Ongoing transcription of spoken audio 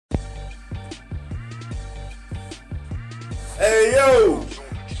Hey yo,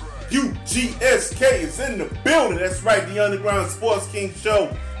 UGSK is in the building. That's right, the Underground Sports King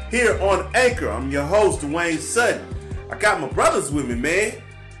Show here on Anchor. I'm your host, Dwayne Sutton. I got my brothers with me, man.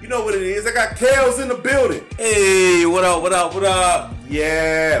 You know what it is. I got Kellz in the building. Hey, what up, what up, what up?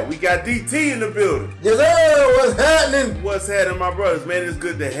 Yeah, we got DT in the building. Yes, sir. What's happening? What's happening, my brothers? Man, it's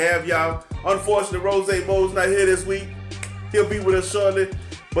good to have y'all. Unfortunately, Rose Mo's not here this week. He'll be with us shortly.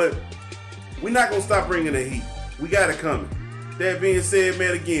 But we're not going to stop bringing the heat. We got it coming. That being said,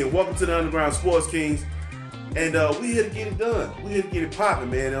 man, again, welcome to the Underground Sports Kings. And we here to get it done. We here to get it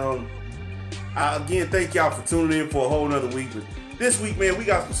popping, man. Again, thank y'all for tuning in for a whole nother week. But this week, man, we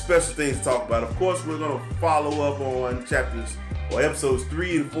got some special things to talk about. Of course, we're going to follow up on episodes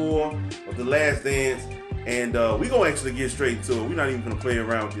 3 and 4 of The Last Dance. And we're going to actually get straight into it. We're not even going to play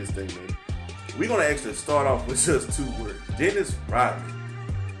around with this thing, man. We're going to actually start off with just 2 words. Dennis Rodman.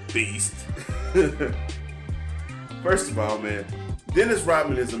 Beast. First of all, man, Dennis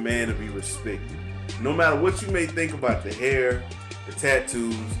Rodman is a man to be respected. No matter what you may think about the hair, the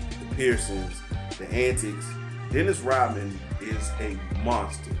tattoos, the piercings, the antics, Dennis Rodman is a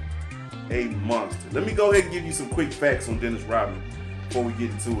monster. A monster. Let me go ahead and give you some quick facts on Dennis Rodman before we get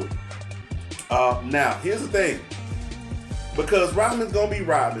into it. Now, here's the thing. Because Rodman's going to be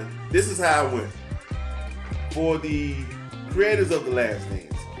Rodman, this is how it went. For the creators of The Last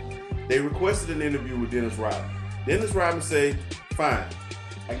Dance, they requested an interview with Dennis Rodman. Dennis Rodman say, fine,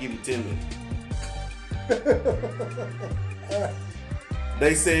 I give you 10 minutes.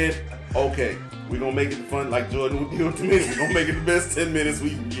 They said, okay, we're going to make it fun like Jordan would do with the minutes. We're going to make it the best 10 minutes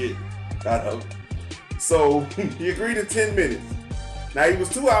we can get out of it. So he agreed to 10 minutes. Now he was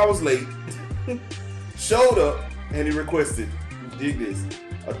 2 hours late, showed up, and he requested, dig this,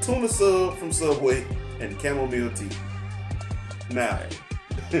 a tuna sub from Subway and chamomile tea. Now,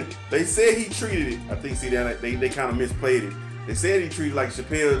 they said he treated it. I think, they kind of misplayed it. They said he treated like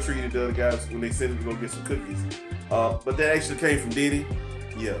Chappelle treated the other guys when they sent him to go get some cookies. But that actually came from Diddy.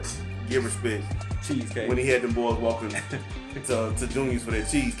 Yes, give respect. Cheesecake. When he had them boys walking to Junior's for their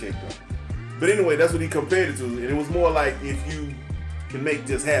cheesecake. But anyway, that's what he compared it to. And it was more like, if you can make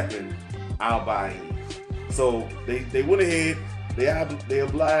this happen, I'll buy it. So they went ahead. They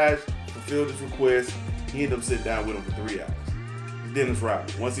obliged, fulfilled his request. He ended up sitting down with him for 3 hours. Dennis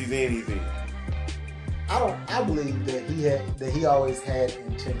Rodman. Once he's in, he's in. I believe that he always had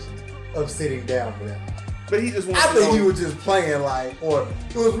intentions of sitting down for that. But he just wanted I think he was just playing or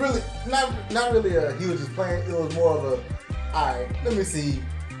it was really not really he was just playing. It was more of a, all right, let me see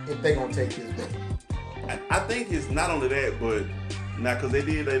if they gonna take this back. I think it's not only that, but now because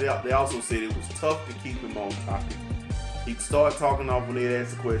they also said it was tough to keep him on topic. He'd start talking off when they'd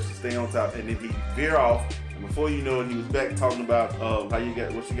ask the question, stay on top, and then he'd veer off. And before you know it, he was back talking about what you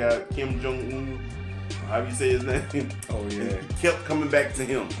got, Kim Jong-un, how you say his name? Oh, yeah. And he kept coming back to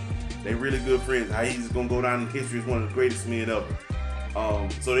him. They really good friends. How he's going to go down in history as one of the greatest men ever.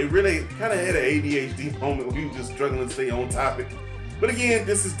 So they really kind of had an ADHD moment where he was just struggling to stay on topic. But again,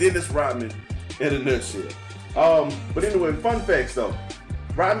 this is Dennis Rodman in a nutshell. But anyway, fun facts though.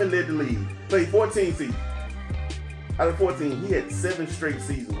 Rodman led the league. Played 14 seasons. Out of 14, he had 7 straight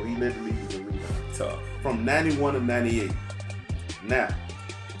seasons where he led the league in rebounds. Tough. From 91 to 98. Now,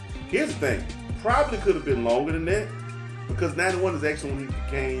 here's the thing. Probably could have been longer than that, because 91 is actually when he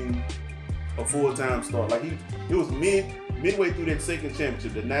became a full-time star. Like it was midway through that second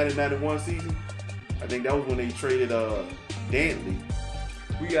championship, the 90-91 season. I think that was when they traded Dantley.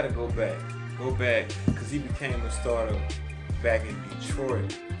 We gotta go back, because he became a starter back in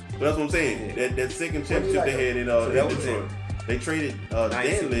Detroit. But that's what I'm saying. Yeah. That second championship they had in Detroit. They traded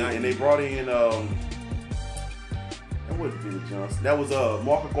Dantley and they brought in that wasn't Billy Johnson. That was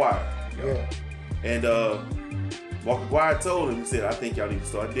Mark Aguirre. Yeah. And Mark Aguirre told him, he said, I think y'all need to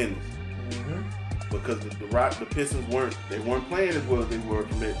start Dennis. Mm-hmm. Because the Pistons weren't playing as well as they were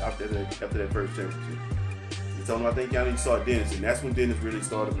after that first championship. He told him, I think y'all need to start Dennis. And that's when Dennis really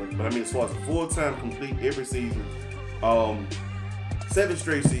started. But I mean, as far as full-time, complete every season, 7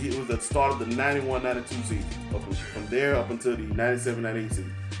 straight seasons. It was the start of the 91-92 season. From there up until the 97-98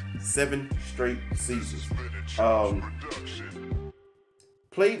 season. 7 straight seasons.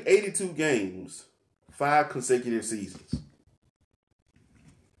 Played 82 games, 5 consecutive seasons.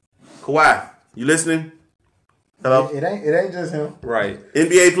 Kawhi, you listening? Hello? It ain't just him. Right.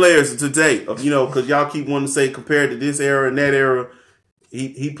 NBA players to date, because y'all keep wanting to say compared to this era and that era,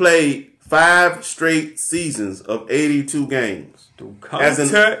 he played 5 straight seasons of 82 games.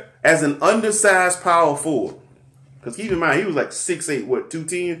 As an undersized power forward. Because keep in mind, he was like 6'8",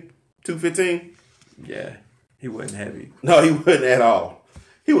 210, 215? Yeah, he wasn't heavy. No, he wasn't at all.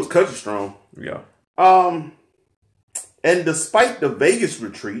 He was country strong. Yeah. And despite the Vegas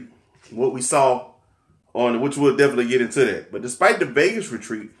retreat, what we saw on, which we'll definitely get into that, but despite the Vegas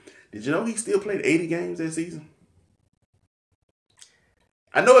retreat, did you know he still played 80 games that season?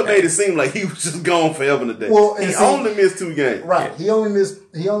 I know it made it seem like he was just gone forever and a day. Well, he only missed 2 games. Right. He only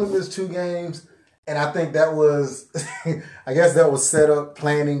missed 2 games. And I think that was, I guess that was set up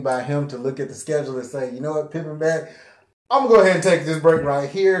planning by him to look at the schedule and say, you know what, Pippen back, I'm going to go ahead and take this break right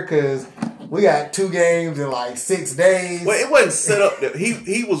here because we got 2 games in like 6 days. Well, it wasn't set up that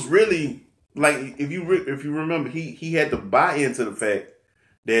he was really, like, if you remember, he had to buy into the fact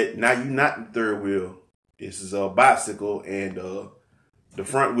that now you're not the third wheel. This is a bicycle and the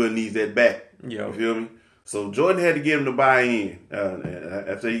front wheel needs that back. Yeah. You feel me? So Jordan had to get him to buy in.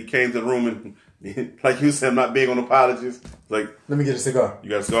 After he came to the room and, like you said, I'm not big on apologies. Like, let me get a cigar.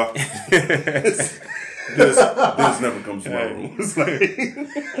 You got a cigar? this never comes to my room. It's like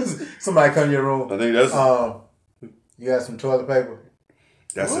somebody come to your room. I think that's you got some toilet paper.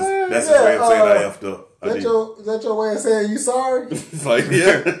 That's his way of saying I effed up. Is that your way of saying you sorry? It's like,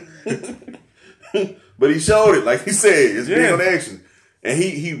 yeah. But he showed it, like he said, it's big on action. And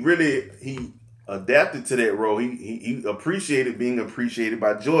he really adapted to that role. He appreciated being appreciated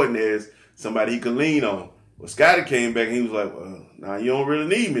by Jordan as somebody he could lean on. Well, Scottie came back and he was like, well, now you don't really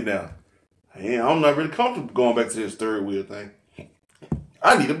need me now. I'm not really comfortable going back to this third wheel thing.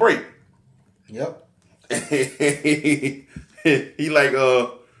 I need a break. Yep. He like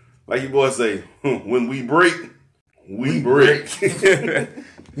your boy say, when we break, we break.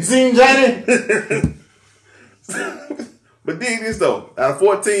 You seen Johnny? But dig this though. Out of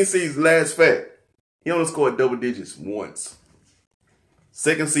 14 seasons, last fact, he only scored double digits once.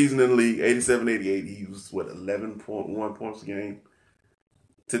 Second season in the league, 87-88, he was, 11.1 points a game?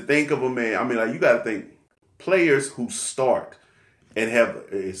 To think of a man, I mean, like, you got to think, players who start and have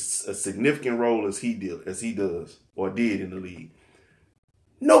a significant role as he does, or did in the league,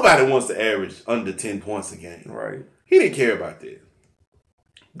 nobody wants to average under 10 points a game. Right. He didn't care about that.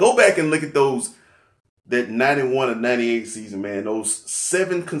 Go back and look at that 91 and 98 season, man, those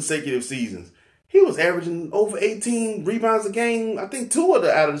 7 consecutive seasons. He was averaging over 18 rebounds a game. I think 2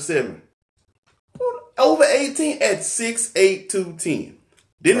 out of the 7. Over 18 at 6'8", 210.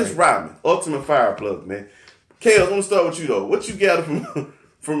 Dennis Rodman, ultimate fire plug, man. Kellz, I'm gonna start with you though. What you gather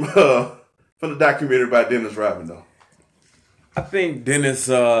from the documentary about Dennis Rodman though? I think Dennis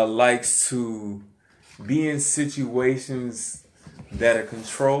likes to be in situations that are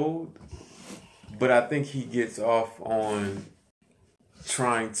controlled, but I think he gets off on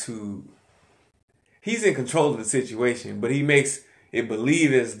trying to. He's in control of the situation, but he makes it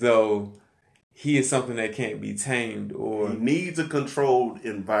believe as though he is something that can't be tamed, or he needs a controlled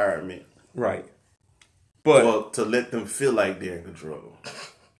environment, right? But to let them feel like they're in control.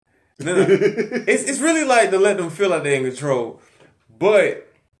 No. It's really like to let them feel like they're in control,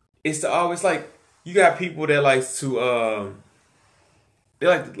 but it's to always like you got people that likes to they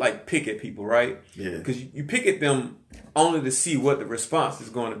like to pick at people, right? Yeah. Because you pick at them only to see what the response is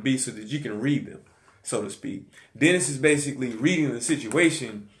going to be, so that you can read them, so to speak. Dennis is basically reading the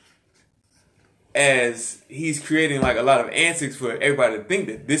situation as he's creating like a lot of antics for everybody to think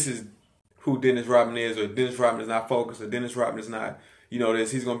that this is who Dennis Rodman is, or Dennis Rodman is not focused, or Dennis Rodman is not,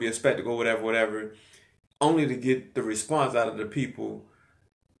 this, he's going to be a spectacle, whatever, only to get the response out of the people.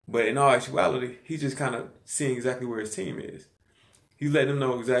 But in all actuality, he's just kind of seeing exactly where his team is. He's letting them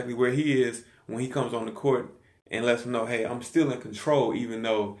know exactly where he is when he comes on the court, and lets them know, hey, I'm still in control, even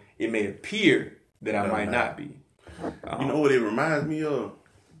though it may appear that I might not be. You know what it reminds me of?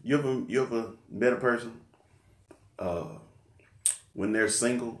 You ever met a person when they're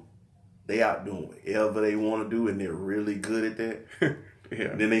single, they out doing whatever they want to do, and they're really good at that.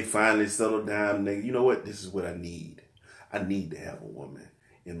 Yeah. Then they finally settle down, and they, you know what? This is what I need. I need to have a woman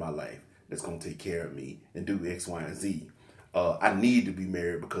in my life that's gonna take care of me and do X, Y, and Z. I need to be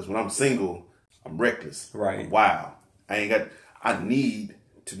married because when I'm single, I'm reckless. Right. I'm wild. I need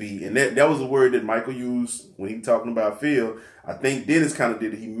to be, and that was a word that Michael used when he talking about Phil. I think Dennis kind of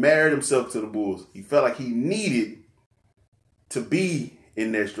did it. He married himself to the Bulls. He felt like he needed to be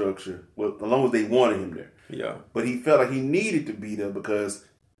in their structure, well, as long as they wanted him there. Yeah. But he felt like he needed to be there because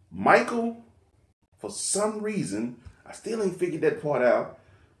Michael, for some reason, I still ain't figured that part out,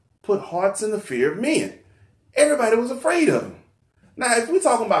 put hearts in the fear of men. Everybody was afraid of him. Now, if we're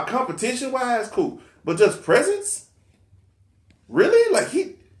talking about competition-wise, cool. But just presence? Really?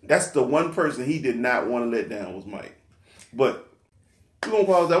 Like, that's the one person he did not want to let down was Mike. But we're going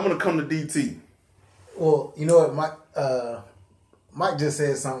to pause that. I'm going to come to DT. Well, you know what, Mike just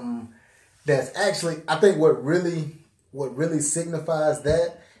said something that's actually, I think what really signifies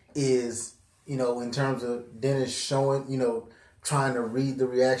that is, in terms of Dennis showing, trying to read the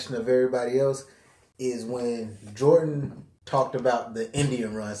reaction of everybody else, is when Jordan talked about the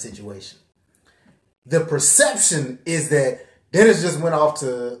Indian run situation. The perception is that Dennis just went off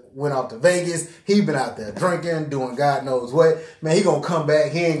to Vegas. He been out there drinking, doing God knows what. Man, he gonna come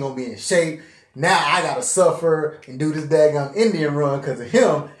back. He ain't gonna be in shape. Now I gotta suffer and do this daggone Indian run because of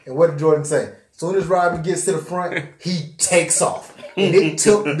him. And what did Jordan say? As soon as Rodman gets to the front, he takes off. And it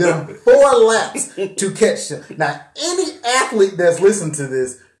took them 4 laps to catch him. Now, any athlete that's listened to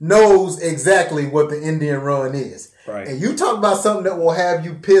this knows exactly what the Indian run is. Right. And you talk about something that will have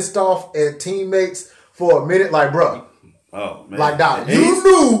you pissed off at teammates for a minute, like, bro. Oh, man. Like, Doc, you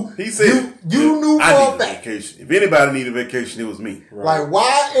knew. He said, you knew for I a fact. vacation. If anybody needed a vacation, it was me. Right. Like,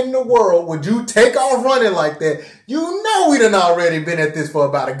 why in the world would you take off running like that? You know we done already been at this for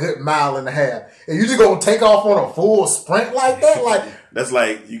about a good mile and a half. And you just gonna take off on a full sprint like that? Like, that's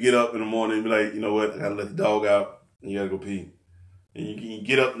like you get up in the morning and be like, you know what, I gotta let the dog out and you gotta go pee. And you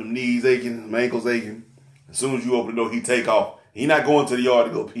get up, them knees aching, them ankles aching. As soon as you open the door, he take off. He not going to the yard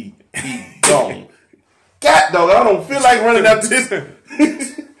to go pee. He gone. God, dog, I don't feel like running out this.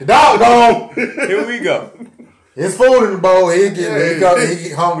 The dog gone. Here we go. His food in the bowl. He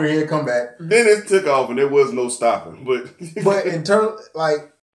get hungry. He'll come back. Then it took off and there was no stopping. But in terms,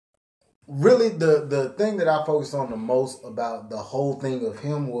 like, really the thing that I focused on the most about the whole thing of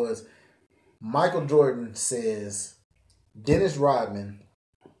him was Michael Jordan says Dennis Rodman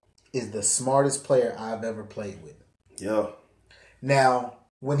is the smartest player I've ever played with. Yeah. Now,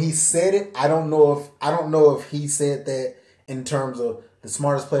 when he said it, I don't know if he said that in terms of the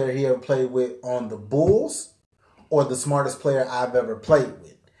smartest player he ever played with on the Bulls or the smartest player I've ever played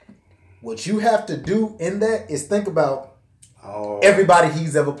with. What you have to do in that is think about everybody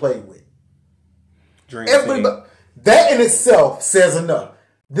he's ever played with. Everybody, that in itself says enough.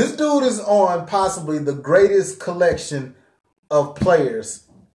 This dude is on possibly the greatest collection of players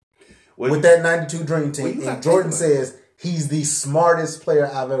with that 92 Dream Team. And Jordan says he's the smartest player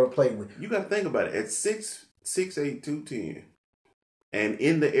I've ever played with. You got to think about it. At 6'8", 210, and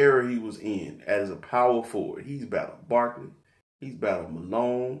in the era he was in, as a power forward, he's battled Barkley. He's battled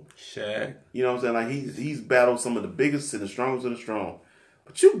Malone. Shaq. You know what I'm saying? Like he's battled some of the biggest and the strongest of the strong.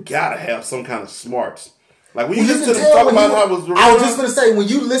 But you got to have some kind of smarts. Like when you listen to him talk about how it was. I was just going to say, when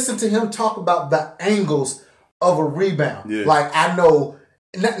you listen to him talk about the angles of a rebound, like I know,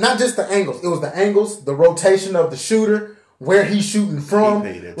 not just the angles. It was the angles, the rotation of the shooter, where he's shooting from.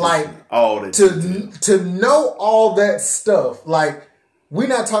 Like all that to know all that stuff. Like we're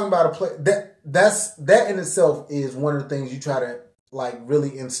not talking about a play that in itself is one of the things you try to like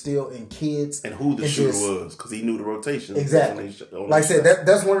really instill in kids. And who the shooter was, because he knew the rotation. Exactly. Like I said,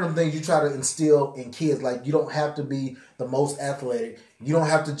 that's one of the things you try to instill in kids. Like you don't have to be the most athletic. You don't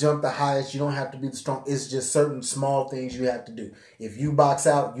have to jump the highest. You don't have to be the strong. It's just certain small things you have to do. If you box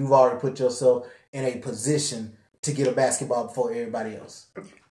out, you've already put yourself in a position to get a basketball before everybody else.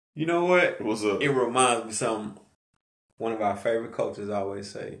 You know what? What's up? It reminds me of something one of our favorite coaches always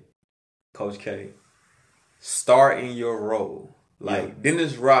say, Coach K, start in your role. Like,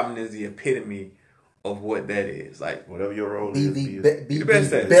 Dennis Rodman is the epitome of what that is. Like, whatever your role is, be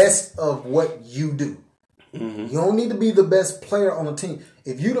the best of what you do. Mm-hmm. You don't need to be the best player on the team.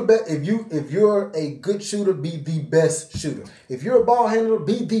 If you're a good shooter, be the best shooter. If you're a ball handler,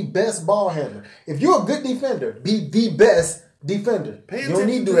 be the best ball handler. If you're a good defender, be the best defender. You don't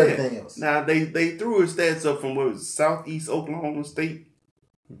need to do everything else. Now they threw his stats up from what was Southeast Oklahoma State.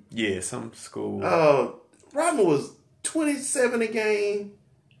 Yeah, some school. Rodman was 27 a game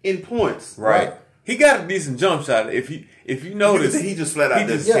in points. Right. He got a decent jump shot. If you notice, he just flat out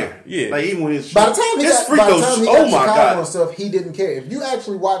didn't care. Yeah. Like even when his by the time he got Chicago and stuff, he didn't care. If you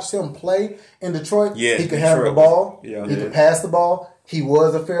actually watched him play in Detroit, he could handle the ball. Yeah. He could pass the ball. He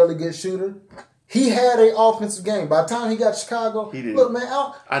was a fairly good shooter. He had an offensive game. By the time he got to Chicago, look, man,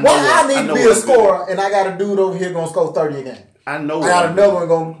 I need to be a scorer, and I got a dude over here going to score 30 a game. I got another one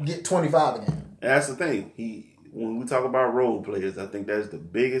going to get 25 a game. That's the thing. When we talk about role players, I think that's the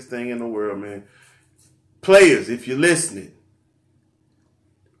biggest thing in the world, man. Players, if you're listening,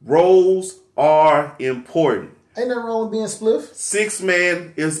 roles are important. Ain't nothing wrong with being spliff.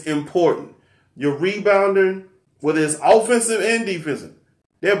 6-man is important. Your rebounder, whether it's offensive and defensive,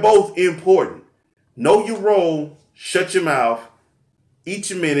 they're both important. Know your role, shut your mouth, eat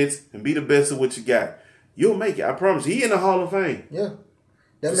your minutes, and be the best of what you got. You'll make it. I promise. He in the Hall of Fame. Yeah.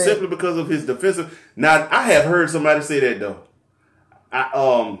 Simply because of his defensive. Now, I have heard somebody say that, though.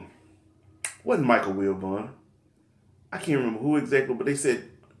 Wasn't Michael Wilbon. I can't remember who exactly, but they said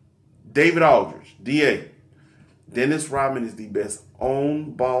David Aldridge, DA. Dennis Rodman is the best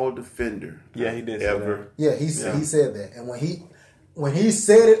on-ball defender. Yeah, he did ever. Yeah, he said that, and when he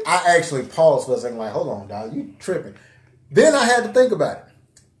said it, I actually paused for a second, like, hold on, dog, you tripping. Then I had to think about it.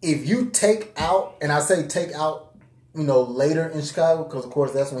 If you take out, and I say take out, later in Chicago, because of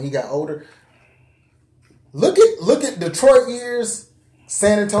course that's when he got older. Look at Detroit years,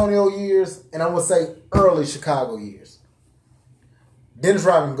 San Antonio years, and I'm gonna say early Chicago years. Dennis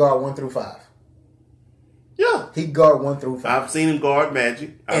Rodman guard 1 through 5. Yeah. He guard 1 through 5. I've seen him guard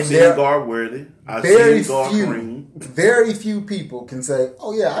Magic. I've seen him guard Worthy. I've seen him guard Kareem. Very few people can say,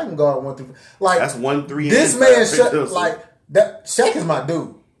 "Oh yeah, I can guard 1 through 5." Like that's 1, 3. This man shut like that. Shaq is my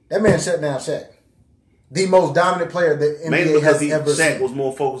dude. That man shut down Shaq, the most dominant player that NBA has ever Shaq seen. was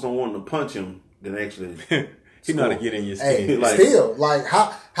more focused on wanting to punch him than actually. He know how to get in your skin. Hey, still, like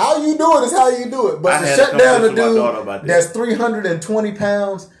how you do it is how you do it. But to shut down a dude that's 320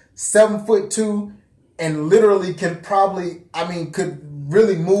 pounds, 7'2", and literally could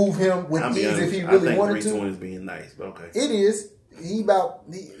really move him with ease if he really wanted to. 320 is being nice, but okay. It is. He about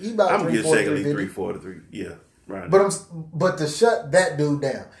I'm gonna get Shaq at least 343. Yeah, right. But to shut that dude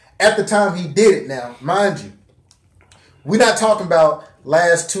down at the time he did it. Now, mind you, we're not talking about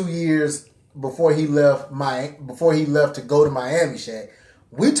last 2 years before he left to go to Miami. Shaq.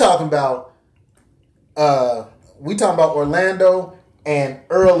 We talking about Orlando and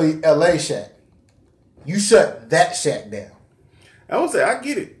early LA Shaq. You shut that Shaq down. I would say I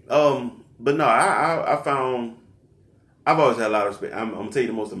get it. But no, I found I've always had a lot of respect. I'm gonna tell you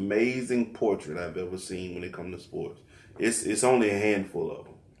the most amazing portrait I've ever seen when it comes to sports. It's only a handful of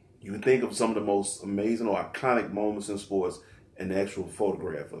them. You can think of some of the most amazing or iconic moments in sports and the actual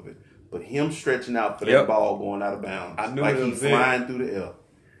photograph of it. But him stretching out for that ball going out of bounds, I knew like he's flying through the air.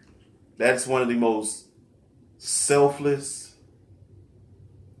 That's one of the most selfless,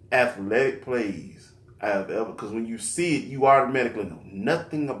 athletic plays I have ever. Because when you see it, you automatically know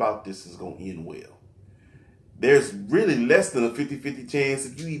nothing about this is going to end well. There's really less than a 50-50 chance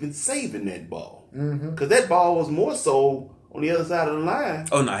of you even saving that ball. Because that ball was more so on the other side of the line.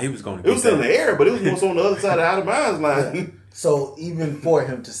 Oh, no, he was going to It was still in the air, but it was more so on the other side of the out of bounds line. Yeah. So even for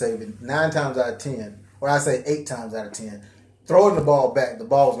him to save it 9 times out of 10, or I say 8 times out of 10, throwing the ball back, the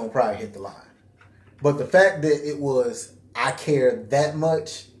ball was going to probably hit the line. But the fact that it was, I care that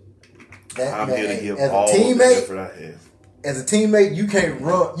much, I'm here to give all the effort I have. As a teammate, you can't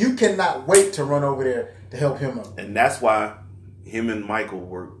run. You cannot wait to run over there to help him up. And that's why him and Michael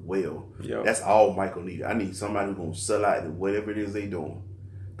work well. Yep. That's all Michael needed. I need somebody who's going to sell out in whatever it is they doing.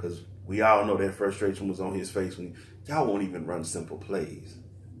 Because we all know that frustration was on his face when y'all won't even run simple plays.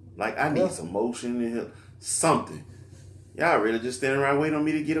 Like, I need some motion in here, something. Y'all really just standing around waiting on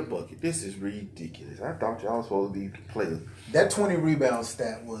me to get a bucket. This is ridiculous. I thought y'all was supposed to be players. That 20 rebound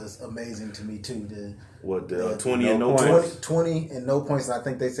stat was amazing to me too. 20 and no points? 20 and no points. And I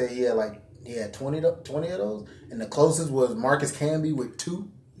think they say he had 20 of those. And the closest was Marcus Camby with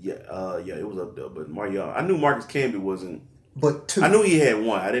 2. Yeah, it was up there. But I knew Marcus Camby wasn't. But 2. I knew he had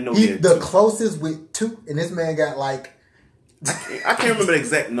 1. I didn't know he had 2. The closest with 2, and this man got like. I can't remember the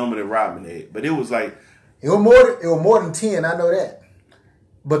exact number that Rodman had, but it was like. It was more than 10. I know that.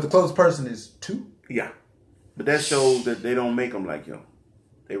 But the closest person is 2. Yeah, but that shows that they don't make them like him.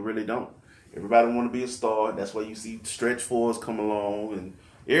 They really don't. Everybody want to be a star. That's why you see stretch fours come along, and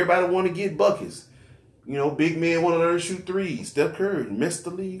everybody want to get buckets. You know, big men want to learn to shoot threes. Steph Curry messed the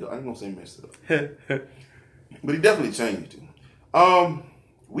league. I ain't gonna say messed it up, but he definitely changed it.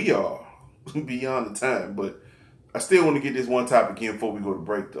 We are beyond the time, but I still want to get this one topic in before we go to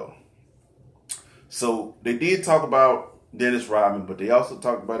break, though. So they did talk about Dennis Rodman, but they also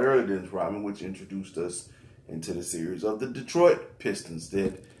talked about early Dennis Rodman, which introduced us into the series of the Detroit Pistons,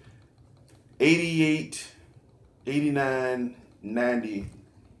 that 88, 89, 90,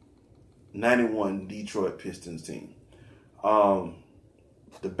 91 Detroit Pistons team.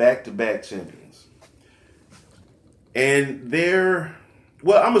 The back-to-back champions. And I'm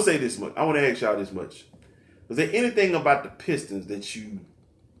going to say this much. I want to ask y'all this much. Was there anything about the Pistons that you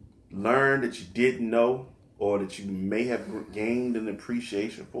learned that you didn't know, or that you may have gained an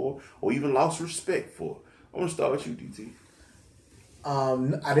appreciation for, or even lost respect for? I want to start with you, DT.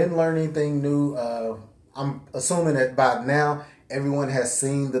 I didn't learn anything new. I'm assuming that by now everyone has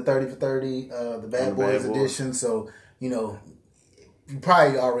seen the 30 for 30, the Bad Boys edition. So, you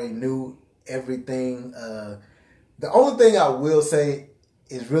probably already knew everything. The only thing I will say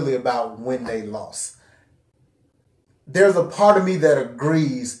is really about when they lost. There's a part of me that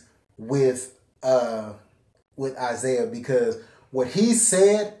agrees with Isaiah, because what he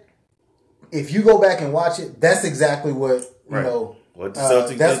said, if you go back and watch it, that's exactly what what the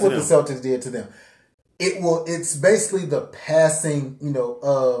Celtics that's did what to the them. Celtics did to them. It's basically the passing,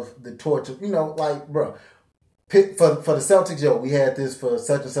 of the torch. Like, bro, for the Celtics, we had this for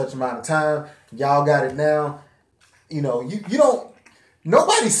such and such amount of time. Y'all got it now. You don't.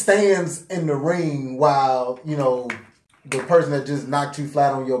 Nobody stands in the ring while the person that just knocked you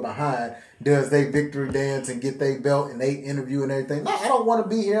flat on your behind does they victory dance and get their belt and they interview and everything. No, I don't want to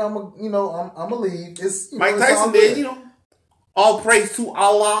be here. I'm a leave. It's Mike Tyson did. All praise to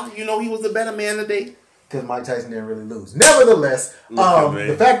Allah. He was a better man today. Because Mike Tyson didn't really lose. Nevertheless,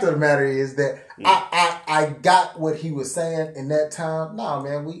 the fact of the matter is that I got what he was saying in that time. No,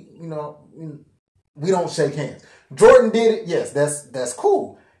 man, we don't shake hands. Jordan did it. Yes, that's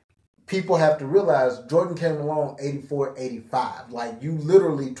cool. People have to realize Jordan came along 84, 85. Like, you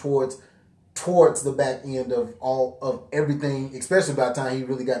literally towards the back end of all of everything, especially by the time he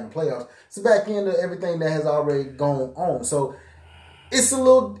really got in the playoffs. It's the back end of everything that has already gone on. So it's a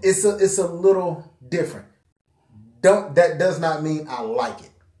little different. That does not mean I like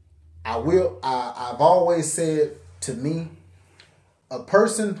it. I've always said, to me, a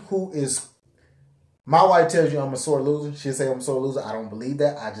person who is, my wife tells you I'm a sore loser. She'll say I'm a sore loser. I don't believe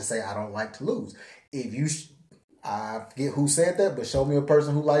that. I just say I don't like to lose. I forget who said that, but show me a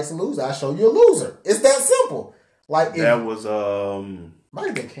person who likes to lose, I'll show you a loser. It's that simple. Like, that was might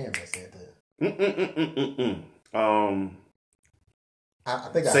have been Cam that said that. I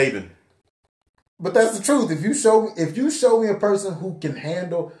think Saban. But that's the truth. If you show me a person who can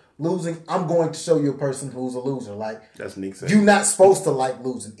handle losing, I'm going to show you a person who's a loser. Like, that's Nick Saban. You're not supposed to like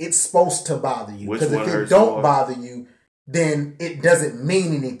losing. It's supposed to bother you. Because if it don't bother you, then it doesn't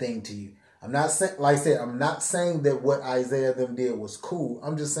mean anything to you. I'm not saying, like I said, I'm not saying that what Isaiah them did was cool.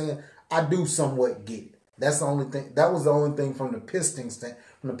 I'm just saying I do somewhat get it. That's the only thing. That was the only thing from the Pistons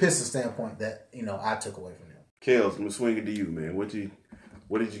standpoint that I took away from them. Kellz, I'm gonna swing it to you, man. What did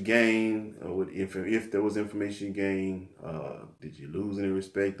you gain? If there was information you gained, did you lose any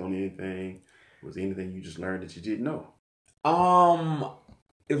respect on anything? Was there anything you just learned that you didn't know?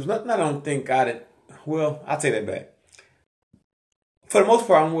 It was nothing I don't think I did. Well, I'll take that back. For the most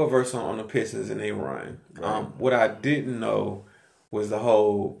part, I'm well versed on the Pistons and they run. Right. What I didn't know was the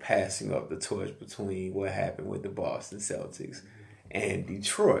whole passing of the torch between what happened with the Boston Celtics and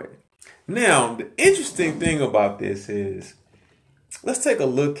Detroit. Now, the interesting thing about this is, let's take a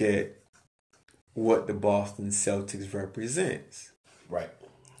look at what the Boston Celtics represents. Right.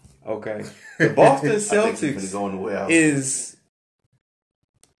 Okay. The Boston Celtics is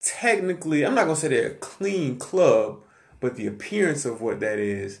technically, I'm not going to say they're a clean club, but the appearance of what that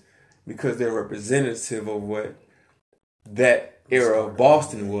is, because they're representative of what that era of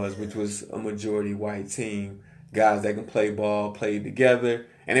Boston was, which was a majority white team, guys that can play ball, played together,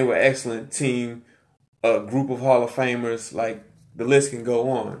 and they were an excellent team, a group of Hall of Famers, like the list can go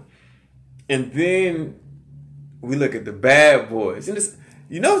on. And then we look at the Bad Boys, and this,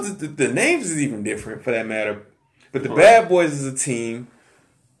 the names is even different for that matter. But the Bad Boys is a team,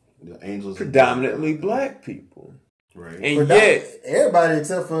 the Angels, predominantly black people. Right. And yet everybody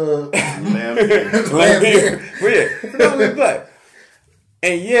except for predominantly black.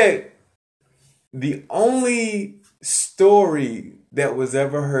 And yet the only story that was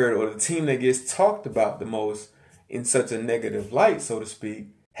ever heard, or the team that gets talked about the most in such a negative light, so to speak,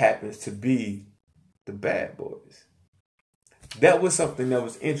 happens to be the Bad Boys. That was something that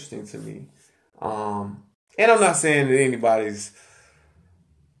was interesting to me. And I'm not saying that anybody's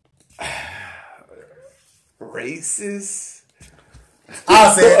racist.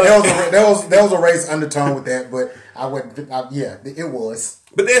 I said there was a race undertone with that, but it was.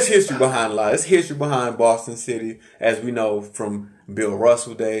 But there's history behind a lot. There's history behind Boston City, as we know from Bill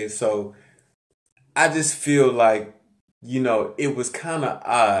Russell days. So I just feel like, it was kind of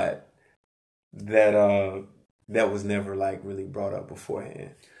odd that that was never like really brought up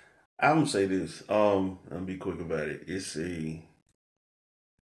beforehand. I'm gonna say this. I'll be quick about it. I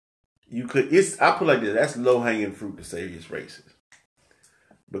put it like this. That's low hanging fruit to say it's racist,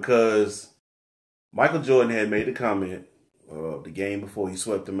 because Michael Jordan had made the comment the game before he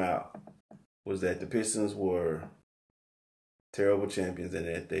swept them out was that the Pistons were terrible champions and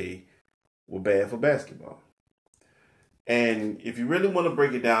that they were bad for basketball. And if you really want to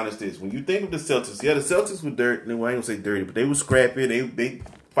break it down, it's this. When you think of the Celtics, the Celtics were dirty. Well, I ain't gonna say dirty, but they were scrappy. They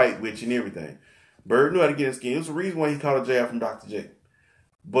fight with you and everything. Bird knew how to get in skin. It was the reason why he caught a jab from Dr. J.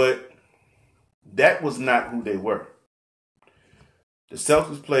 But that was not who they were. The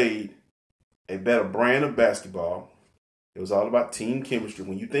Celtics played a better brand of basketball. It was all about team chemistry.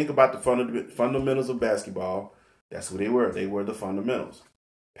 When you think about the fundamentals of basketball, that's who they were. They were the fundamentals.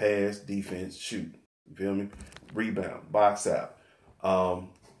 Pass, defense, shoot. You feel me? Rebound, box out.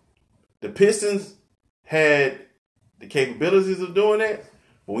 The Pistons had the capabilities of doing that.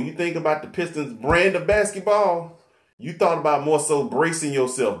 But when you think about the Pistons brand of basketball, you thought about more so bracing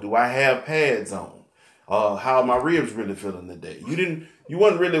yourself. Do I have pads on? How are my ribs really feeling today? You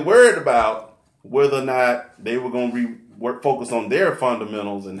weren't really worried about whether or not they were going to focus on their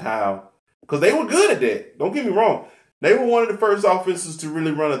fundamentals and how, because they were good at that. Don't get me wrong. They were one of the first offenses to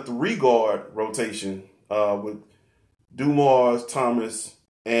really run a 3-guard rotation with Dumars, Thomas,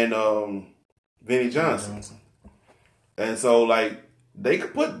 and Vinnie Johnson. And so, like, they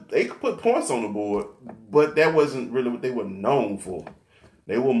could put points on the board, but that wasn't really what they were known for.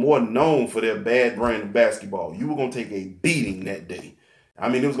 They were more known for their bad brand of basketball. You were going to take a beating that day. I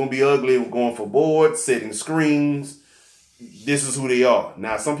mean, it was going to be ugly. It was going for boards, setting screens. This is who they are.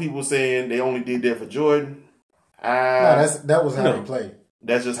 Now, some people saying they only did that for Jordan. No, that was how they played.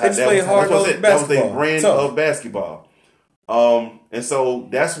 That's just how that was their brand of basketball. And so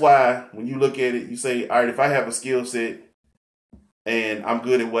that's why when you look at it, you say, all right, if I have a skill set and I'm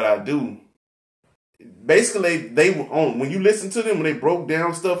good at what I do, basically they were on. When you listen to them, when they broke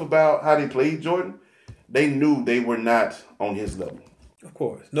down stuff about how they played Jordan, they knew they were not on his level. Of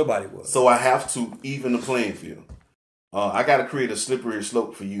course, nobody was. So I have to even the playing field. I got to create a slippery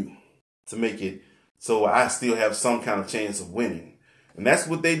slope for you to make it so I still have some kind of chance of winning. And that's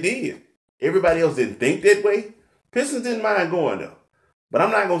what they did. Everybody else didn't think that way. Pistons didn't mind going though. But I'm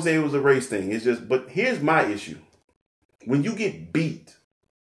not going to say it was a race thing. It's just, but here's my issue. When you get beat,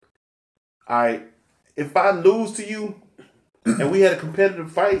 all right, if I lose to you and we had a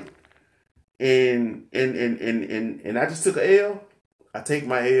competitive fight and I just took an L, I take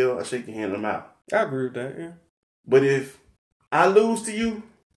my L, I shake your hand, and I'm out. I agree with that, yeah. But if I lose to you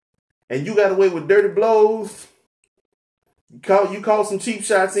and you got away with dirty blows, you called some cheap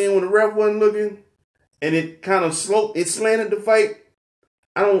shots in when the ref wasn't looking, and it kind of slanted the fight,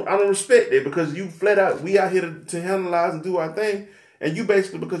 I don't respect it, because you flat out, we out here to analyze and do our thing, and you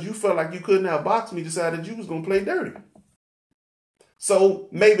basically, because you felt like you couldn't outbox me, decided you was going to play dirty. So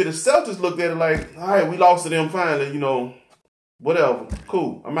maybe the Celtics looked at it like, all right, we lost to them finally, whatever,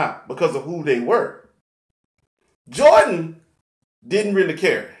 cool, I'm out, because of who they were. Jordan didn't really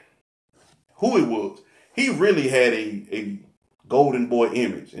care who it was. He really had a golden boy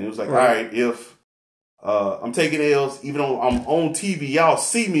image. And it was like, right. All right, if I'm taking L's, even though I'm on TV, y'all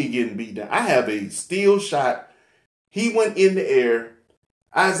see me getting beat down. I have a steal shot. He went in the air.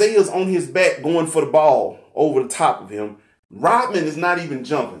 Isaiah's on his back going for the ball over the top of him. Rodman is not even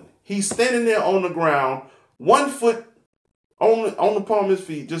jumping. He's standing there on the ground, 1 foot on the palm of his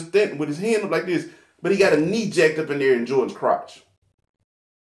feet, just standing with his hand up like this. But he got a knee jacked up in there in Jordan's crotch,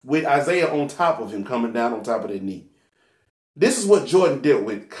 with Isaiah on top of him, coming down on top of that knee. This is what Jordan dealt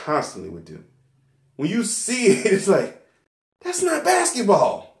with constantly with them. When you see it, it's like, that's not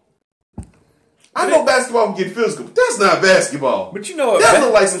basketball. I know basketball can get physical, but that's not basketball. But you know what? That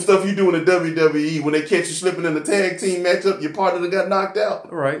look like some stuff you do in the WWE when they catch you slipping in the tag team matchup, your partner that got knocked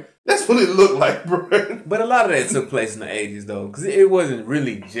out. Right. That's what it looked like, bro. But a lot of that took place in the 80s, though, because it wasn't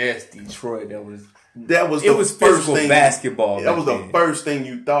really just Detroit that was... That was it was physical basketball. That was the first thing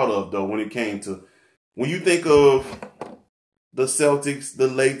you thought of, though, when it came to, when you think of the Celtics, the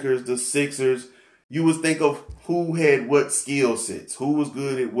Lakers, the Sixers, you would think of who had what skill sets, who was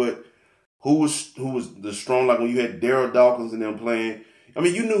good at what, who was the strong, like when you had Daryl Dawkins and them playing. I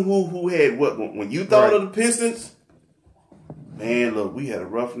mean, you knew who had what. When you thought of the Pistons, man, look, we had a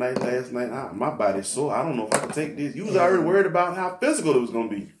rough night last night. My body's sore. I don't know if I can take this. You was already worried about how physical it was going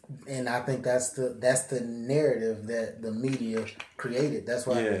to be. And I think that's the narrative that the media created. That's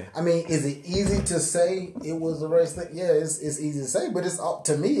why. Yeah. I mean, is it easy to say it was a race thing? Yeah, it's easy to say, but it's,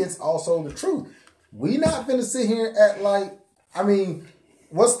 to me, it's also the truth. We not finna sit here and act like. I mean,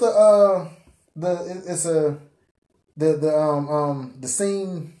 what's the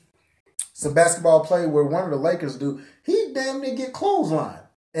scene? It's a basketball play where one of the Lakers do. He damn near get clothesline.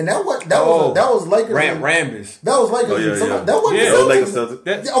 And that was Lakers. Rambis. That was Lakers. Oh, yeah. That wasn't the Lakers.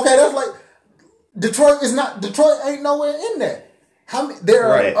 Okay, that's like Detroit is not. Detroit ain't nowhere in that. How many? There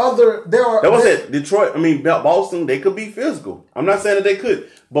are other. There are. That was it. Detroit. I mean, Boston. They could be physical. I'm not saying that they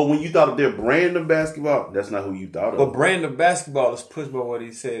could, but when you thought of their brand of basketball, that's not who you thought of. But brand of basketball is pushed by what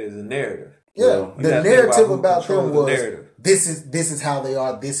he said is a narrative. Yeah, the narrative about them was this is how they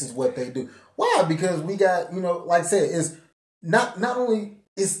are. This is what they do. Why? Because we got, like I said, it's not only.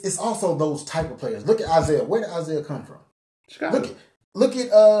 It's also those type of players. Look at Isaiah. Where did Isaiah come from? Chicago. Look at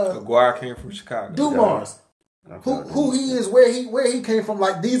McGuire came from Chicago. Dumars. Who he is, where he came from.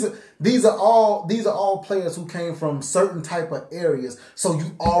 Like these are all players who came from certain type of areas. So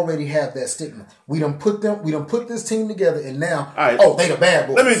you already have that stigma. We done put this team together, and now they the bad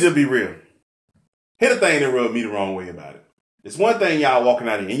boys. Let me just be real. Here's the thing that rubbed me the wrong way about it. It's one thing y'all walking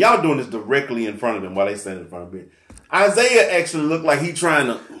out in, and y'all doing this directly in front of them while they standing in front of me. Isaiah actually looked like he trying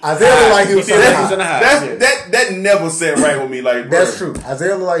to. Isaiah looked like he was trying to hide. That never sat right with me. Like, that's true.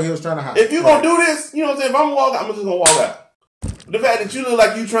 Isaiah looked like he was trying to hide. If you gonna do this, you know what I'm saying? If I'm walking, I'm just gonna walk out. The fact that you look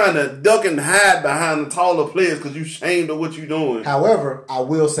like you trying to duck and hide behind the taller players because you ashamed of what you doing. However, I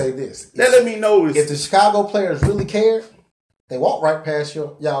will say this: that let me know if the Chicago players really cared, they walk right past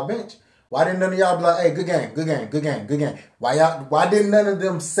y'all bench. Why didn't none of y'all be like, "Hey, good game, good game, good game, good game"? Why didn't none of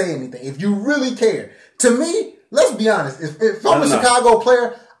them say anything? If you really care, to me, let's be honest. If I'm a Chicago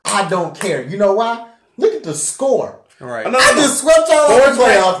player, I don't care. You know why? Look at the score. All right. I just swept y'all off the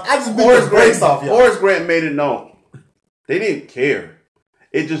playoffs. I just beat the brakes off y'all. Horace Grant made it known. They didn't care.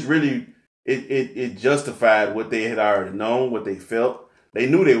 It just really it justified what they had already known, what they felt. They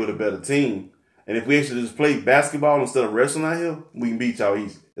knew they were the better team. And if we actually just played basketball instead of wrestling out here, we can beat y'all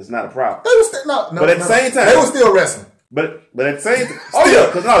easy. It's not a problem. They were but at the same time, they were still wrestling. But at the same time,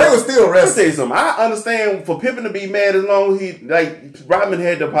 because they were still wrestling. Let me tell you something. I understand for Pippen to be mad as long as Rodman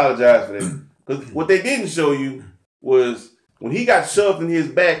had to apologize for that. Because what they didn't show you was when he got shoved in his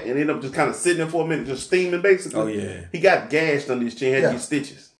back and ended up just kind of sitting there for a minute, just steaming basically. Oh yeah, he got gashed under his chin, had these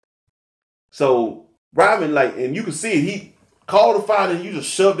stitches. So Rodman, and you could see it. He called the foul and you just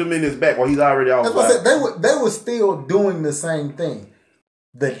shoved him in his back while he's already off. That's what I said. They were still doing the same thing.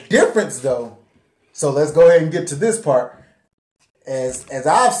 The difference, though. So let's go ahead and get to this part. As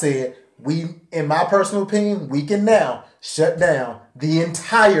I've said, we, in my personal opinion, we can now shut down the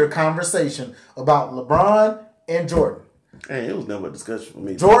entire conversation about LeBron and Jordan. Hey, it was never a discussion for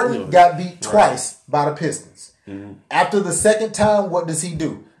me. Jordan got beat twice by the Pistons. Mm-hmm. After the second time, what does he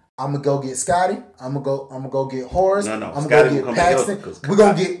do? I'm gonna go get Scotty. I'm gonna go get Horace. I'm gonna go get Paxton. We're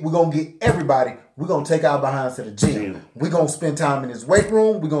gonna get everybody. We're gonna take our behinds to the gym. We're gonna spend time in his weight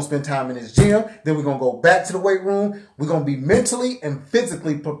room. We're gonna spend time in his gym. Then we're gonna go back to the weight room. We're gonna be mentally and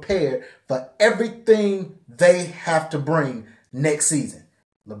physically prepared for everything they have to bring next season.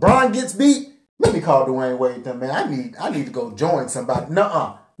 LeBron gets beat. Let me call Dwayne Wade then, man. I need to go join somebody.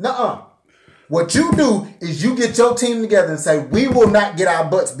 Nuh-uh. What you do is you get your team together and say, we will not get our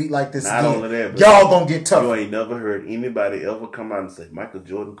butts beat like this again. Not only that, y'all gonna get tough. You ain't never heard anybody ever come out and say, Michael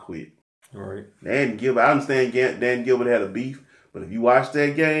Jordan quit. All right. Dan Gilbert, I understand Dan Gilbert had a beef, but if you watch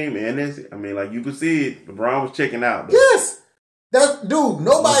that game, and you could see it, LeBron was checking out. Though. Yes.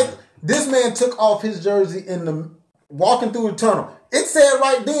 This man took off his jersey walking through the tunnel. It said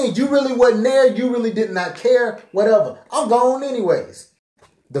right then, you really wasn't there, you really did not care, whatever. I'm gone anyways.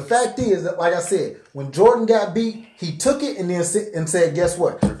 The fact is that, like I said, when Jordan got beat, he took it and then said, "Guess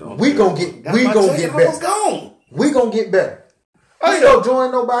what? We gonna get better. We gonna get better." He ain't gonna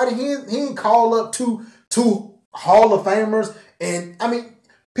join nobody. He ain't call up two Hall of Famers, and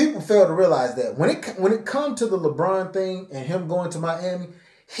people fail to realize that when it comes to the LeBron thing and him going to Miami,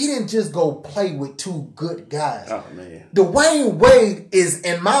 he didn't just go play with two good guys. Oh man, Dwayne Wade is,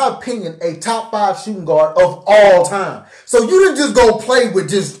 in my opinion, a top 5 shooting guard of all time. So you didn't just go play with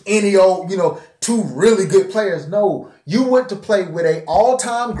just any old, two really good players. No, you went to play with an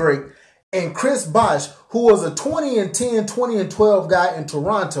all-time great and Chris Bosh, who was a 20-10, 20-12 guy in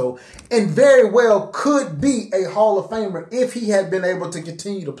Toronto, and very well could be a Hall of Famer if he had been able to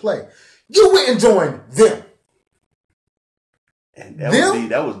continue to play. You went and joined them. And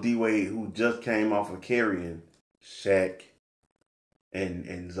that was D Wade, who just came off of carrying Shaq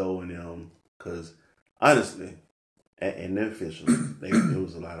and Zoe and them. Because honestly, and the officials, there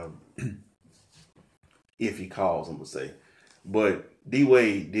was a lot of iffy calls, I'm gonna say. But D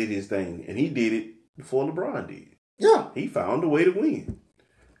Wade did his thing, and he did it before LeBron did. Yeah, he found a way to win.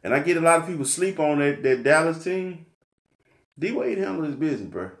 And I get a lot of people sleep on that Dallas team. D Wade handled his business,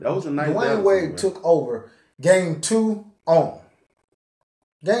 bro. That was a nice. Dwayne Wade took over Game 2 on.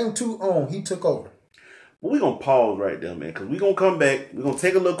 Game 2 on, he took over. Well, we're going to pause right there, man, because we're going to come back. We're going to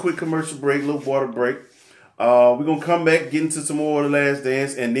take a little quick commercial break, a little water break. We're going to come back, get into some more of The Last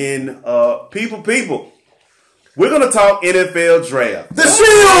Dance, and then, people, we're going to talk NFL draft. The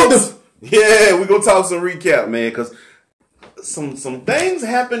Shield! Yeah, we're going to talk some recap, man, because some things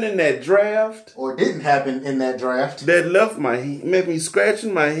happened in that draft. Or didn't happen in that draft. That made me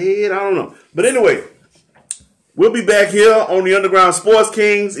scratching my head. I don't know. But anyway, we'll be back here on the Underground Sports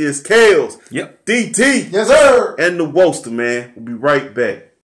Kings. It's Kellz, D.T, yes sir, and the Woester, man. We'll be right back.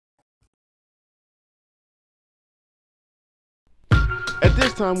 At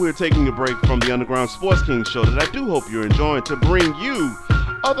this time, we're taking a break from the Underground Sports Kings show that I do hope you're enjoying to bring you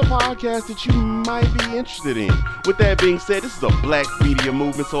other podcasts that you might be interested in. With that being said, this is a black media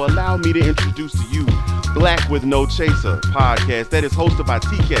movement, so allow me to introduce to you Black with No Chaser podcast that is hosted by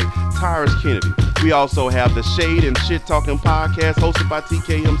TK, Tyrus Kennedy, We also have the Shade and Shit Talking podcast hosted by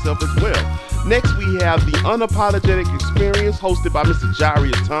TK himself as well. Next, we have the Unapologetic Experience hosted by Mr.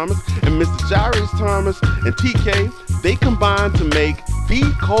 Jarius Thomas. And Mr. Jarius Thomas and TK, they combine to make The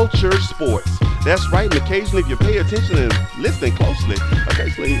Culture Sports. That's right, and occasionally if you pay attention and listen closely,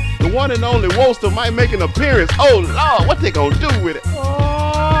 occasionally the one and only Woester might make an appearance. Oh Lord, what they gonna do with it?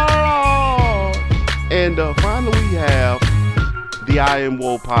 Oh. And finally we have the I Am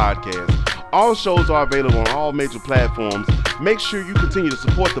Woe podcast. All shows are available on all major platforms. Make sure you continue to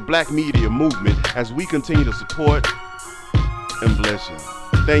support the black media movement as we continue to support and bless you.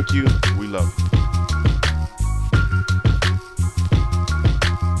 Thank you. We love you.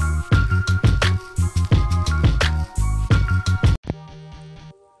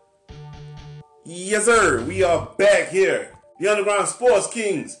 Yes, sir. We are back here. The Underground Sports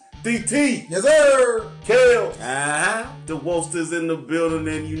Kings. DT. Yes, sir. Kellz. Uh-huh. The Woester's in the building,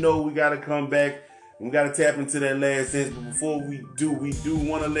 and you know we got to come back. We got to tap into that last dance. But before we do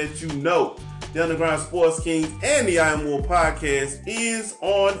want to let you know the Underground Sports Kings and the I Am Woe podcast is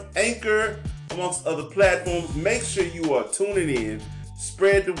on Anchor, amongst other platforms. Make sure you are tuning in.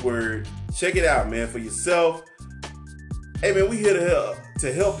 Spread the word. Check it out, man, for yourself. Hey, man, we here to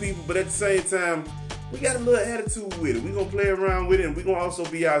help people, but at the same time, we got a little attitude with it. We're going to play around with it, and we're going to also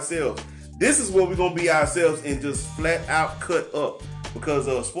be ourselves. This is where we're going to be ourselves and just flat out cut up. Because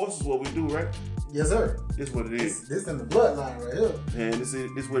sports is what we do, right? Yes, sir. This is what it is. This in the bloodline right here. And this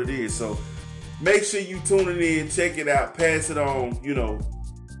is what it is. So make sure you tune it in, check it out, pass it on,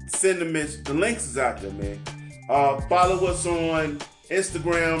 send the message. The links is out there, man. Follow us on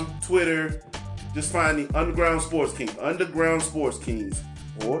Instagram, Twitter. Just find the Underground Sports Kings. Underground Sports Kings.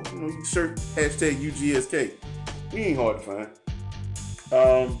 Or, you search hashtag UGSK. We ain't hard to find.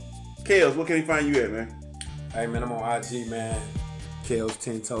 Kellz, what can he find you at, man? Hey, man, I'm on IG, man. Kellz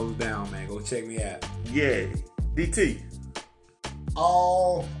 10 toes down, man. Go check me out. Yeah. DT.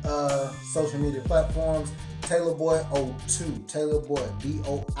 All social media platforms. TaylorBoy02. TaylorBoy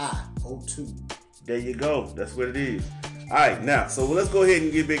BOI02. There you go. That's what it is. All right, now, so let's go ahead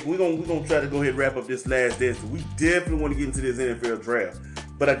and get back. We're gonna try to go ahead and wrap up this last dance. We definitely want to get into this NFL draft.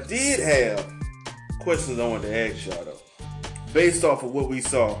 But I did have questions I wanted to ask y'all, though. Based off of what we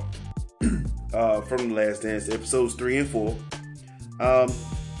saw from the last dance, episodes 3 and 4.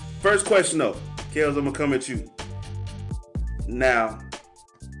 First question, though. Kellz, I'm going to come at you. Now,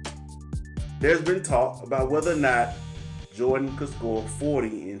 there's been talk about whether or not Jordan could score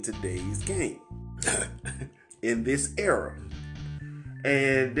 40 in today's game. In this era.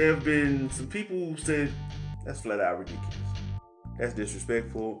 And there have been some people who said that's flat out ridiculous. That's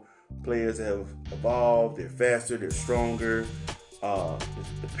disrespectful. Players have evolved. They're faster. They're stronger. The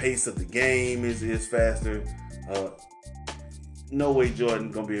pace of the game is faster. No way Jordan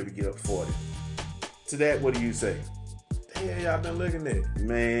gonna be able to get up 40. To that, what do you say? Yeah, y'all been looking at it.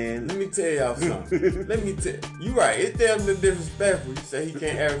 Man. Let me tell y'all something. You right. It's damn disrespectful. You say he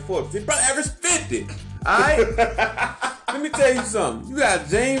can't average 40. He probably average 50. Alright? Let me tell you something. You got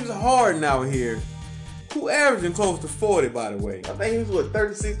James Harden out here who averaging close to 40, by the way. I think he was,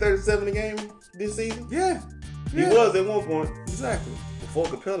 36, 37 a game this season? Yeah. He was at one point. Exactly. Before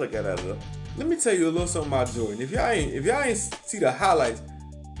Capella got out of there. Let me tell you a little something about Jordan. If y'all ain't see the highlights,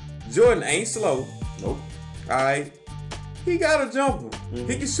 Jordan ain't slow. Nope. Alright? He got a jumper. Mm-hmm.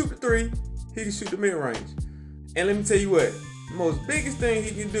 He can shoot the 3. He can shoot the mid-range. And let me tell you what. The biggest thing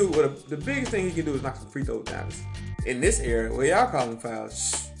he can do, or the biggest thing he can do is knock some free throws down. In this era, where y'all calling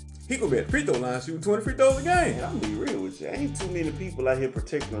fouls, he gonna be at the free throw line shooting 20 free throws a game. Man, I'm gonna be real with you. Ain't too many people out here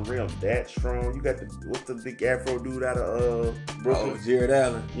protecting the rim that strong. You got what's the big Afro dude out of Brooklyn? Oh, Jared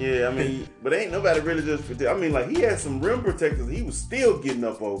Allen. Yeah, I mean, but ain't nobody really just protect. I mean, like he had some rim protectors. He was still getting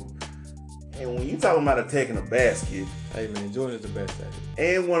up over. And when you talking about attacking a basket, hey man, Jordan is the best at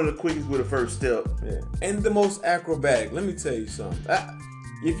it. And one of the quickest with a first step. Yeah. And the most acrobatic. Let me tell you something.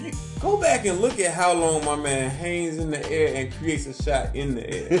 If you go back and look at how long my man hangs in the air and creates a shot in the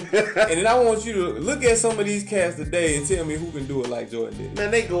air. And then I want you to look at some of these cats today and tell me who can do it like Jordan did.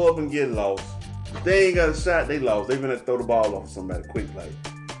 Man, they go up and get lost. If they ain't got a shot, they lost. They gonna throw the ball off somebody quick like.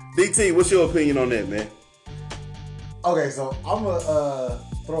 DT, what's your opinion on that, man? Okay, so I'm gonna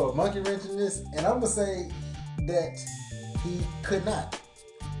throw a monkey wrench in this, and I'm gonna say that he could not.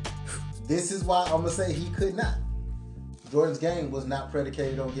 This is why I'm gonna say he could not. Jordan's game was not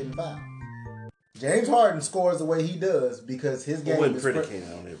predicated on getting fouled. James Harden scores the way he does because his game is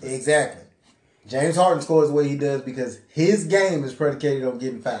predicated on it. Exactly. James Harden scores the way he does because his game is predicated on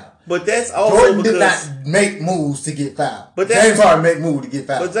getting fouled. But that's also Jordan because did not make moves to get fouled. But James Harden make moves to get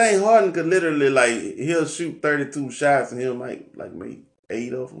fouled. But James Harden could literally he'll shoot 32 shots and he'll make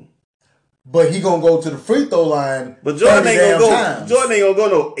 8 of them. but he gonna go to the free throw line. But Jordan ain't gonna go. Times. Jordan ain't gonna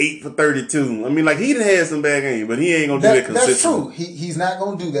go no 8 for 32. I mean, like he done had some bad games, but he ain't gonna do that consistently. That's true. He's not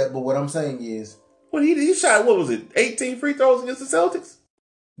gonna do that. But what I'm saying is, well, he shot what was it? 18 free throws against the Celtics.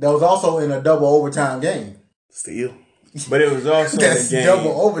 That was also in a double overtime game. Still, but it was also that's in a game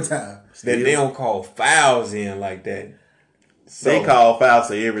double overtime that they don't call fouls in like that. So, they call fouls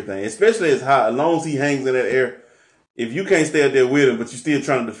for everything, especially as long as he hangs in that air. If you can't stay up there with him, but you're still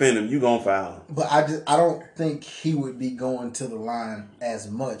trying to defend him, you gonna foul him. But I don't think he would be going to the line as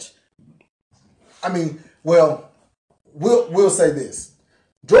much. I mean, well, we'll say this: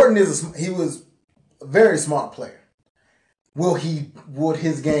 Jordan he was a very smart player. Would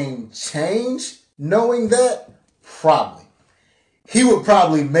his game change knowing that? Probably. He would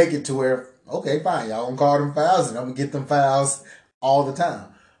probably make it to where, okay, fine, y'all gonna call them fouls and I'm gonna get them fouls all the time.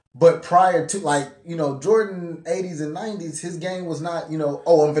 But prior to, Jordan 80s and 90s, his game was not,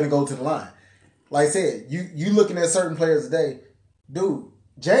 oh, I'm gonna go to the line. Like I said, you looking at certain players today, dude,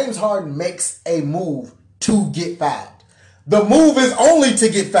 James Harden makes a move to get fouled. The move is only to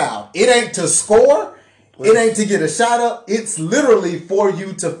get fouled. It ain't to score. It ain't to get a shot up. It's literally for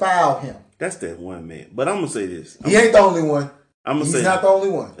you to foul him. That's that one man. But I'm gonna say this: he ain't the only one. He's not the only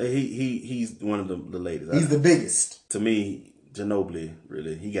one. He's one of the latest. He's the biggest. To me, Ginobili,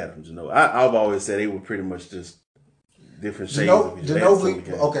 really, he got it from Ginobili. I've always said they were pretty much just different shades of each other.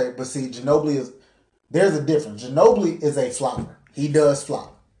 Ginobili, okay, but see, Ginobili there's a difference. Ginobili is a flopper. He does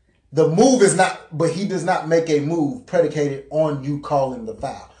flop. The move is not, but he does not make a move predicated on you calling the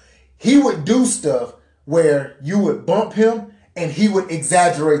foul. He would do stuff where you would bump him and he would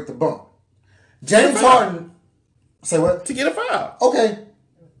exaggerate the bump. James Harden, say what? To get a foul. Okay,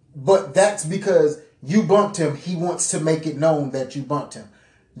 but that's because you bumped him. He wants to make it known that you bumped him.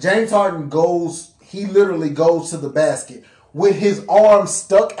 James Harden he literally goes to the basket with his arm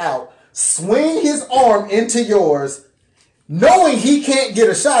stuck out, swing his arm into yours, knowing he can't get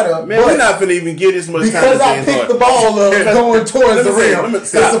a shot up. Man, we're not finna even get this much time. Because I picked the ball up going towards the rim.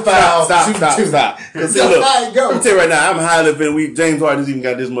 It's a foul. Stop. That's how it goes. Let me tell you right now, I'm highly offended. James Harden's even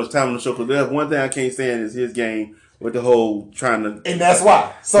got this much time on the show because there's one thing I can't stand is his game with the whole trying to. And that's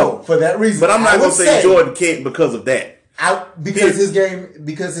why. So for that reason, but I'm not gonna say Jordan can't because of that. Because his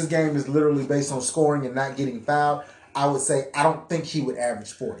game is literally based on scoring and not getting fouled. I would say I don't think he would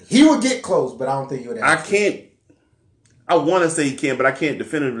average 40. He would get close, but I don't think he would average 40. I want to say he can, but I can't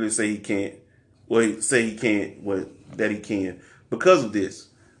definitively say he can't. Well, say he can't. That he can because of this.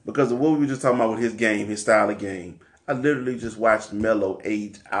 Because of what we were just talking about with his game, his style of game. I literally just watched Melo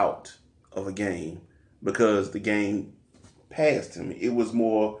age out of a game because the game passed him. It was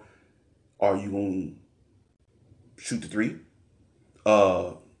more, are you going to shoot the three?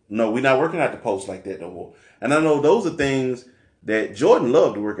 No, we're not working out the post like that no more. And I know those are things that Jordan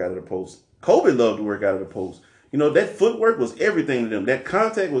loved to work out of the post. Kobe loved to work out of the post. That footwork was everything to them. That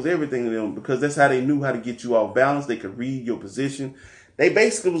contact was everything to them because that's how they knew how to get you off balance. They could read your position. They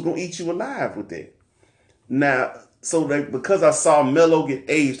basically was going to eat you alive with that. Now, because I saw Melo get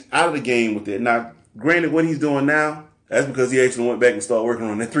aged out of the game with that. Now, granted, what he's doing now, that's because he actually went back and started working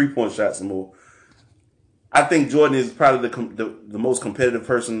on that three-point shot some more. I think Jordan is probably the most competitive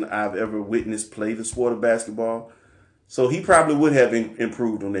person I've ever witnessed play the sport of basketball. So he probably would have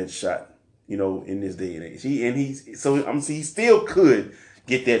improved on that shot. In this day and age. He still could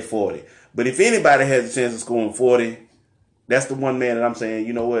get that 40. But if anybody has a chance of scoring 40, that's the one man that I'm saying,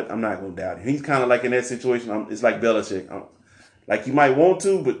 you know what, I'm not going to doubt him. He's kind of like in that situation, it's like Belichick. Like you might want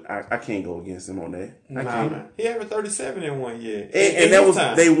to, but I can't go against him on that. I can't. He averaged 37 in 1 year. And that was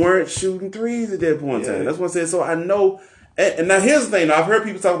time. They weren't shooting threes at that point in time. That's what I said. So I know. And now here's the thing. I've heard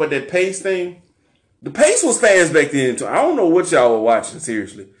people talk about that pace thing. The pace was fast back then. I don't know what y'all were watching,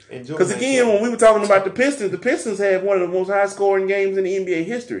 seriously. Because again, when we were talking about the Pistons had one of the most high-scoring games in the NBA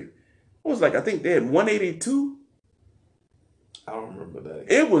history. It was I think they had 182. I don't remember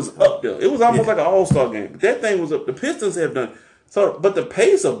that. It was up there. It was almost like an all-star game. But that thing was up. The Pistons have done so. But the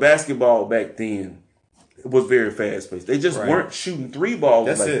pace of basketball back then was very fast-paced. They just weren't shooting three balls.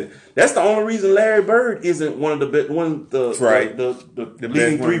 That's it. That's the only reason Larry Bird isn't one of the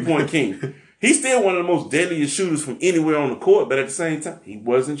leading three-point king. He's still one of the most deadliest shooters from anywhere on the court, but at the same time, he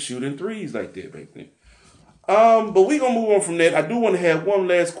wasn't shooting threes like that back then. But we're going to move on from that. I do want to have one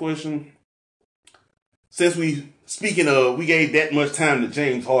last question. Since we gave that much time to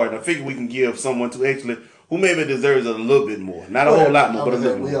James Harden, I figure we can give someone who maybe deserves it a little bit more. Not a whole lot more, but a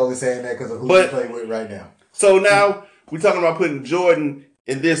little more. We only saying that because of who we play with right now. So now, we're talking about putting Jordan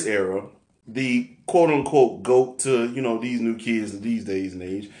in this era, the quote-unquote GOAT to, these new kids in these days and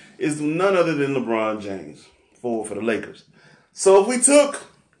age, is none other than LeBron James for the Lakers. So if we took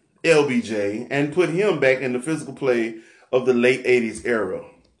LBJ and put him back in the physical play of the late 80s era,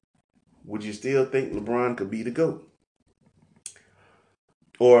 would you still think LeBron could be the GOAT?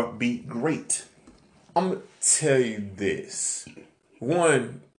 Or be great? I'm gonna tell you this.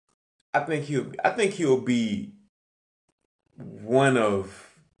 One, I think he'll be one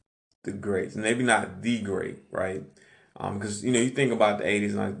of the greats. Maybe not the great, right? Because you think about the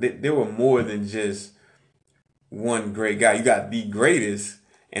 80s, and there were more than just one great guy. You got the greatest,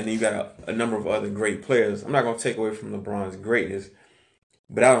 and then you got a number of other great players. I'm not gonna take away from LeBron's greatness,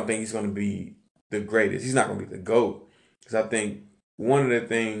 but I don't think he's gonna be the greatest. He's not gonna be the GOAT, because I think one of the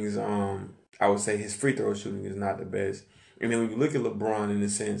things I would say his free throw shooting is not the best. And then when you look at LeBron in a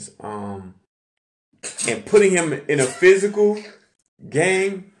sense, and putting him in a physical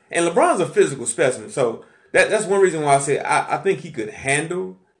game, and LeBron's a physical specimen, so that's one reason why I say I think he could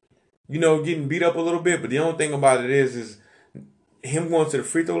handle, getting beat up a little bit. But the only thing about it is him going to the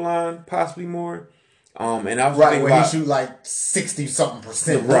free throw line possibly more. And I was right when he shoot like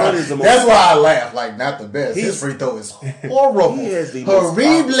 60-something%. LeBron is the most. That's why I laugh. Like, not the best. His free throw is horrible. He has the horrible.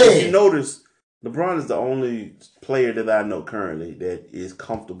 If you notice, LeBron is the only player that I know currently that is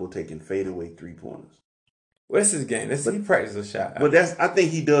comfortable taking fadeaway 3-pointers. What's his game? He practices a shot. But I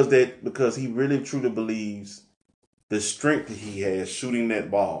think he does that because he really truly believes the strength that he has shooting that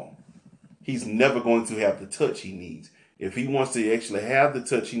ball. He's never going to have the touch he needs. If he wants to actually have the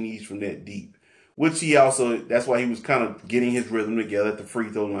touch he needs from that deep, which he also, that's why he was kind of getting his rhythm together at the free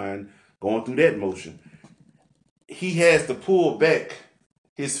throw line, going through that motion. He has to pull back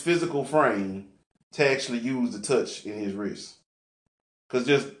his physical frame to actually use the touch in his wrist. Because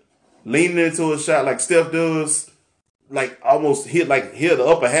just leaning into a shot like Steph does, like almost hit the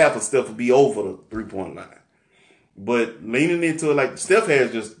upper half of Steph will be over the 3-point line. But leaning into it like Steph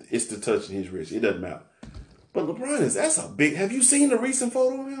has it's the touch in his wrist. It doesn't matter. But LeBron that's a big, have you seen the recent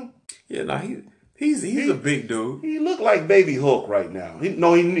photo of him? Yeah, he's a big dude. He looked like Baby Hulk right now. He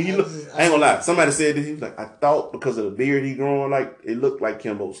look, I ain't gonna lie. Somebody said that he was like, I thought because of the beard he growing, like it looked like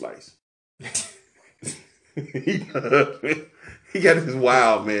Kimbo Slice. He got this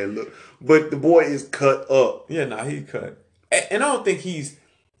wild man look, but the boy is cut up. Yeah, he cut, and I don't think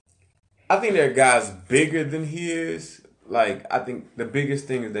I think there are guys bigger than he is. Like, I think the biggest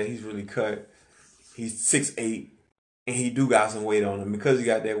thing is that he's really cut. He's 6'8", and he do got some weight on him. Because he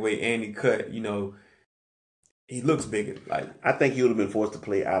got that weight and he cut, he looks bigger. Like, I think he would have been forced to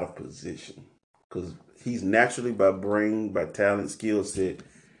play out of position because he's naturally, by brain, by talent, skill set,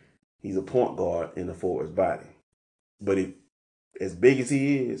 he's a point guard in the forward's body. But if as big as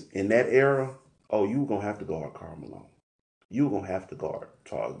he is in that era, you were gonna have to guard Karl Malone. You were gonna have to guard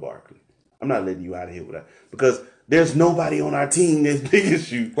Charles Barkley. I'm not letting you out of here with that because there's nobody on our team that's big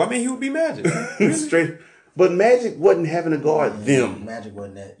as you. Well, I mean, he would be Magic. Straight. But Magic wasn't having to guard them. Magic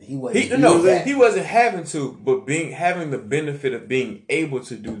wasn't that. He wasn't having to, but having the benefit of being able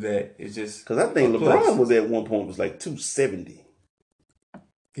to do that is just because I think LeBron was at one point was like 270.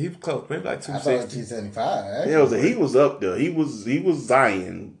 He was close, maybe like 260. I thought 275. Yeah, he was up there. He was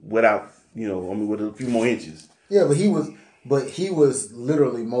Zion without with a few more inches. Yeah, but he was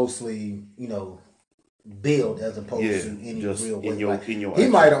literally mostly build as opposed to any real weight. He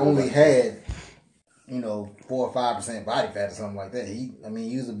might have only had 4 or 5% body fat or something like that. He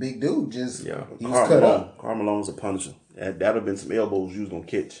was a big dude. He was cut up. Karl Malone's a punisher. That'd have been some elbows you was gonna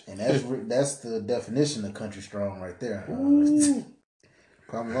catch. And that's the definition of country strong right there.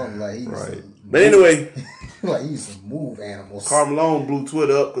 Karl Malone, like he used to, but anyway, like he used to move animals. Karl Malone blew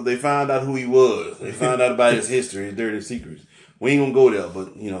Twitter up because they found out who he was. They found out about his history, his dirty secrets. We ain't gonna go there,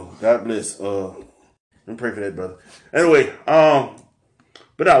 but God bless. And pray for that, brother. Anyway, but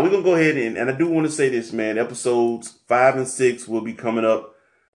we're gonna go ahead and I do want to say this, man. Episodes 5 and 6 will be coming up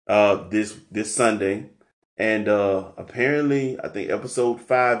this Sunday, and apparently I think episode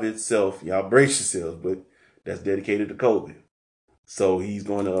 5 itself, y'all brace yourselves, but that's dedicated to Kobe. So he's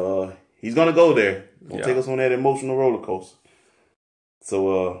gonna go there. Gonna take us on that emotional roller coaster.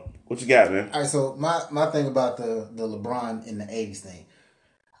 So what you got, man? All right, so my thing about the LeBron in the 80s thing,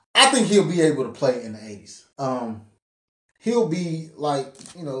 I think he'll be able to play in the 80s. He'll be like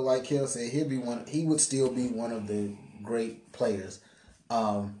like Kellz said, he would still be one of the great players.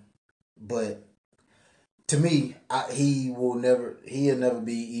 But to me, he'll never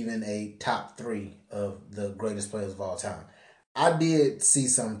be even a top 3 of the greatest players of all time. I did see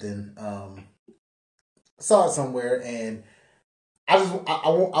something, saw it somewhere, and I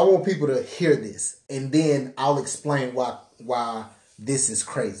want people to hear this, and then I'll explain why this is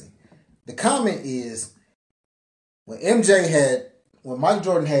crazy. The comment is when Mike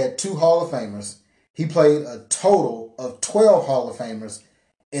Jordan had 2 Hall of Famers, he played a total of 12 Hall of Famers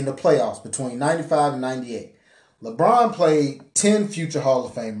in the playoffs between 95 and 98. LeBron played 10 future Hall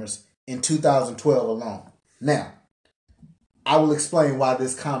of Famers in 2012 alone. Now, I will explain why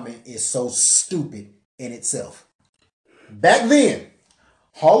this comment is so stupid in itself. Back then,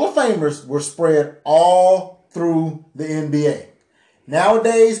 Hall of Famers were spread all through the NBA.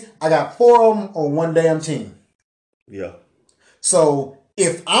 Nowadays, I got 4 of them on one damn team. Yeah. So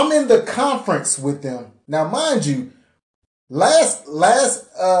if I'm in the conference with them, now mind you, last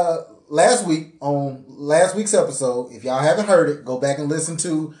week on last week's episode, if y'all haven't heard it, go back and listen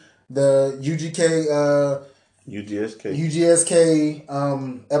to the UGSK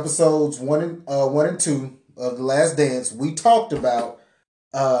episodes 1 and 2 of The Last Dance. We talked about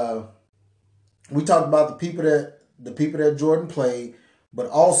the people that Jordan played, but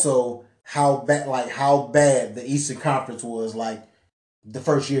also how bad the Eastern Conference was like the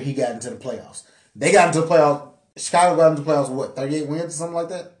first year he got into the playoffs. They got into the playoffs. Chicago got into the playoffs with what, 38 wins or something like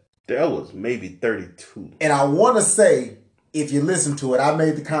that? That was maybe 32. And I want to say, if you listen to it, I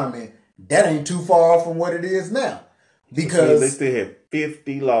made the comment, that ain't too far off from what it is now. Because they still have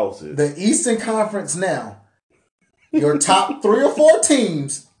 50 losses. The Eastern Conference now, your top 3 or 4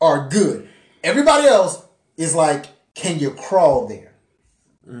 teams are good. Everybody else is like, can you crawl there?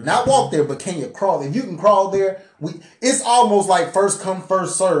 Mm-hmm. Not walk there, but can you crawl? If you can crawl there, it's almost like first come,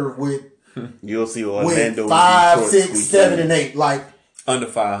 first serve with you'll see Orlando with 5, 6, 7, and 8. Like under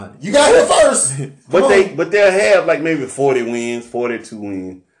 500. You got here first. but they'll have like maybe 40 wins, 42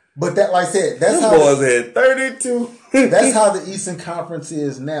 wins. But that, like I said, that's how boys had 32. That's how the Eastern Conference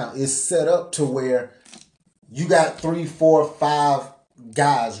is now. It's set up to where you got 3, 4, 5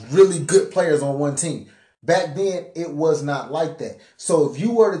 guys, really good players on one team. Back then, it was not like that. So if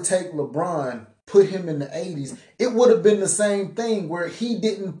you were to take LeBron, put him in the 80s, it would have been the same thing where he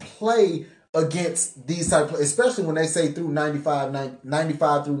didn't play against these type of players, especially when they say through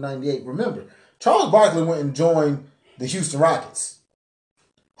 95 through 98. Remember, Charles Barkley went and joined the Houston Rockets.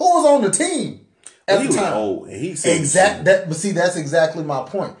 Who was on the team at the time? Was old, and he but see, that's exactly my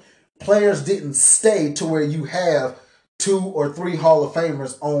point. Players didn't stay to where you have 2 or 3 Hall of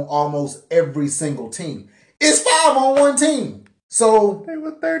Famers on almost every single team. It's 5 on one team. So they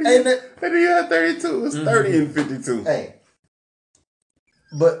were 30. They had 32. It's 30 and 52. Hey.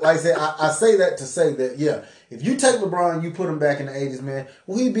 But like I said, I say that to say that, yeah, if you take LeBron, you put him back in the 80s, man,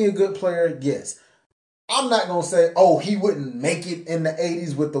 will he be a good player? Yes. I'm not going to say, he wouldn't make it in the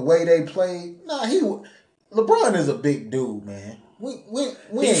 80s with the way they played. Nah, he would. LeBron is a big dude, man. We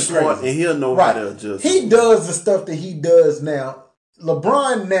ain't smart, crazy. And he'll know how to adjust. He does the stuff that he does now.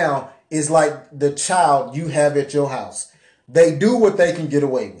 LeBron now is like the child you have at your house. They do what they can get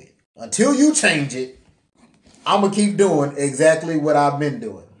away with. Until you change it, I'm going to keep doing exactly what I've been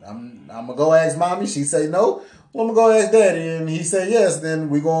doing. I'm going to go ask mommy. She say no. Well, I'm going to go ask daddy. And he say yes. Then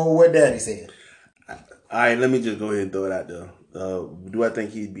we going with what daddy said. All right, let me just go ahead and throw it out there. Do I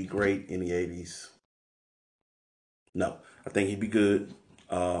think he'd be great in the 80s? No. I think he'd be good.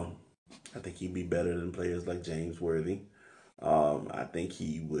 I think he'd be better than players like James Worthy. I think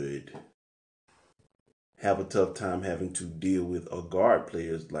he would have a tough time having to deal with guard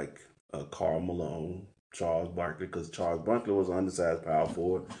players like Karl Malone, Charles Barkley, because Charles Barkley was an undersized power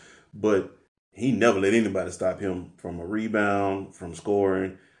forward, but he never let anybody stop him from a rebound, from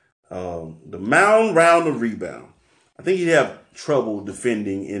scoring. The mound round of rebound. I think he'd have trouble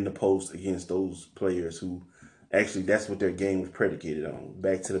defending in the post against those players who actually that's what their game was predicated on.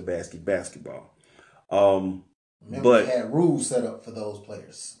 Back to the basketball. Remember, they had rules set up for those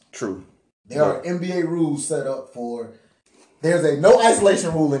players. True. There are NBA rules set up for. There's a no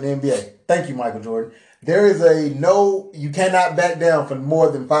isolation rule in the NBA. Thank you, Michael Jordan. There is a no. You cannot back down for more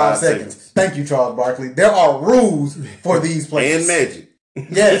than 5 seconds. Thank you, Charles Barkley. There are rules for these players. And Magic.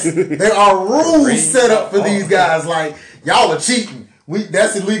 Yes, there are rules set up for these guys. Like, y'all are cheating.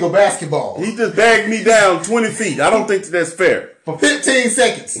 That's illegal basketball. He just bagged me down 20 feet. I don't think that's fair. For 15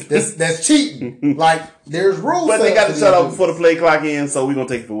 seconds. That's cheating. Like, there's rules. But they got to shut up before the play clock ends, so we're going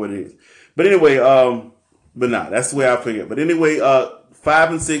to take it for what it is. But anyway, that's the way I figure it. But anyway, 5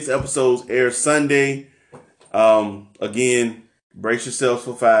 and 6 episodes air Sunday. Again, brace yourselves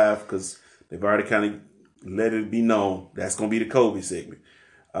for 5 because they've already kind of let it be known. That's going to be the Kobe segment.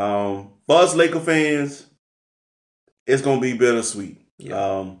 For us Laker fans, it's going to be bittersweet.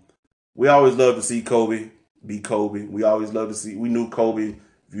 Yeah. We always love to see Kobe be Kobe. We always love to see, we knew Kobe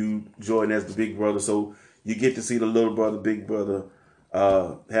viewed Jordan as the big brother. So you get to see the little brother, big brother,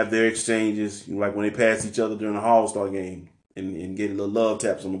 have their exchanges, like when they pass each other during the All-Star game and get a little love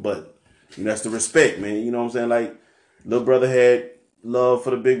taps on the butt. And that's the respect, man. You know what I'm saying? Like, little brother had love for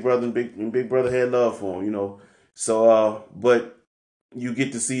the big brother and big brother had love for him, you know. So, but you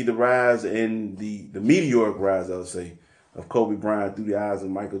get to see the rise and the meteoric rise, I would say, of Kobe Bryant through the eyes of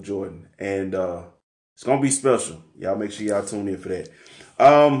Michael Jordan. And it's going to be special. Y'all make sure y'all tune in for that.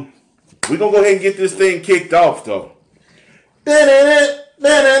 We're going to go ahead and get this thing kicked off, though.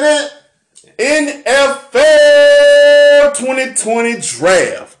 NFL 2020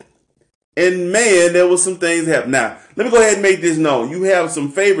 draft. And, man, there was some things happening. Now, let me go ahead and make this known. You have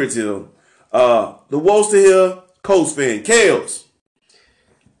some favorites here. The Woester here, Colts fan. Kellz.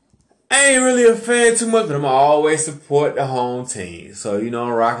 I ain't really a fan too much, but I'm always support the home team. So, I'm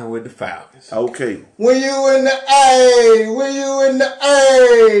rocking with the Falcons. Okay. When you in the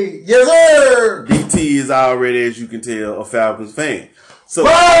A, yes sir. DT is already, as you can tell, a Falcons fan. So,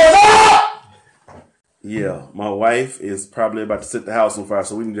 yeah, my wife is probably about to set the house on fire,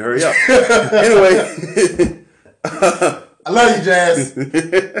 so we need to hurry up. Anyway. I love you, Jazz.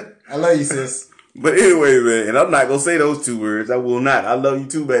 I love you, sis. But anyway, man, and I'm not going to say those two words. I will not. I love you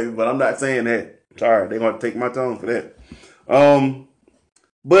too, baby, but I'm not saying that. Sorry, they're going to take my tongue for that.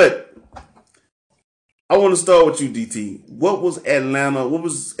 But I want to start with you, DT. What was Atlanta,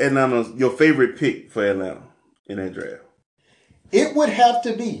 your favorite pick for Atlanta in that draft? It would have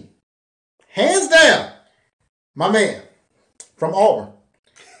to be, hands down, my man from Auburn.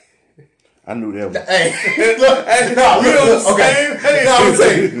 I knew that one. Hey, look, I'm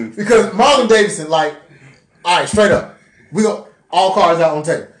saying, because Marlon Davidson, all right, straight up, we go all cards out on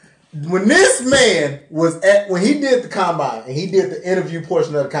tape. When this man when he did the combine and he did the interview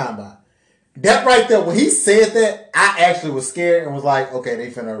portion of the combine, that right there, when he said that, I actually was scared and was like, okay, they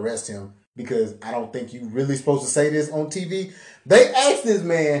finna arrest him because I don't think you really supposed to say this on TV. They asked this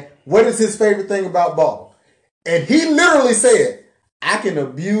man, what is his favorite thing about ball? And he literally said, I can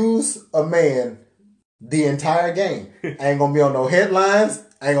abuse a man the entire game. I ain't going to be on no headlines.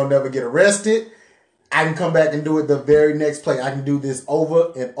 I ain't going to never get arrested. I can come back and do it the very next play. I can do this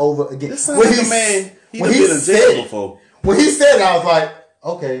over and over again. This sounds like a man, he's been in jail before. When he said it, I was like,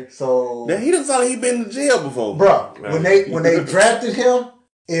 okay, so... Now, he doesn't sound like he's been in jail before. Bro, when they drafted him,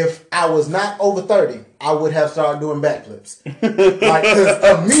 if I was not over 30, I would have started doing backflips.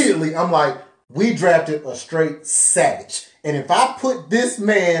 Because immediately, I'm like, we drafted a straight savage. And if I put this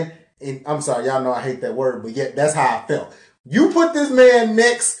man in, I'm sorry, y'all know I hate that word, but yet that's how I felt. You put this man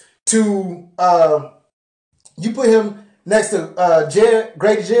next to,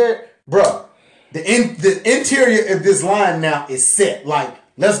 Grady Jarrett, bro. The interior of this line now is set.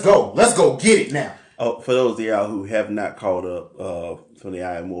 Let's go get it now. Oh, for those of y'all who have not caught up from the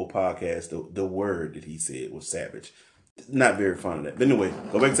I Am Will podcast, the word that he said was savage. Not very fond of that. But anyway,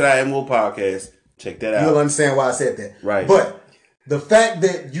 go back to the I Am Will podcast. Check that out. You'll understand why I said that. Right. But the fact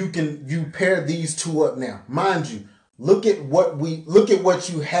that you pair these two up now, mind you, look at what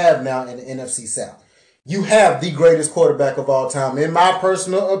you have now in the NFC South. You have the greatest quarterback of all time, in my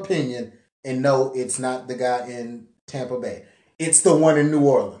personal opinion, and no, it's not the guy in Tampa Bay. It's the one in New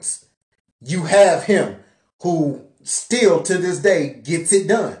Orleans. You have him who still to this day gets it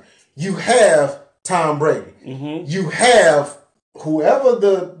done. You have Tom Brady. Mm-hmm. You have whoever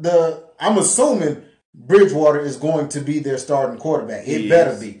I'm assuming Bridgewater is going to be their starting quarterback. It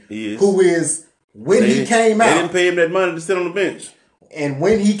better be. He is. Who is, he came out. They didn't pay him that money to sit on the bench. And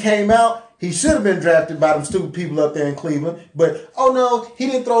when he came out, he should have been drafted by them stupid people up there in Cleveland. But, oh no, he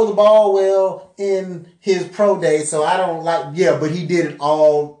didn't throw the ball well in his pro day, so I don't but he did it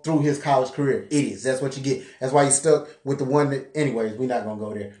all through his college career. Idiots. That's what you get. That's why you stuck with the one that, anyways, we're not going to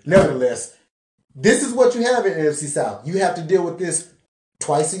go there. Nevertheless, this is what you have in NFC South. You have to deal with this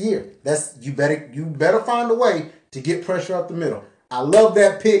twice a year. You better find a way to get pressure up the middle. I love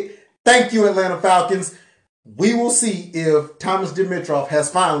that pick. Thank you, Atlanta Falcons. We will see if Thomas Dimitroff has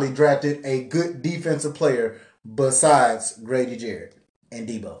finally drafted a good defensive player besides Grady Jarrett and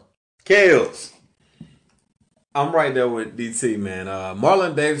Debo. Kellz. I'm right there with DT, man.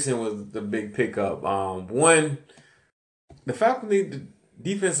 Marlon Davidson was the big pickup. The Falcons need the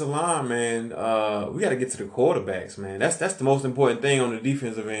defensive line, man. We got to get to the quarterbacks, man. That's the most important thing on the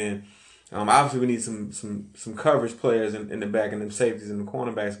defensive end. Obviously, we need some coverage players in the back and them safeties and the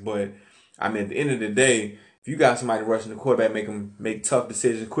cornerbacks. But I mean, at the end of the day, if you got somebody rushing the quarterback, make them make tough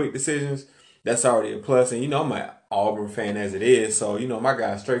decisions, quick decisions, that's already a plus. And I'm an Auburn fan as it is, so my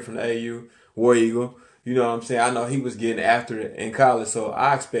guy straight from the AU, War Eagle. You know what I'm saying? I know he was getting after it in college, so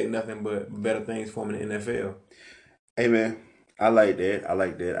I expect nothing but better things for him in the NFL. Hey man, I like that.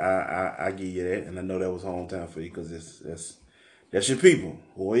 I give you that, and I know that was hometown for you because that's your people,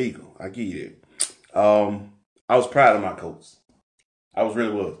 War Eagle. I give you that. I was proud of my coach. I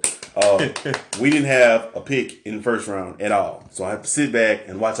really was. We didn't have a pick in the first round at all, so I had to sit back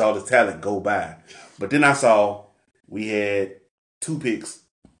and watch all this talent go by. But then I saw we had 2 picks,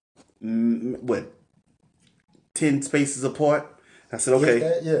 10 spaces apart. I said,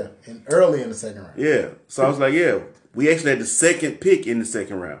 okay. Yeah, and early in the second round. Yeah. So I was like, yeah, we actually had the second pick in the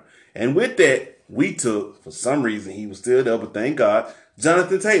second round. And with that, we took, for some reason, he was still there, but thank God,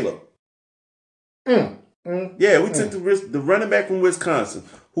 Jonathan Taylor. Yeah, we took the running back from Wisconsin,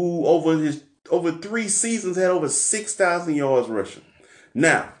 who over 3 seasons had over 6,000 yards rushing.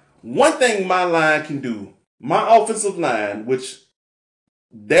 Now, one thing my line can do, my offensive line, which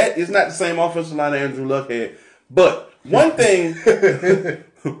that is not the same offensive line that Andrew Luck had, but one thing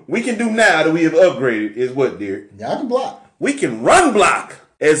we can do now that we have upgraded is what, Derek? Y'all can block. We can run block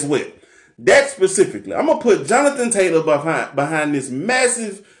as well. That specifically. I'm going to put Jonathan Taylor behind this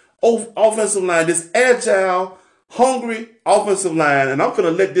massive offensive line, this agile, hungry offensive line, and I'm going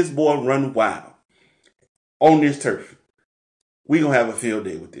to let this boy run wild on this turf. We're going to have a field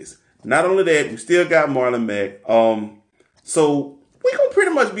day with this. Not only that, we still got Marlon Mack. So we're going to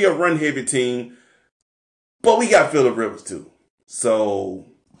pretty much be a run-heavy team, but we got Phillip Rivers too. So,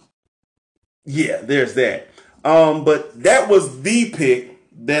 yeah, there's that. But that was the pick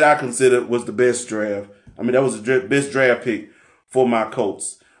that I considered was the best draft. I mean, that was the best draft pick for my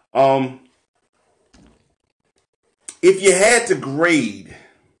Colts. If you had to grade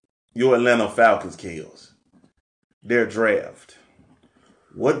your Atlanta Falcons, Kellz, their draft,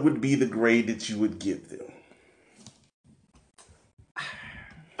 what would be the grade that you would give them?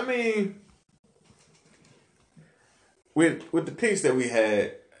 I mean, with the picks that we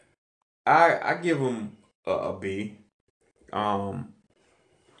had, I give them a B.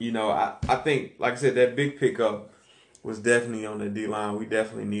 You know, I think, like I said, that big pickup was definitely on the D-line. We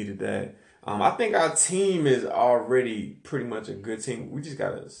definitely needed that. I think our team is already pretty much a good team. We just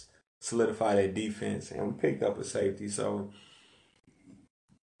got to solidify that defense, and we picked up a safety. So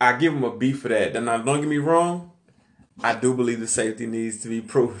I give them a B for that. Now, don't get me wrong. I do believe the safety needs to be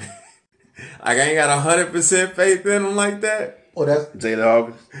proven. Like, I ain't got 100% faith in them like that. Well, that's Jalen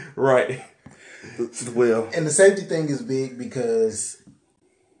Hawkins. Right. Well, and the safety thing is big because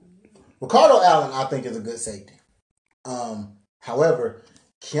Ricardo Allen, I think, is a good safety. However,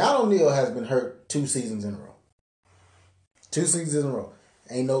 Keanu Neal has been hurt 2 seasons in a row. 2 seasons in a row.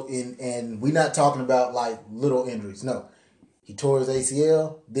 And we're not talking about like little injuries. No. He tore his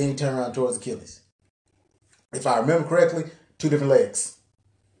ACL, then he turned around and tore his Achilles. If I remember correctly, 2 different legs.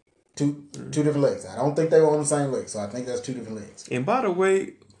 Two different legs. I don't think they were on the same leg, so I think that's 2 different legs. And by the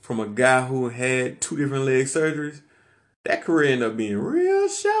way, from a guy who had 2 different leg surgeries, that career ended up being real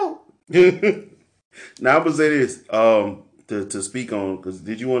short. Now, I'm going to say this to speak on, because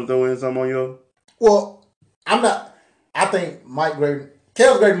did you want to throw in something on your? Well, I'm not. I think Mike Graydon,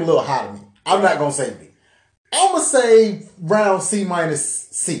 Kellz graded him a little higher than me. I'm not going to say B. I'm going to say round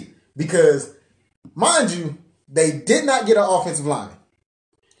C-C because, mind you, they did not get an offensive lineman.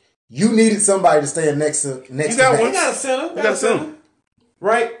 You needed somebody to stand next to You got a center. You got a center.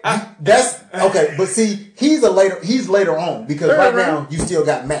 Right? That's okay, but see, he's later on because right now you still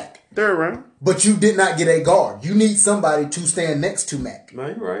got Mac. Third round. But you did not get a guard. You need somebody to stand next to Mac. No,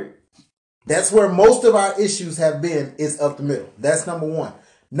 you're right. That's where most of our issues have been, is up the middle. That's number 1.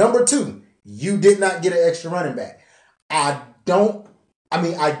 Number 2, you did not get an extra running back. I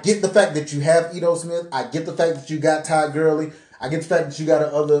get the fact that you have Edo Smith. I get the fact that you got Ty Gurley. I get the fact that you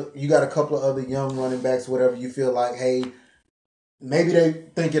got a couple of other young running backs, whatever. You feel like, hey, maybe they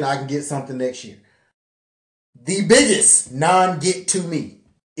thinking I can get something next year. The biggest non-get to me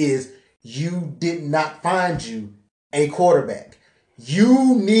is you did not find you a quarterback.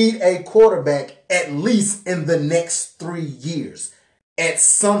 You need a quarterback at least in the next 3 years. At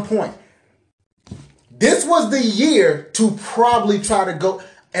some point. This was the year to probably try to go.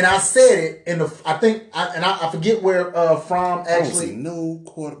 And I said it in the. I forget where Fromm actually. I don't see no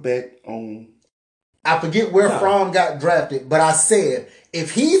quarterback on. I forget where Fromm got drafted, but I said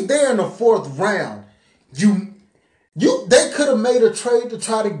if he's there in the 4th round, they could have made a trade to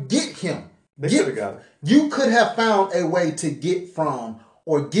try to get him. They could have got him. You could have found a way to get Fromm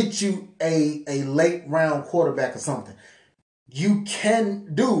or get you a late round quarterback or something. You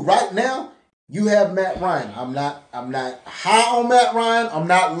can do right now. You have Matt Ryan. I'm not high on Matt Ryan. I'm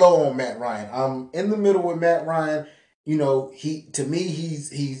not low on Matt Ryan. I'm in the middle with Matt Ryan. You know, he's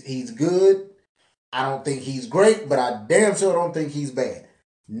good. I don't think he's great, but I damn sure don't think he's bad.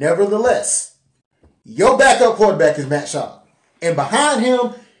 Nevertheless, your backup quarterback is Matt Schaub. And behind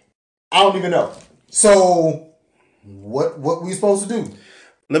him, I don't even know. So what we supposed to do?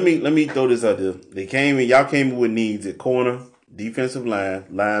 Let me throw this out there. Y'all came in with needs at corner, defensive line,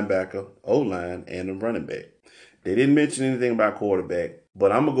 linebacker, O-line, and a running back. They didn't mention anything about quarterback,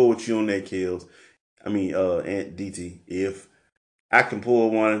 but I'm gonna go with you on that, Kellz. And DT. If I can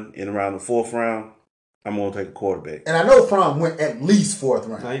pull one in around the 4th round, I'm going to take a quarterback. And I know Fromm went at least 4th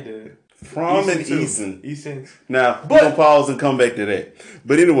round. No, he did. Fromm and Eason. Eason. Now, we're going to pause and come back to that.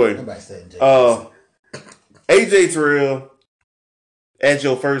 But anyway, AJ Terrell, at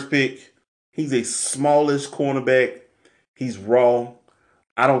your first pick, he's a smallish cornerback. He's raw.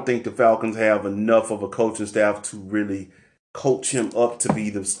 I don't think the Falcons have enough of a coaching staff to really coach him up to be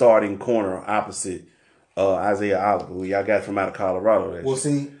the starting corner opposite Isaiah Oliver, who y'all got from out of Colorado. We'll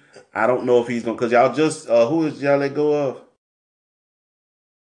see. I don't know if he's going to, because y'all just, who is y'all let go of?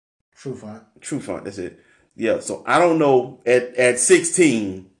 Trufant, that's it. Yeah, so I don't know. At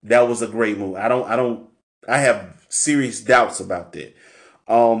 16, that was a great move. I have serious doubts about that.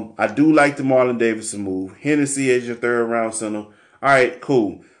 I do like the Marlon Davidson move. Hennessy as your 3rd round center. All right,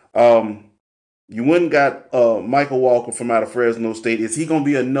 cool. You went and got Michael Walker from out of Fresno State. Is he going to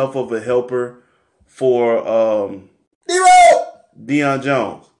be enough of a helper for Deion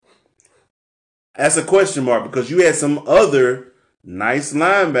Jones? That's a question mark because you had some other nice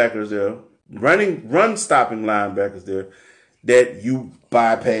linebackers there, run stopping linebackers there that you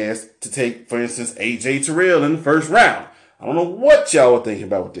bypassed to take, for instance, AJ Terrell in the 1st round. I don't know what y'all were thinking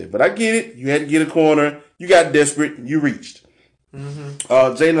about with that, but I get it. You had to get a corner. You got desperate. You reached.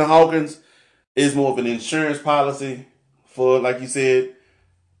 Jalen Hawkins is more of an insurance policy for, like you said.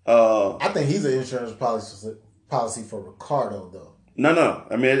 I think he's an insurance policy for Ricardo, though. No.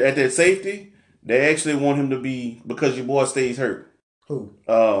 I mean, at that safety, they actually want him to be, because your boy stays hurt. Who?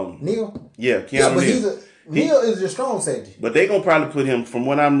 Neal? Yeah, Keanu Neal. Neal is your strong safety. But they're going to probably put him, from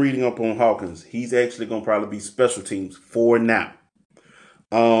what I'm reading up on Hawkins, he's actually going to probably be special teams for now.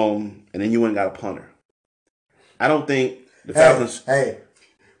 And then you ain't got a punter. I don't think the Falcons...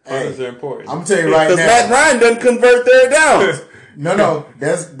 Punters are important. I'm going to tell you right now. Because Matt Ryan doesn't convert 3rd downs. No,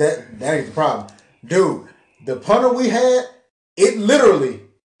 that ain't the problem. Dude, the punter we had, it literally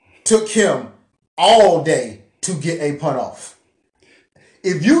took him all day to get a punt off.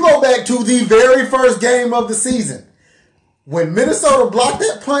 If you go back to the very first game of the season, when Minnesota blocked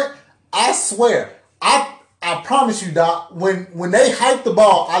that punt, I swear, I promise you, Doc, when they hiked the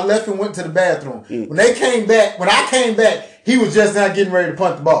ball, I left and went to the bathroom. When I came back, he was just now getting ready to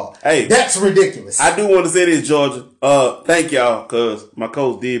punt the ball. Hey, that's ridiculous. I do want to say this, Georgia. Thank y'all, because my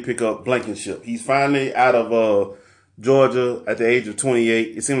coach did pick up Blankenship. He's finally out of Georgia at the age of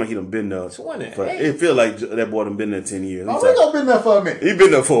 28. It seemed like he done been there. It feel like that boy done been there 10 years. He done been there for a minute. He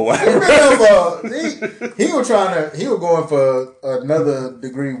been there for a while. He was going for another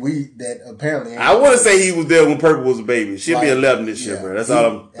degree that apparently I want to say he was there when Purple was a baby. She'll be 11 this year, bro. That's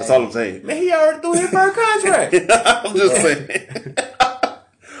all I'm saying. Man, he already threw his first contract. I'm just saying. I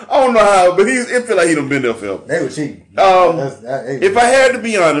don't know how, but it feel like he done been there forever. They were cheating. If I have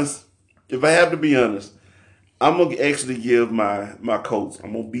to be honest, I'm going to actually give my coach,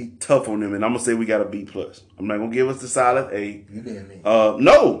 I'm going to be tough on them, and I'm going to say we got a B+. I'm not going to give us the solid A. You being me.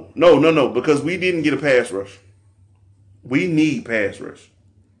 No, because we didn't get a pass rush. We need pass rush.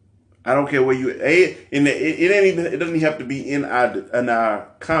 I don't care where you, it doesn't even have to be in our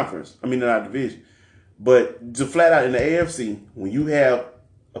conference, in our division. But to flat out in the AFC, when you have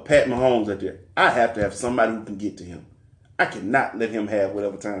a Pat Mahomes out there, I have to have somebody who can get to him. I cannot let him have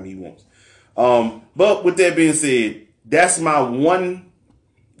whatever time he wants. But with that being said, that's my one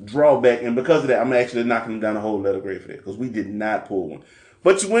drawback, and because of that, I'm actually knocking him down a whole letter grade for that, because we did not pull one.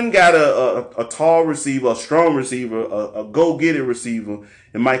 But you went and got a tall receiver, a strong receiver, a go-getter receiver,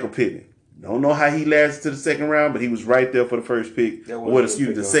 and Michael Pittman. Don't know how he lasted to the 2nd round, but he was right there for the first pick.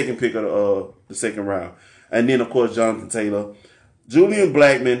 The second pick of the 2nd round. And then, of course, Jonathan Taylor. Julian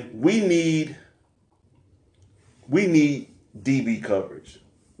Blackmon, we need DB coverage.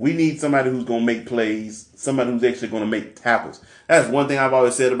 We need somebody who's going to make plays, somebody who's actually going to make tackles. That's one thing I've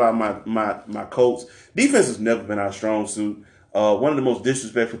always said about my Colts. Defense has never been our strong suit. One of the most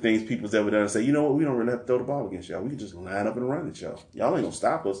disrespectful things people's ever done is say, you know what, we don't really have to throw the ball against y'all. We can just line up and run at y'all. Y'all ain't going to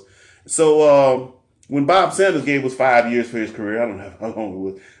stop us. So when Bob Sanders gave us 5 years for his career, I don't know how long it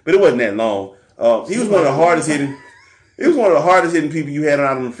was, but it wasn't that long. He was one of the hardest hitting. He was one of the hardest hitting people you had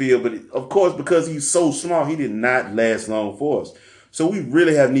out on the field. But of course, because he's so small, he did not last long for us. So we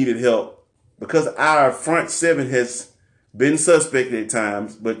really have needed help because our front 7 has been suspect at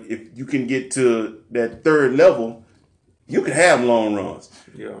times. But if you can get to that 3rd level, you can have long runs.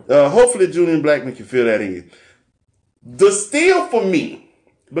 Yeah. Hopefully, Julian Blackmon can fill that in. The steal for me,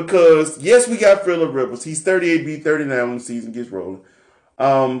 because yes, we got Phillip Rivers. He's 38B, 39 when the season gets rolling.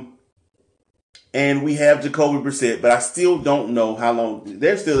 And we have Jacoby Brissett, but I still don't know how long.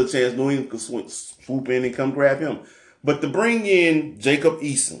 There's still a chance New England could swoop in and come grab him. But to bring in Jacob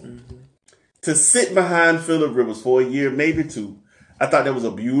Eason to sit behind Phillip Rivers for a year, maybe 2, I thought that was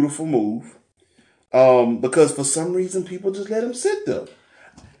a beautiful move. Because for some reason, people just let him sit there.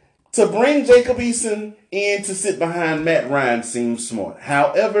 To bring Jacob Eason in to sit behind Matt Ryan seems smart.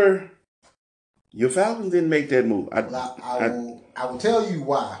 However, your Falcons didn't make that move. I will tell you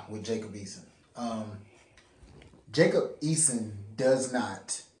why with Jacob Eason. Jacob Eason does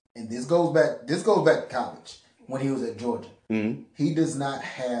not, and this goes back to college when he was at Georgia. Mm-hmm. He does not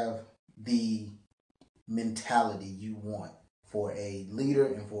have the mentality you want for a leader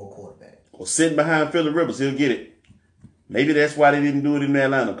and for a quarterback. Well, sitting behind Phillip Rivers, he'll get it. Maybe that's why they didn't do it in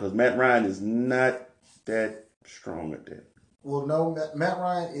Atlanta, because Matt Ryan is not that strong at that. Well, no, Matt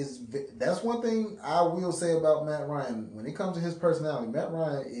Ryan is. That's one thing I will say about Matt Ryan. When it comes to his personality, Matt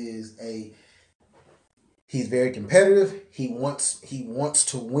Ryan is he's very competitive. He wants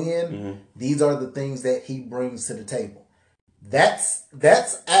to win. Mm-hmm. These are the things that he brings to the table. That's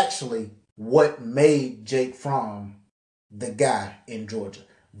actually what made Jake Fromm the guy in Georgia.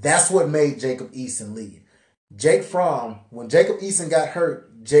 That's what made Jacob Eason lead. Jake Fromm, when Jacob Eason got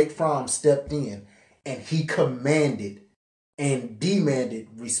hurt, Jake Fromm stepped in and he commanded and demanded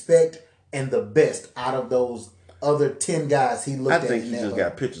respect and the best out of those other 10 guys he looked at. I think he just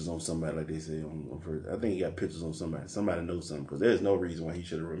got pictures on somebody, like they say on first. I think he got pictures on somebody. Somebody knows something, because there's no reason why he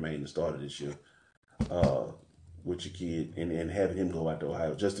should have remained the starter this year with your kid and having him go out to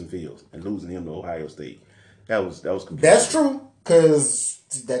Ohio, Justin Fields, and losing him to Ohio State. That was completely. That's true, because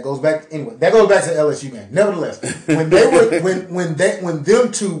that goes back to LSU game. Nevertheless, when they were when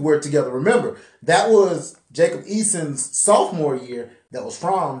them two were together, remember that was Jacob Eason's sophomore year. That was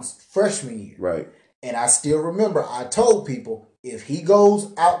Fromm's freshman year. Right. And I still remember I told people, if he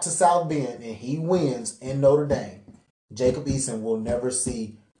goes out to South Bend and he wins in Notre Dame, Jacob Eason will never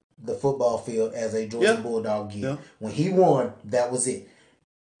see the football field as a Georgia Bulldog gear. Yeah. When he won, that was it.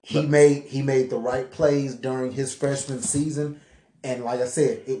 He made the right plays during his freshman season, and like I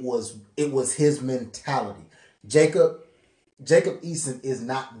said, it was his mentality. Jacob Eason is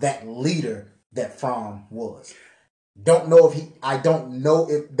not that leader that Fromm was. I don't know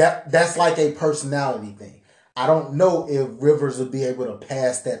if that's like a personality thing. I don't know if Rivers will be able to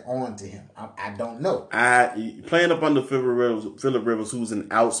pass that on to him. I don't know. Playing up under Phillip Rivers, who's an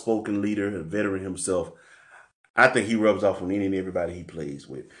outspoken leader, a veteran himself, I think he rubs off on any and everybody he plays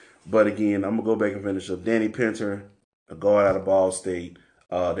with. But again, I'm going to go back and finish up. Danny Pinter, a guard out of Ball State,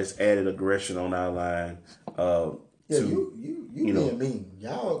 that's added aggression on our line. You being mean.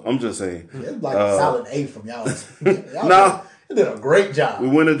 Y'all, I'm just saying. It's like a solid A from y'all. Y'all did a great job. We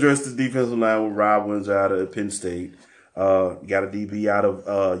went and addressed the defensive line with Rob Wins out of Penn State. Got a DB out of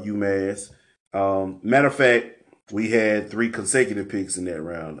UMass. Matter of fact, we had 3 consecutive picks in that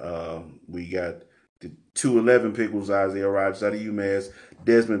round. We got the 211 pick was Isaiah Rodgers out of UMass.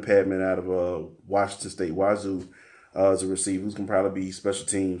 Desmond Padman out of Washington State, Wazoo, as a receiver, who's going to probably be special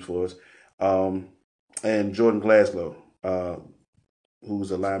teams for us. And Jordan Glasgow,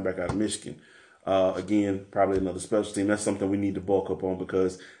 who's a linebacker out of Michigan. Again, probably another special team. That's something we need to bulk up on,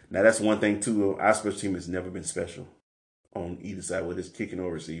 because now that's one thing too. Our special team has never been special on either side, whether it's kicking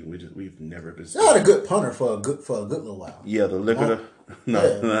or receiving. We've never been special. You had a good punter for a good little while. Yeah, the liquor. Not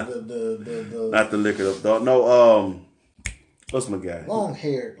the liquor. What's my guy?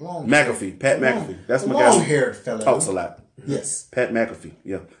 Long-haired. McAfee. Pat McAfee. That's my guy. Long-haired fella. Talks a lot. Yes. Pat McAfee.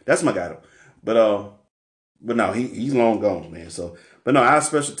 Yeah. That's my guy though. But no, he's long gone, man. So, but no, our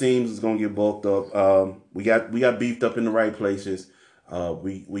special teams is gonna get bulked up. We got beefed up in the right places.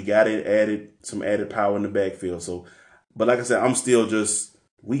 We got some added power in the backfield. So, but like I said, I'm still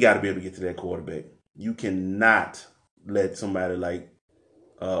we got to be able to get to that quarterback. You cannot let somebody like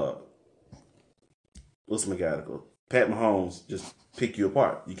what's my guy go? Pat Mahomes just pick you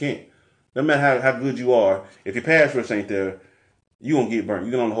apart. You can't. No matter how good you are, if your pass rush ain't there, you gonna get burnt.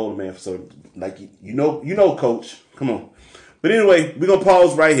 You can only hold a man for so like you know, coach. Come on. But anyway, we're gonna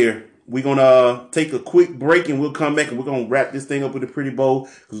pause right here. We're gonna take a quick break and we'll come back and we're gonna wrap this thing up with a pretty bow,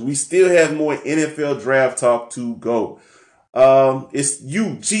 because we still have more NFL draft talk to go. It's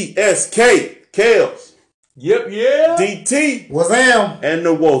UGSK, Kellz. Yep, yeah. DT. Wazam. And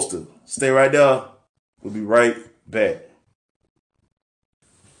the Woester. Stay right there. We'll be right back.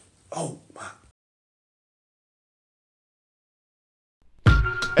 Oh, my.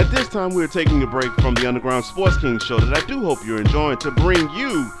 At this time, we're taking a break from the Underground Sports King show that I do hope you're enjoying, to bring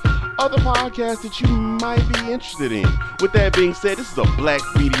you other podcasts that you might be interested in. With that being said, this is a black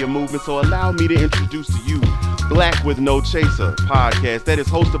media movement, so allow me to introduce to you Black with No Chaser podcast that is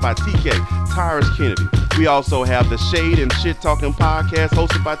hosted by TK, Tyrus Kennedy. We also have the Shade and Shit Talking podcast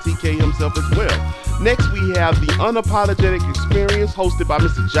hosted by TK himself as well. Next, we have the Unapologetic Experience hosted by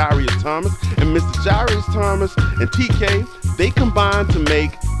Mr. Jarius Thomas. And Mr. Jarius Thomas and TK They combine to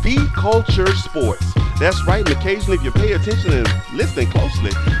make the culture sports. That's right, and occasionally if you pay attention and listen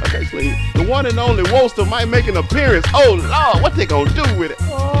closely, occasionally the one and only Woester might make an appearance. Oh Lord, what they gonna do with it?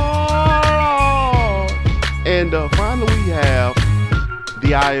 Oh Lord. And finally we have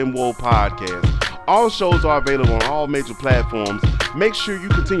the I Am Woe podcast. All shows are available on all major platforms. Make sure you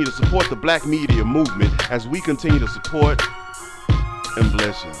continue to support the black media movement as we continue to support and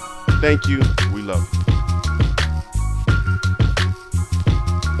bless you. Thank you. We love you.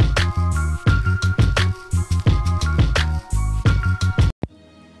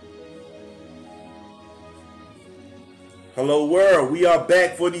 Hello world, we are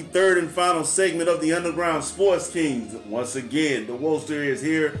back for the third and final segment of the Underground Sports Kings. Once again, the Woester is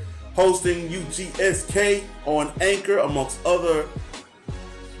here hosting UGSK on Anchor amongst other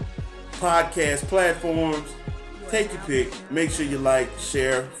podcast platforms. Take your pick. Make sure you like,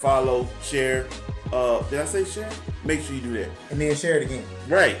 share, follow, share. Did I say share? Make sure you do that. And then share it again.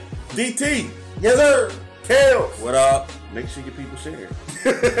 Right. DT. Yes, sir. Kellz. What up? Make sure your people share.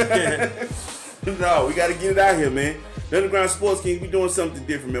 No, we got to get it out here, man. The Underground Sports Kings, we doing something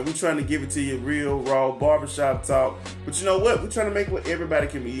different, man. We trying to give it to you real, raw, barbershop talk. But you know what? We trying to make what everybody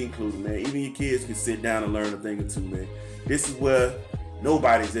can be included, man. Even your kids can sit down and learn a thing or two, man. This is where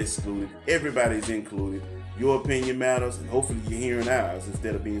nobody's excluded. Everybody's included. Your opinion matters, and hopefully you're hearing ours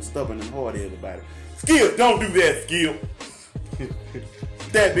instead of being stubborn and hard-headed about it. Skill, don't do that, Skill.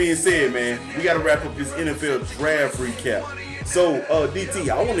 That being said, man, we got to wrap up this NFL draft recap. So, DT,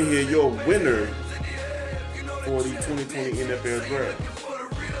 I want to hear your winner for the 2020 NFL draft.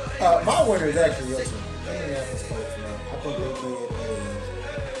 My winner is actually your team. I think they did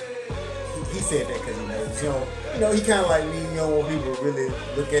he said that because he knows. You know, he kind of like me. You know, when people really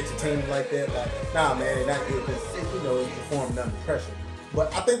look at your team like that, like, nah, man, they're not good because, you know, it's performed under pressure.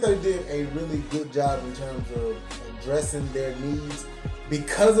 But I think they did a really good job in terms of addressing their needs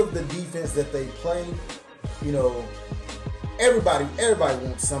because of the defense that they play. You know, everybody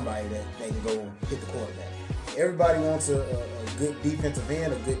wants somebody that can go hit the quarterback. Everybody wants a good defensive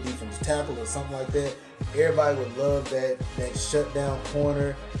end, a good defensive tackle, or something like that. Everybody would love that shutdown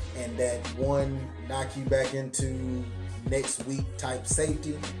corner and that one knock you back into next week type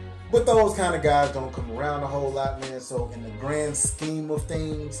safety. But those kind of guys don't come around a whole lot, man. So in the grand scheme of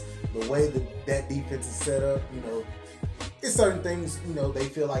things, the way that defense is set up, you know, it's certain things, you know, they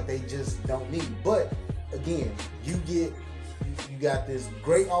feel like they just don't need. But again, you got this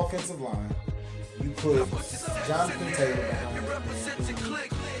great offensive line. You put Jonathan Taylor behind it, man.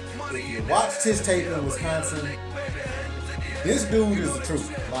 If you watched his tape in Wisconsin, this dude is the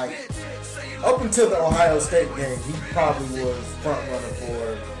truth. Like, up until the Ohio State game, he probably was front runner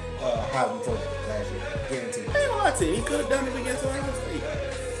for Heisman Trophy last year, guaranteed. I ain't gonna lie to you, he could have done it against Ohio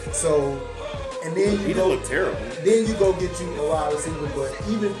State. So, and then he don't look terrible. Then you go get you a wide receiver, but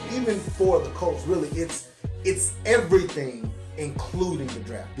even for the Colts, really, it's everything, including the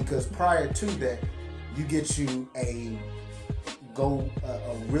draft, because prior to that, you get you a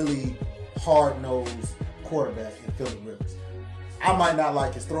really hard-nosed quarterback in Phillip Rivers. I might not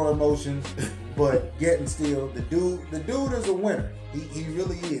like his throwing motion, but yet and still, the dude is a winner. He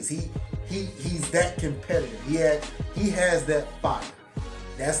really is. He's that competitive. He has that fire.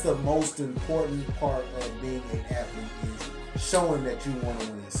 That's the most important part of being an athlete, is showing that you want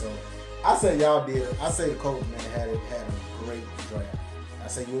to win. So I say y'all did. I say the Colts, man, had a great draft. I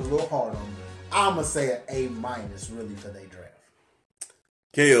say you was a little hard on me. I'm gonna say an A- really for their draft.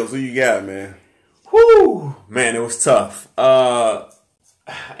 Kellz, who you got, man? Whoo, man, it was tough. And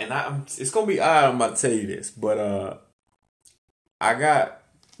it's gonna be odd. I'm about to tell you this, but I got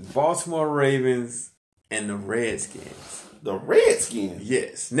Baltimore Ravens and the Redskins. The Redskins?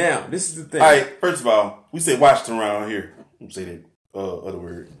 Yes. Now, this is the thing. All right, first of all, we say Washington around here. Don't say that other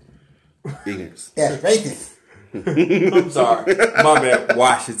word. Ignorance. Yeah, racist. I'm sorry. My bad.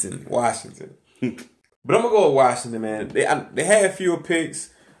 Washington. But I'm going to go with Washington, man. They had fewer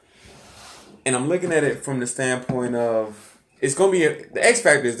picks, and I'm looking at it from the standpoint of it's going to be the X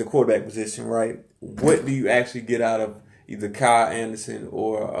factor is the quarterback position, right? What do you actually get out of either Kyle Anderson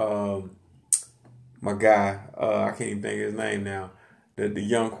or my guy? I can't even think of his name now. The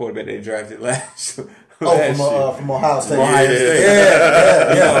young quarterback they drafted last year. From Ohio State.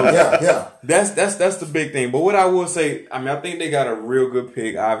 Yeah. That's the big thing. But what I will say, I mean, I think they got a real good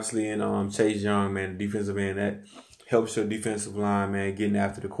pick, obviously, in Chase Young, man, the defensive end. That helps your defensive line, man, getting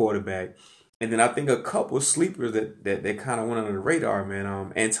after the quarterback. And then I think a couple of sleepers that kind of went under the radar,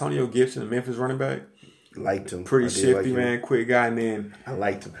 man. Antonio Gibson, the Memphis running back. Liked him. Pretty shifty, man, quick guy. And then I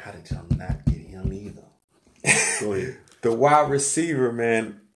liked him. How did y'all not get him either? Go ahead. The wide receiver,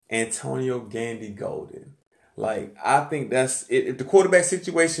 man, Antonio Gandy Golden. Like, I think that's it. If the quarterback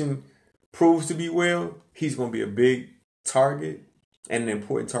situation proves to be well, he's going to be a big target and an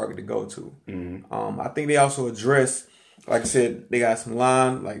important target to go to. I think they also address, like I said, they got some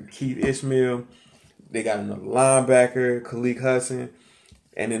line, like Keith Ishmael. They got another linebacker, Khalid Hudson.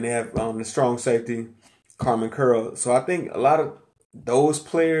 And then they have the strong safety, Carmen Curl. So I think a lot of those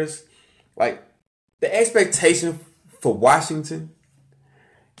players, like, the expectation for Washington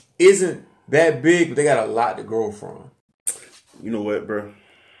isn't that big, but they got a lot to grow from. You know what, bro?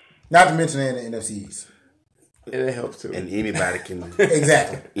 Not to mention in the NFC East. And it helps too. And anybody can.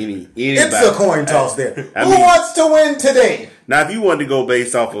 Exactly. Anybody. It's a coin toss there. Who wants to win today? Now, if you wanted to go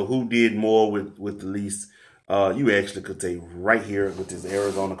based off of who did more with the least, you actually could take right here with this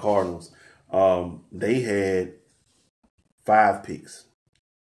Arizona Cardinals. They had 5 picks.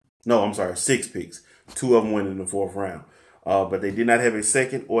 No, I'm sorry, 6 picks. 2 of them went in the 4th round. But they did not have a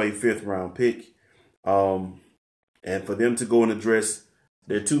 2nd or a 5th round pick. And for them to go and address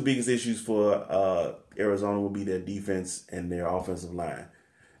their 2 biggest issues for Arizona will be their defense and their offensive line.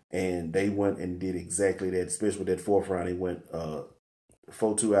 And they went and did exactly that, especially with that 4th round. They went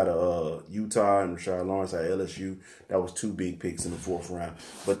 4-2 out of Utah and Rashard Lawrence out of LSU. That was 2 big picks in the 4th round.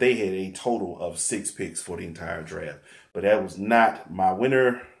 But they had a total of 6 picks for the entire draft. But that was not my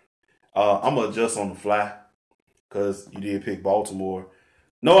winner. I'm going to adjust on the fly because you did pick Baltimore.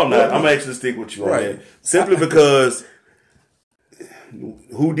 No, I'm not. I'm actually stick with you on that. Simply because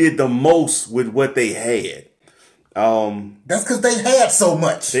who did the most with what they had? That's because they had so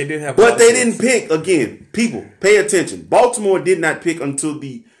much. They did have, but they didn't pick. Again, people, pay attention. Baltimore did not pick until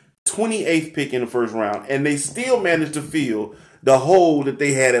the 28th pick in the 1st round, and they still managed to fill the hole that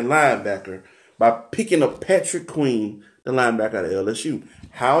they had at linebacker by picking up Patrick Queen, the linebacker out of LSU.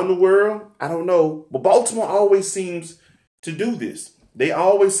 How in the world? I don't know. But Baltimore always seems to do this. They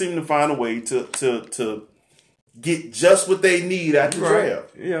always seem to find a way to get just what they need out the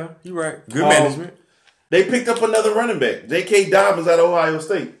draft. Yeah, you're right. Good management. They picked up another running back, J.K. Dobbins out of Ohio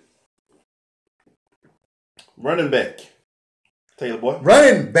State. Running back. Taylor boy.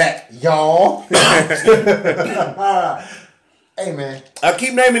 Running back, y'all. Hey, man. I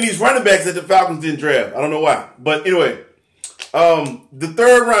keep naming these running backs that the Falcons didn't draft. I don't know why. But anyway, the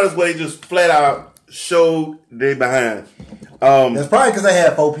 3rd round is where they just flat out showed they behind. That's probably because they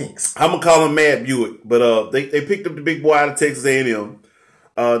had 4 picks. I'm going to call him Matt Buick. But they picked up the big boy out of Texas A&M.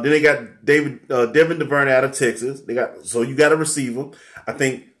 Then they got Devin DuVernay out of Texas. So you got a receiver. I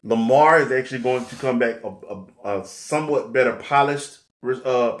think Lamar is actually going to come back a somewhat better polished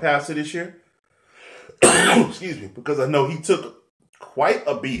passer this year. Excuse me, because I know he took quite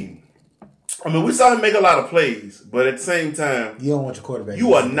a beating. I mean, we saw him make a lot of plays, but at the same time, you don't want your quarterback.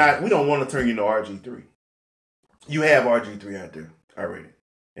 You are not. We don't want to turn you into RG3. You have RG3 out there already,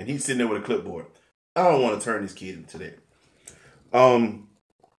 and he's sitting there with a clipboard. I don't want to turn this kid into that.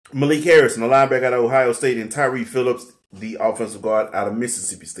 Malik Harrison, the linebacker out of Ohio State, and Tyree Phillips, the offensive guard out of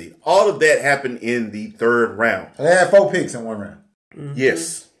Mississippi State. All of that happened in the 3rd round. They had 4 picks in 1 round. Mm-hmm.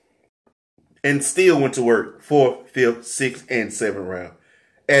 Yes. And still went to work 4th, 5th, 6th, and 7th round.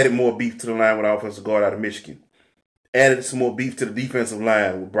 Added more beef to the line with offensive guard out of Michigan. Added some more beef to the defensive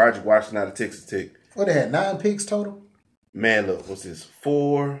line with Broderick Washington out of Texas Tech. Well, they had 9 picks total? Man, look, what's this?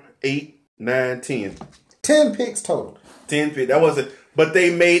 4, 8, 9, 10. 10 picks total. 10 picks. That wasn't. But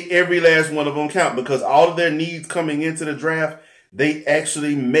they made every last one of them count because all of their needs coming into the draft, they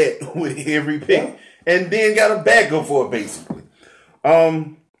actually met with every pick and then got a backup for it, basically.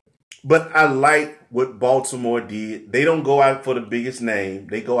 But I like what Baltimore did. They don't go out for the biggest name.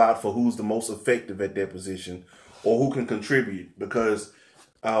 They go out for who's the most effective at their position or who can contribute. Because,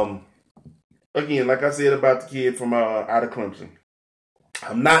 again, like I said about the kid from out of Clemson,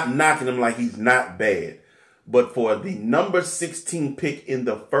 I'm not knocking him like he's not bad. But for the number 16 pick in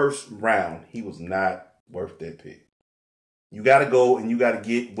the 1st round, he was not worth that pick. You got to go and you got to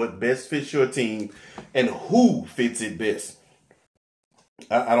get what best fits your team and who fits it best.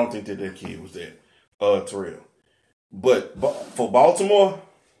 I don't think that kid was that, Terrell. But for Baltimore,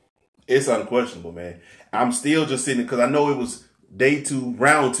 it's unquestionable, man. I'm still just sitting because I know it was day 2,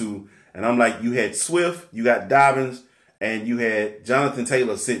 round 2, and I'm like, you had Swift, you got Dobbins, and you had Jonathan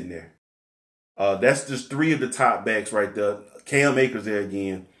Taylor sitting there. That's just 3 of the top backs right there. Cam Akers there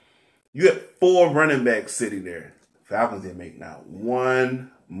again. You had 4 running backs sitting there. Falcons didn't make not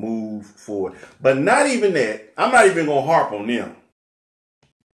one move forward. But not even that. I'm not even going to harp on them.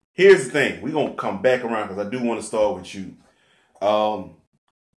 Here's the thing. We're going to come back around because I do want to start with you.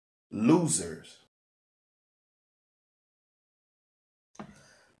 Losers.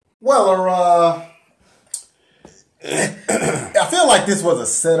 Well, I feel like this was a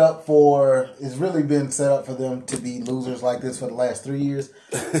setup for. It's really been set up for them to be losers like this for the last 3 years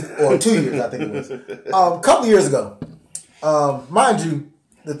or 2 years. I think it was a couple years ago. Mind you,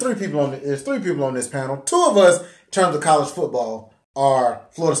 there's three people on this panel. Two of us, in terms of college football, are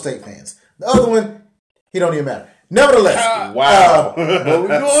Florida State fans. The other one, he don't even matter. Nevertheless, wow. But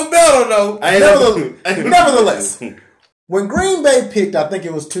we're doing better though. Nevertheless, when Green Bay picked, I think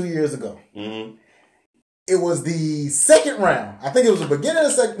it was 2 years ago. Mm-hmm. It was the second round. I think it was the beginning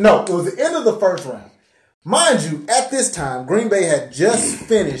of the second. No, it was the end of the first round. Mind you, at this time, Green Bay had just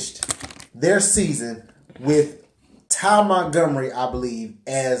finished their season with Ty Montgomery, I believe,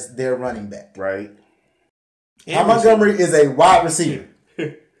 as their running back. Right. Ty Montgomery is a wide receiver.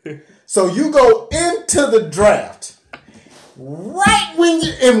 So you go into the draft right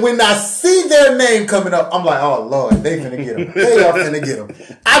when I see their name coming up, I'm like, oh Lord, they finna get him. They are finna get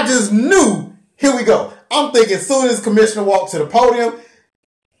him. I just knew. Here we go. I'm thinking as soon as Commissioner walked to the podium,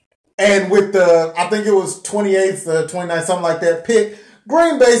 and with the, I think it was 28th, 29th, something like that pick,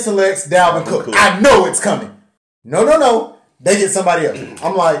 Green Bay selects Dalvin Cook. I know it's coming. No. They get somebody else.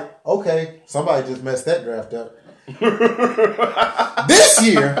 I'm like, okay, somebody just messed that draft up. This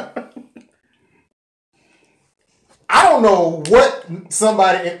year, I don't know what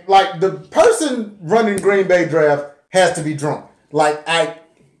somebody, like the person running Green Bay draft has to be drunk. Like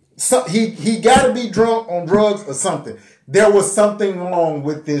he got to be drunk on drugs or something. There was something wrong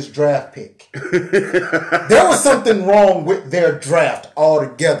with this draft pick. There was something wrong with their draft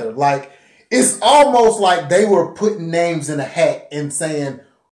altogether. Like, it's almost like they were putting names in a hat and saying,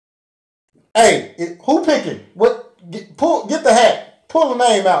 hey, who picking? Get the hat. Pull the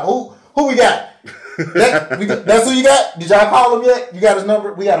name out. Who we got? That's who you got? Did y'all call him yet? You got his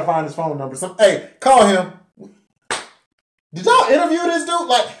number? We got to find his phone number. Hey, call him. Did y'all interview this dude?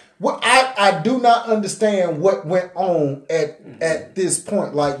 Like, what? I do not understand what went on at this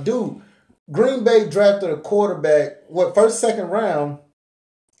point. Like, dude, Green Bay drafted a quarterback, first, second round,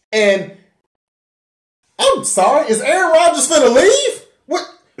 and I'm sorry, is Aaron Rodgers finna leave? What?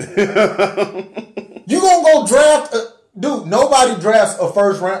 You gonna go draft dude, nobody drafts a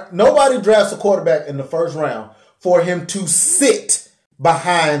quarterback in the first round for him to sit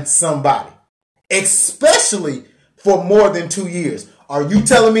behind somebody, especially for more than 2 years. Are you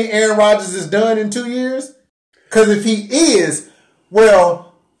telling me Aaron Rodgers is done in 2 years? Because if he is,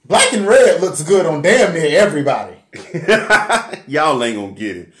 well, black and red looks good on damn near everybody. Y'all ain't gonna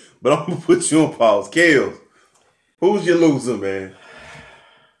get it. But I'm gonna put you on pause. Kellz, who's your loser, man?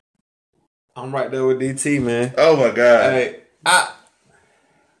 I'm right there with DT, man. Oh my God. Hey, I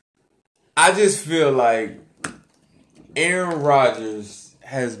just feel like Aaron Rodgers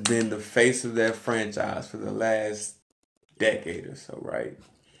has been the face of that franchise for the last decade or so, right?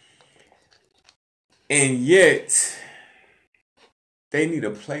 And yet, they need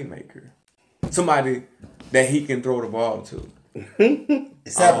a playmaker. Somebody that he can throw the ball to.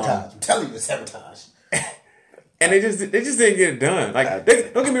 It's sabotage. I'm telling you, it's sabotage. And they just didn't get it done. Like,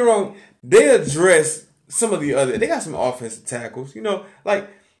 don't get me wrong, they address some of the other. They got some offensive tackles, like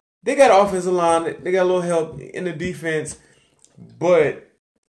they got offensive line. They got a little help in the defense, but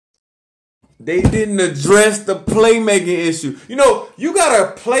they didn't address the playmaking issue. You got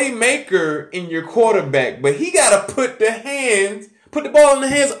a playmaker in your quarterback, but he got to put the ball in the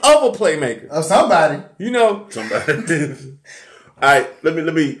hands of a playmaker. Of somebody. Somebody. All right, let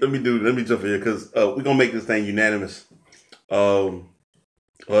me jump in here because we're gonna make this thing unanimous.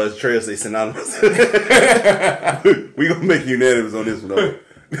 Or as Trey say, synonymous. We're gonna make unanimous on this one. Though.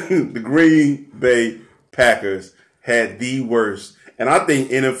 The Green Bay Packers had the worst, and I think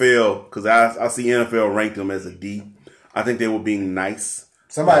NFL, because I see NFL ranked them as a D. I think they were being nice.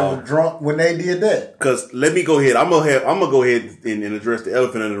 Somebody was drunk when they did that. Because let me go ahead. I'm gonna go ahead and address the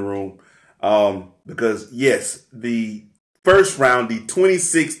elephant in the room. Because yes, the first round, the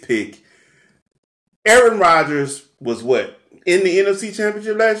 26th pick, Aaron Rodgers was what? In the NFC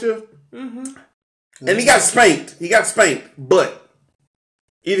Championship last year? Mm-hmm. And he got spanked. But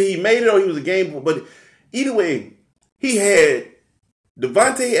either he made it or he was a game. But either way, he had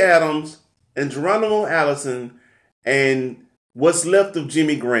Devontae Adams and Geronimo Allison and what's left of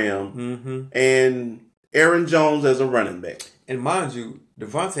Jimmy Graham and Aaron Jones as a running back. And mind you,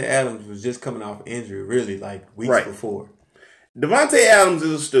 Devontae Adams was just coming off injury really like weeks before. Devontae Adams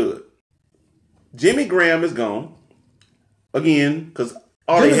is a stud. Jimmy Graham is gone. Again, because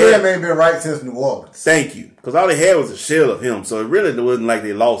Jimmy Graham ain't been right since New Orleans. Thank you. Because all they had was a shell of him. So it really wasn't like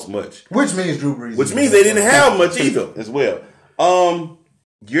they lost much. Which means Drew Brees. Which means they didn't have much either as well.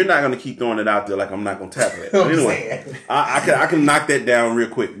 You're not going to keep throwing it out there like I'm not going to tackle it. But anyway, I can knock that down real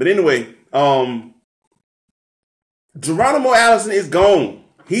quick. But anyway, Geronimo Allison is gone.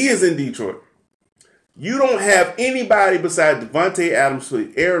 He is in Detroit. You don't have anybody besides Devontae Adams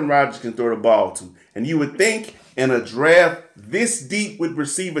who Aaron Rodgers can throw the ball to. And you would think in a draft this deep with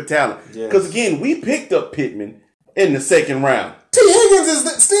receiver talent. Because, again, we picked up Pittman in the second round. T. Higgins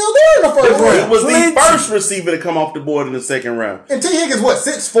is still there in the first round. He was the first receiver to come off the board in the second round. And T. Higgins, what,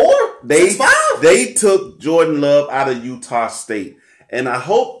 6'4"? 6'5"? They took Jordan Love out of Utah State. And I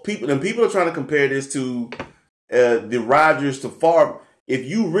hope people are trying to compare this to the Rodgers to Favre. If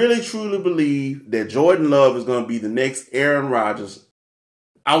you really truly believe that Jordan Love is going to be the next Aaron Rodgers,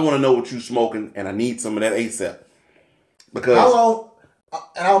 I want to know what you're smoking, and I need some of that ASAP. Because how long?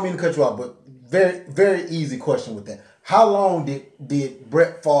 And I don't mean to cut you off, but very, very easy question with that. How long did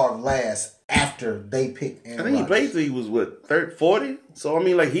Brett Favre last after they picked Aaron Rodgers? He played till he was, 40? So, I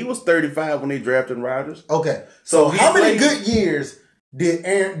mean, like, he was 35 when they drafted Rodgers. Okay. So how many good years did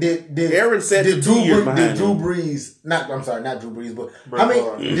Aaron set did Drew Brees, not Drew Brees, but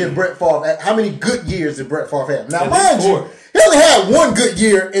did Brett Favre, how many good years did Brett Favre have? Now, mind you, he only had one good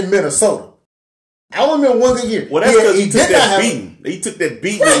year in Minnesota. I only remember one good year. Well, that's because he took that beating. He took that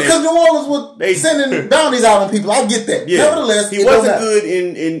beating. Right, because New Orleans was sending bounties out on people. I get that. Yeah. Nevertheless, he wasn't good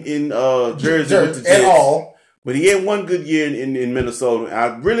in Jersey with the Jets, at all. But he had one good year in Minnesota.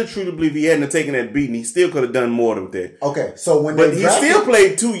 I really truly believe he hadn't taken that beating, he still could have done more with that. Okay, so but he still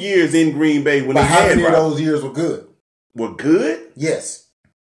played 2 years in Green Bay when he had. How many of those years were good? Were good? Yes.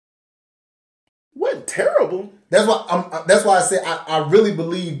 Wasn't terrible. That's why I said I really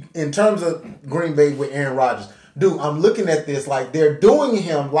believe in terms of Green Bay with Aaron Rodgers. Dude, I'm looking at this like they're doing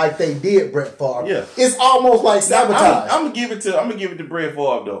him like they did Brett Favre. Yeah. It's almost like sabotage. I'm gonna give it to Brett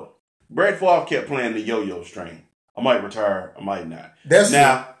Favre though. Brett Favre kept playing the yo-yo strain. I might retire, I might not.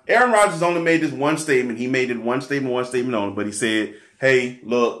 Now, Aaron Rodgers only made this one statement. He made it one statement only, but he said, "Hey,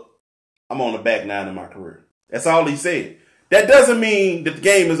 look, I'm on the back nine of my career." That's all he said. That doesn't mean that the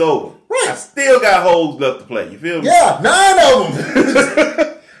game is over. Right. I still got holes left to play. You feel me? Yeah, 9 of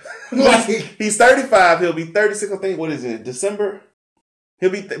them. He's 35. He'll be 36. I think. What is it? December.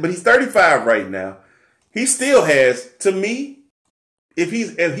 But he's 35 right now. He still has, to me, if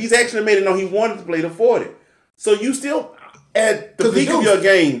he's actually made it known he wanted to play to 40. So you still at the peak of your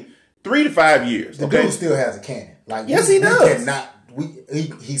game 3 to 5 years. The dude still has a cannon. Like yes, he does.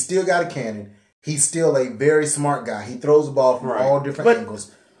 He still got a cannon. He's still a very smart guy. He throws the ball from all different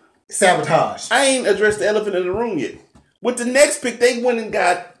angles. Sabotage. I ain't addressed the elephant in the room yet. With the next pick, they went and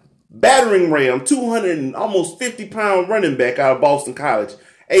got battering ram, 200 and almost 50-pound running back out of Boston College,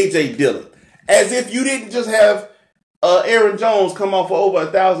 A.J. Dillon. As if you didn't just have Aaron Jones come off for over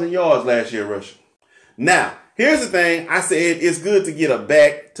 1,000 yards last year rushing. Now, here's the thing. I said it's good to get a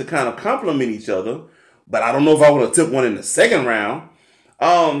back to kind of complement each other, but I don't know if I would have took one in the second round.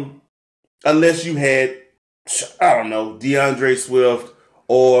 Unless you had, I don't know, DeAndre Swift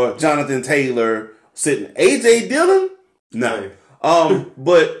or Jonathan Taylor sitting. A.J. Dillon? No.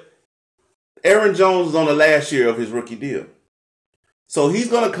 But Aaron Jones is on the last year of his rookie deal. So he's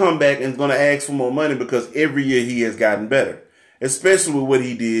going to come back and is going to ask for more money because every year he has gotten better, especially with what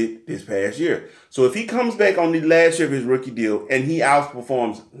he did this past year. So if he comes back on the last year of his rookie deal and he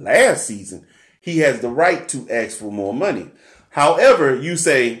outperforms last season, he has the right to ask for more money. However, you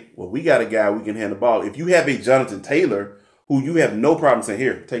say, well, we got a guy we can hand the ball. If you have a Jonathan Taylor who you have no problem saying,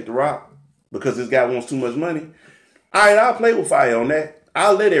 here, take the rock because this guy wants too much money. All right, I'll play with fire on that.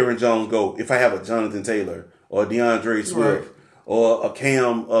 I'll let Aaron Jones go if I have a Jonathan Taylor or DeAndre Swift or a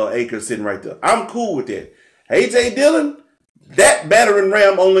Cam Akers sitting right there. I'm cool with that. A.J. Dillon, that battering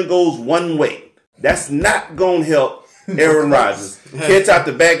ram only goes one way. That's not going to help Aaron Rodgers catch out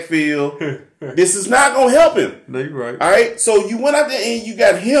the backfield. This is not going to help him. No, you're right. All right, so you went out there and you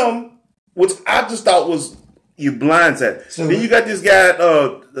got him, which I just thought was you blindsided. So then you got this guy,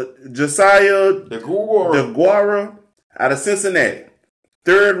 Josiah DeGuara out of Cincinnati.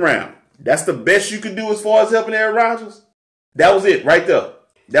 3rd round. That's the best you could do as far as helping Aaron Rodgers? That was it right there.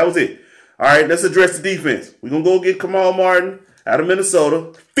 That was it. All right, let's address the defense. We're going to go get Kamal Martin out of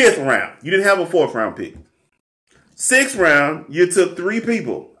Minnesota. 5th round. You didn't have a 4th round pick. 6th round, you took 3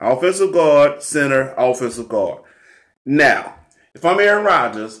 people. Offensive guard, center, offensive guard. Now, if I'm Aaron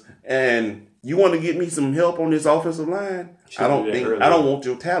Rodgers and you want to get me some help on this offensive line, I don't want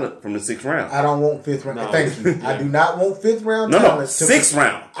your talent from the 6th round. I don't want 5th round. No. Thank you. I do not want 5th round talent. No, 6th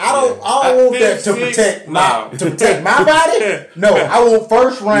round. I don't want that to protect my body. No, I want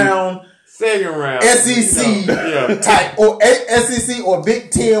 1st round. 2nd round. SEC type or SEC or Big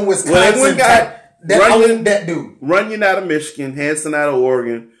Ten Wisconsin type. That dude. Runyon out of Michigan, Hanson out of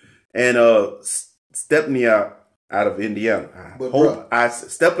Oregon, and Stepney out of Indiana. But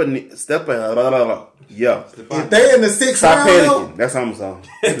Yeah. If they in the sixth Stop round, panicking. though, That's how I'm saying.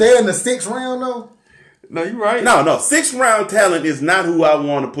 if they in the sixth round, though, No, you're right. No. Sixth round talent is not who I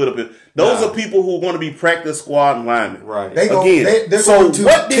want to put up in. Those are people who want to be practice squad and linemen. Right. they're So going to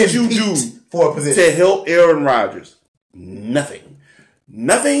what did you do for a position to help Aaron Rodgers? Nothing.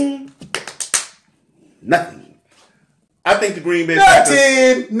 I think the Green Bay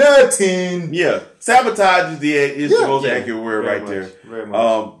Packers. Nothing. Yeah, sabotage is the most accurate word Very right much, there. very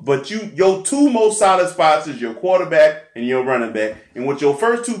much. But your two most solid spots is your quarterback and your running back. And with your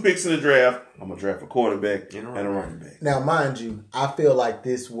first two picks in the draft, I'm gonna draft a quarterback and a running back. Now, mind you, I feel like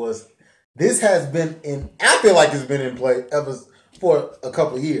this has been in play ever for a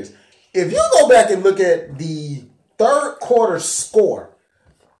couple of years. If you go back and look at the third quarter score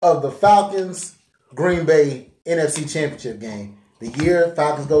of the Falcons Green Bay NFC Championship game, the year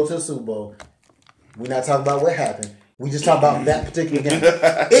Falcons go to the Super Bowl, we're not talking about what happened. We just talk about that particular game.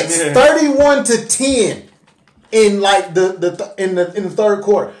 It's 31-10 in like in the third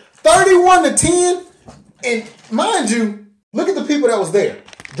quarter. 31-10, and mind you, look at the people that was there.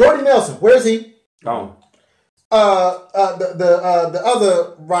 Jordy Nelson, where is he? Gone. The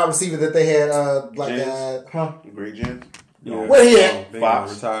other wide receiver that they had, Great James. Yeah. Where he at?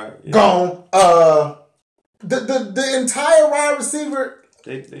 Fox. Retired. Yeah. Gone. The entire wide receiver,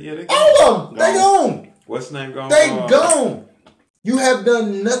 They all of them, they gone. What's his name gone? They gone. You have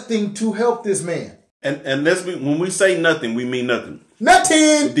done nothing to help this man. And when we say nothing, we mean nothing.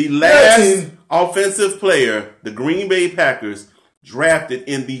 Nothing. The last offensive player the Green Bay Packers drafted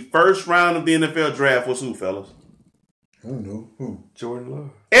in the first round of the NFL draft was who, fellas? Who knew? Who? Jordan Love.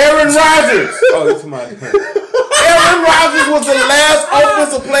 Aaron Rodgers. Oh, it's somebody. Aaron Rodgers was the last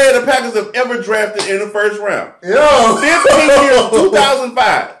offensive player the Packers have ever drafted in the first round. Yo. 15 years,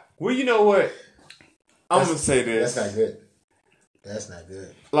 2005. Well, you know what? I'm gonna say this. That's not good. That's not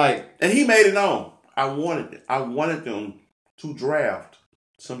good. Like, And he made it known. I wanted them to draft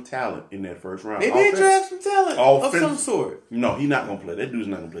some talent in that first round. they did draft some talent of Offense. some sort. No, he's not going to play. That dude's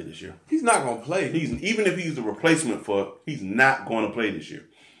not going to play this year. He's not gonna play. Even if he's the replacement for, he's not going to play this year.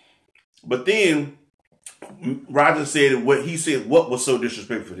 But then Roger said what was so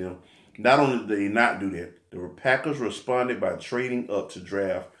disrespectful for him. Not only did they not do that, the Packers responded by trading up to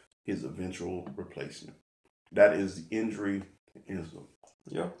draft his eventual replacement. That is the injury insult.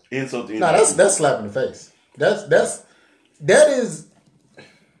 Yeah. Insult to injury. No, that's slap in the face. That is.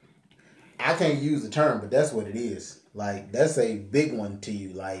 I can't use the term, but that's what it is. Like, that's a big one to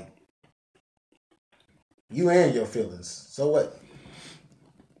you. Like, you and your feelings. So what?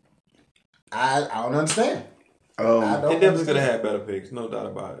 I don't understand. They definitely could have had better picks, no doubt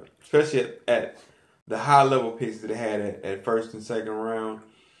about it. Especially at the high level picks that they had at first and second round.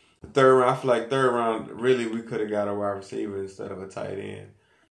 The third round, I feel like third round, really we could have got a wide receiver instead of a tight end.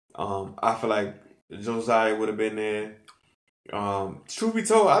 I feel like Josiah would have been there. Truth be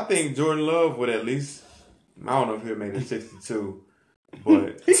told, I think Jordan Love would at least, I don't know if he'll make it 62,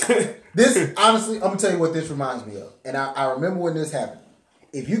 but This, honestly, I'm going to tell you what this reminds me of. And I remember when this happened.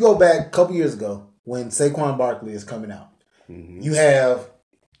 If you go back a couple years ago, when Saquon Barkley is coming out, you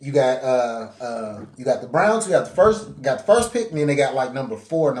got the Browns who got the first pick, and then they got like number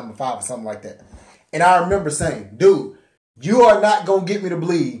 4, number 5, or something like that. And I remember saying, dude, you are not gonna get me to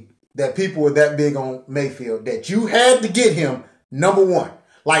believe that people were that big on Mayfield that you had to get him number 1.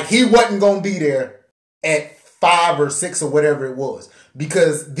 Like, he wasn't gonna be there at 5 or 6 or whatever it was,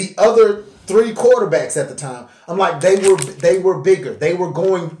 because the other 3 quarterbacks at the time, I'm like, they were bigger.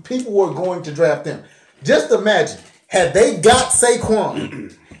 People were going to draft them. Just imagine, had they got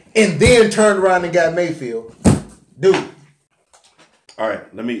Saquon and then turned around and got Mayfield, dude. All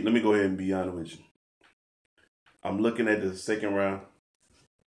right, let me go ahead and be honest with you. I'm looking at the second round.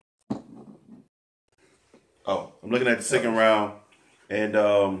 And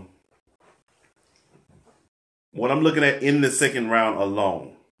what I'm looking at in the second round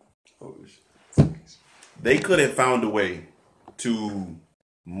alone, they could have found a way to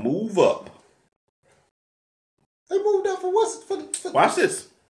move up. They moved up for what? Watch this.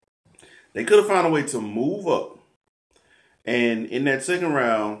 They could have found a way to move up. And in that second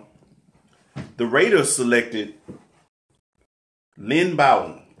round, the Raiders selected Lynn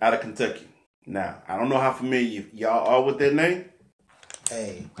Bowden out of Kentucky. Now, I don't know how familiar y'all are with that name.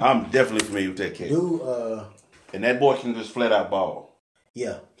 Hey, I'm definitely familiar with that kid. dude. And that boy can just flat out ball.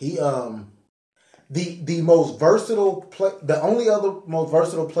 Yeah, he the most versatile play. The only other most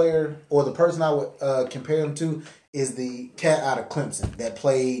versatile player, or the person I would compare him to, is the cat out of Clemson that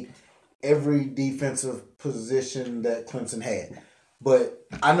played every defensive position that Clemson had. But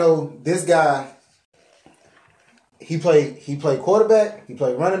I know this guy. He played quarterback. He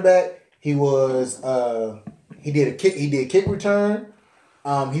played running back. He was he did kick return.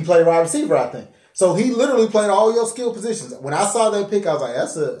 He played wide receiver, I think. So he literally played all your skill positions. When I saw that pick, I was like,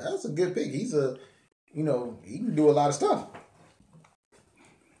 that's a good pick. He can do a lot of stuff.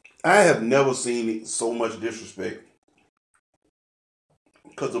 I have never seen so much disrespect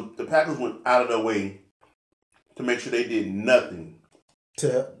because the Packers went out of their way to make sure they did nothing.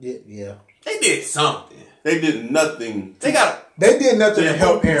 Yeah. They did something. They did nothing. They did nothing to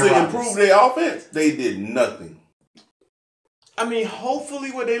help Aaron to Rodgers. improve their offense. They did nothing. I mean,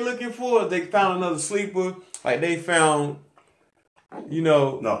 hopefully what they're looking for is they found another sleeper. Like they found,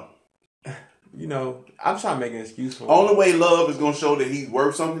 No. I'm trying to make an excuse for him. Only way Love is going to show that he's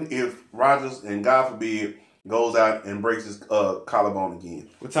worth something if Rodgers, and God forbid, goes out and breaks his collarbone again.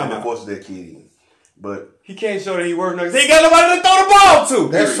 What time and forces that kid in. But he can't show that he worth nothing. He ain't got nobody to throw the ball to.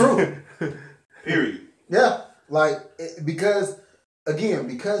 That's true. Period. Yeah.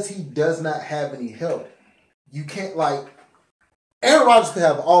 Because he does not have any help, you can't, Aaron Rodgers could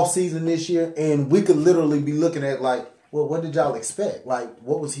have an off season this year, and we could literally be looking at well, what did y'all expect?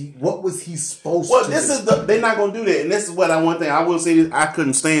 What was he supposed to do? Well, they're not going to do that. And this is one thing I will say this, I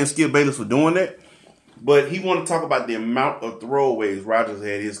couldn't stand Skip Bayless for doing that. But he wanted to talk about the amount of throwaways Rodgers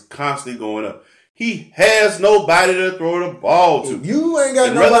had is constantly going up. He has nobody to throw the ball to. You ain't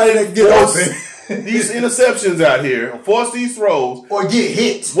got nobody to get open. These interceptions out here, force these throws. Or get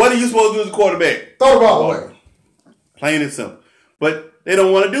hit. What are you supposed to do as a quarterback? Throw the ball away. Plain and simple. But they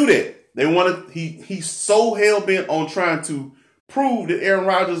don't want to do that. They want to. He's so hell bent on trying to prove that Aaron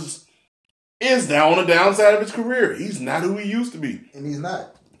Rodgers is down on the downside of his career. He's not who he used to be, and he's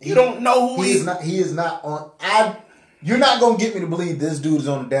not. You don't know who he is. Not. He is not on. You're not gonna get me to believe this dude is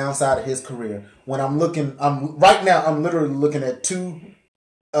on the downside of his career. When I'm literally looking at two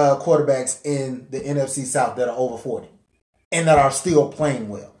quarterbacks in the NFC South that are over 40 and that are still playing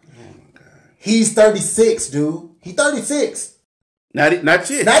well. Oh my God. He's 36, dude. He's 36. Not yet.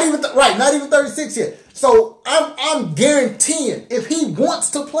 Not even 36 yet. So I'm guaranteeing if he wants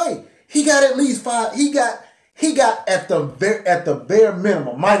to play, he got at least 5. He got at the bare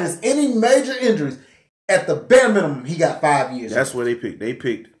minimum, minus any major injuries. At the bare minimum, he got 5 years. That's where they picked. They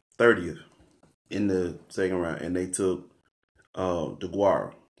picked 30th in the second round, and they took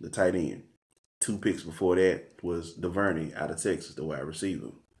DeGuara, the tight end. 2 picks before that was DuVernay out of Texas, the wide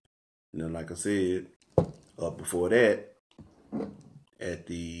receiver. And then, like I said, up before that,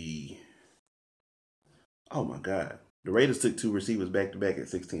 oh my God, the Raiders took 2 receivers back to back at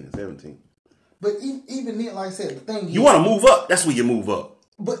 16 and 17. But even then, like I said, the thing you want to move up. That's where you move up.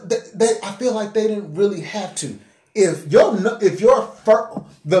 But I feel like they didn't really have to. If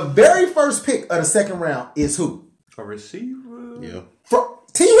the very first pick of the second round is who? A receiver. Yeah.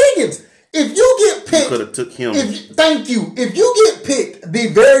 T. Higgins. If you get picked, could have took him. Thank you. If you get picked the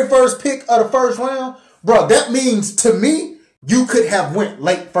very first pick of the first round, bro, that means to me you could have went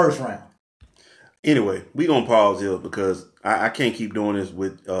late first round. Anyway, we gonna pause here because I can't keep doing this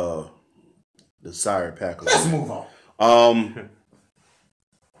with the Sire Packers. Let's move on.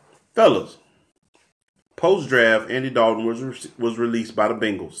 Fellas, post-draft, Andy Dalton was released by the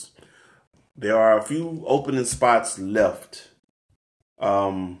Bengals. There are a few opening spots left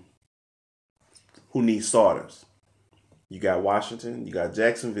who need starters. You got Washington, you got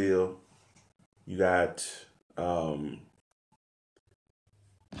Jacksonville, you got, you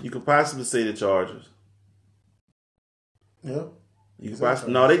could possibly say the Chargers. Yeah. You could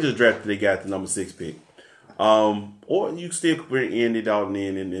possibly, no, they just drafted, they got the number 6 pick. Or you still could bring Andy Dalton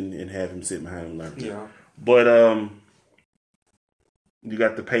in and have him sit behind him. Yeah. But you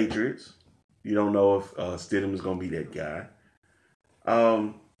got the Patriots. You don't know if Stidham is going to be that guy.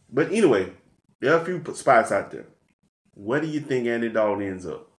 But anyway, there are a few spots out there. Where do you think Andy Dalton ends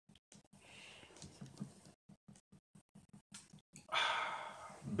up?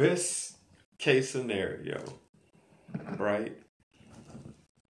 Best case scenario, right?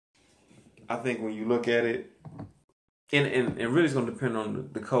 I think when you look at it, and really it's going to depend on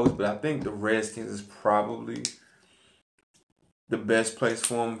the coach, but I think the Redskins is probably the best place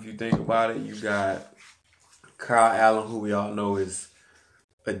for him if you think about it. You got Kyle Allen, who we all know is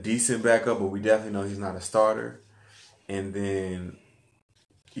a decent backup, but we definitely know he's not a starter. And then,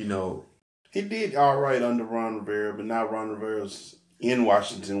 he did all right under Ron Rivera, but now Ron Rivera's in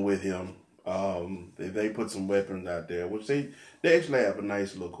Washington with him. They put some weapons out there, which they actually have a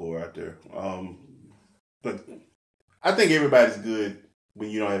nice little core out there. But I think everybody's good when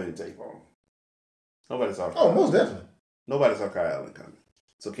you don't have any tape on. Nobody saw. Oh, most definitely. Nobody saw Kyle Allen coming.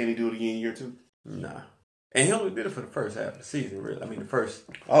 So can he do it again year 2? Nah. And he only did it for the first half of the season, really. I mean, the first.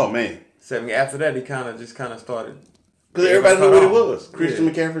 Oh man. 7. After that, he kind of started Because everybody knew what it was. Christian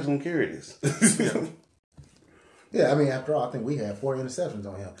McCaffrey's going to carry this. Yeah, I mean, after all, I think we had 4 interceptions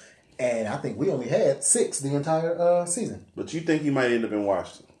on him. And I think we only had 6 the entire season. But you think he might end up in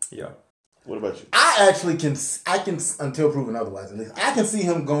Washington? Yeah. What about you? I actually can, until proven otherwise at least, I can see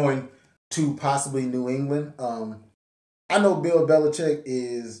him going to possibly New England. I know Bill Belichick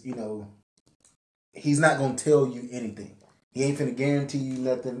is, he's not going to tell you anything. He ain't finna guarantee you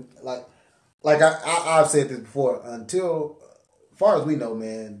nothing. Like I've said this before, until, as far as we know,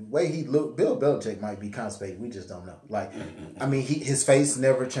 man, the way he looked, Bill Belichick might be constipated. We just don't know. Like, I mean, his face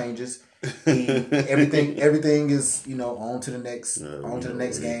never changes. Everything is, on to the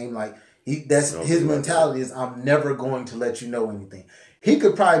next game. Like, his mentality is, I'm never going to let you know anything. He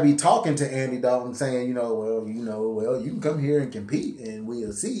could probably be talking to Andy Dalton saying, you can come here and compete and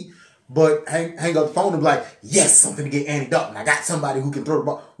we'll see. But hang up the phone and be like, yes, I'm going to get Andy Dalton. I got somebody who can throw the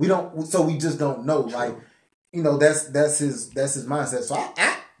ball. We just don't know. Like, that's his mindset. So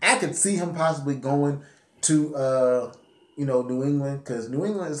I could see him possibly going to, New England, because New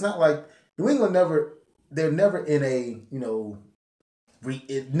England, it's not like New England they're never in a,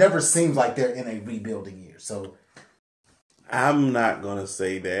 it never seems like they're in a rebuilding year. So I'm not going to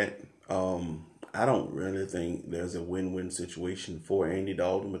say that. I don't really think there's a win-win situation for Andy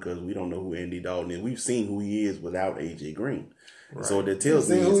Dalton because we don't know who Andy Dalton is. We've seen who he is without AJ Green. Right. So that tells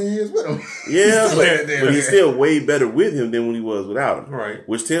me who he is with him. Yeah, but he's still way better with him than when he was without him. Right.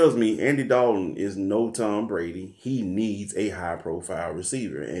 Which tells me Andy Dalton is no Tom Brady. He needs a high-profile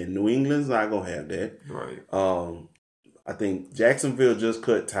receiver, and New England's not going to have that. Right. I think Jacksonville just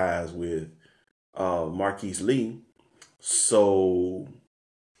cut ties with Marquise Lee. So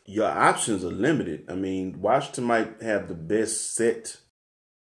your options are limited. I mean, Washington might have the best set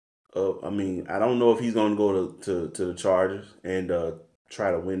of, I don't know if he's going to go to the Chargers and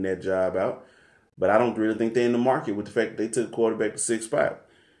try to win that job out. But I don't really think they're in the market with the fact that they took quarterback to 6 spot.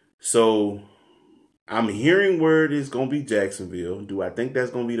 So I'm hearing word it's going to be Jacksonville. Do I think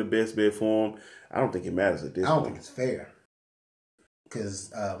that's going to be the best bet for him? I don't think it matters at this point. I don't think it's fair.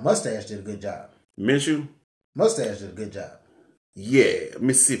 Because Mustache did a good job. Minshew? Mustache did a good job. Yeah,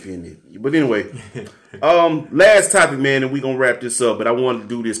 Mississippi in it. But anyway, last topic, man, and we're going to wrap this up. But I wanted to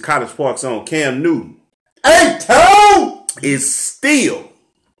do this College Park song. Cam Newton. Hey, Toe! Is still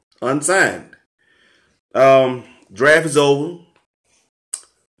unsigned. Draft is over.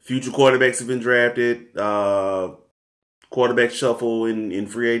 Future quarterbacks have been drafted. Quarterback shuffle in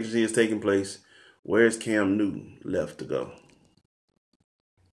free agency is taking place. Where's Cam Newton left to go?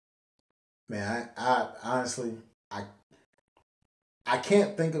 Man, I honestly, I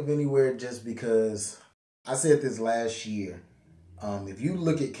can't think of anywhere just because I said this last year. If you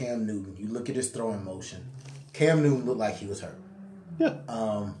look at Cam Newton, you look at his throwing motion, Cam Newton looked like he was hurt.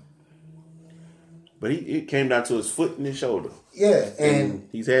 Yeah. But it came down to his foot and his shoulder. Yeah. And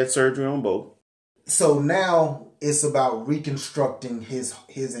he's had surgery on both. So now it's about reconstructing his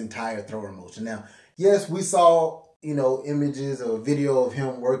entire throwing motion. Now, yes, we saw, images or video of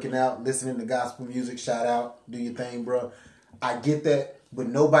him working out, listening to gospel music. Shout out, do your thing, bro. I get that, but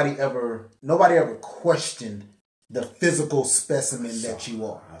nobody ever questioned the physical specimen that you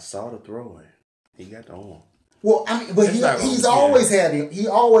are. I saw the throwing. He got the arm. Well, but he's always had an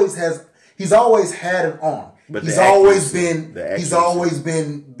arm. But he's always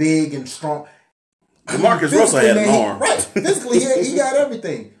been big and strong. Marcus Russell had an arm. Right. Physically, he got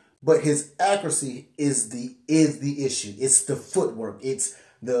everything. But his accuracy is the issue. It's the footwork. It's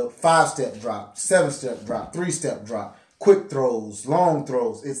the 5-step drop, 7-step drop, 3-step drop, quick throws, long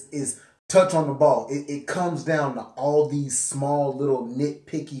throws. It's touch on the ball. It comes down to all these small little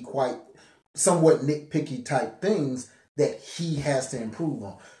somewhat nitpicky type things that he has to improve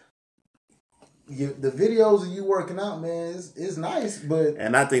on. The videos of you working out, man, is nice, but...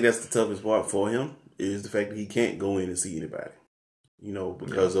 And I think that's the toughest part for him, is the fact that he can't go in and see anybody.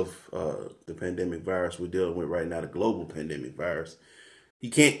 Because of the pandemic virus we're dealing with right now, the global pandemic virus.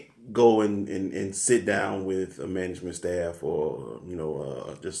 He can't go and sit down with a management staff or,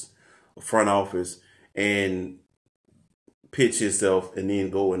 just a front office and pitch himself and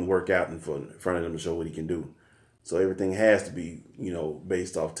then go and work out in front of them to show what he can do. So everything has to be,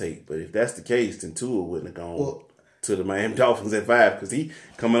 based off tape. But if that's the case, then Tua wouldn't have gone to the Miami Dolphins at 5 because he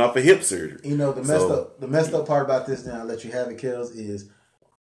coming off a hip surgery. The messed up part about this, now I'll let you have it, Kellz, is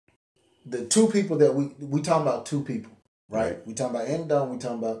the two people that we talking about, two people, right? We talking about Andy Dalton, we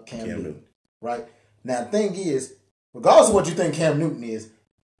talking about Cam Newton, right? Now the thing is, regardless of what you think Cam Newton is,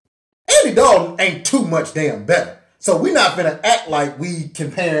 Andy Dalton ain't too much damn better. So we're not gonna act like we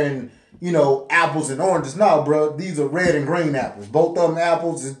comparing, apples and oranges. No, bro, these are red and green apples. Both of them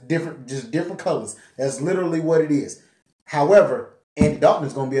apples is different, just different colors. That's literally what it is. However, Andy Dalton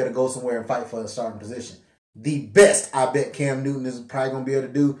is going to be able to go somewhere and fight for a starting position. The best I bet Cam Newton is probably going to be able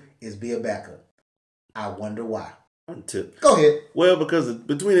to do is be a backup. I wonder why. Go ahead. Well, because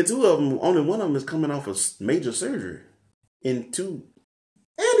between the two of them, only one of them is coming off of major surgery. In two.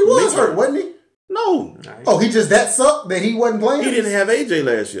 Andy was hurt, wasn't he? No. Oh, he just that sucked that he wasn't playing? He didn't have AJ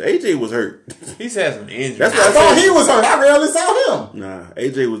last year. AJ was hurt. He's had some injuries. That's why I thought he was hurt. I rarely saw him. Nah,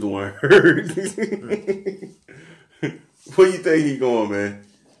 AJ was the one hurt. Where you think he going, man?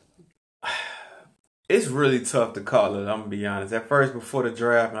 It's really tough to call it, I'm going to be honest. At first, before the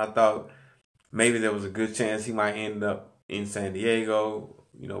draft, I thought maybe there was a good chance he might end up in San Diego,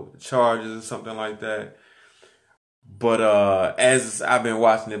 with the Chargers or something like that. But as I've been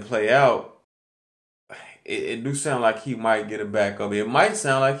watching it play out, it do sound like he might get a backup. It might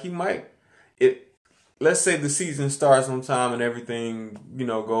sound like he might. Let's say the season starts on time and everything,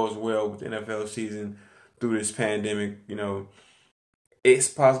 goes well with the NFL season through this pandemic.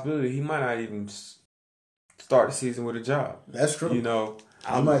 It's a possibility he might not even start the season with a job. That's true.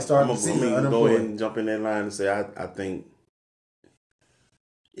 I might start the season unemployed. Go ahead and jump in that line and say I think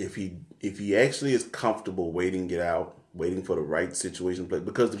if he actually is comfortable waiting for the right situation to play,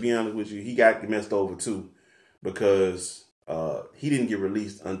 because to be honest with you, he got messed over too, because he didn't get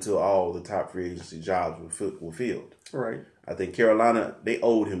released until all the top free agency jobs were filled. Right. I think Carolina, they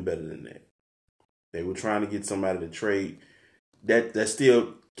owed him better than that. They were trying to get somebody to trade. That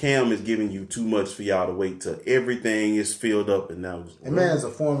still, Cam is giving you too much for y'all to wait till everything is filled up and now. And man's a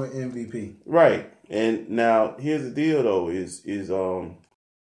former MVP. Right. And now here's the deal though, is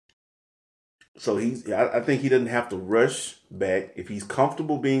so I think he doesn't have to rush back if he's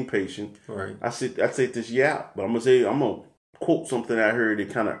comfortable being patient. Right. I said this year out, but I'm gonna quote something I heard that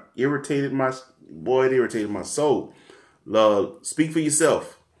kind of irritated my soul. Speak for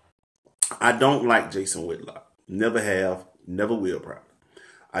yourself. I don't like Jason Whitlock. Never have, never will probably.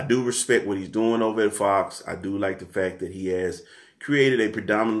 I do respect what he's doing over at Fox. I do like the fact that he has created a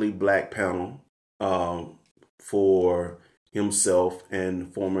predominantly black panel for himself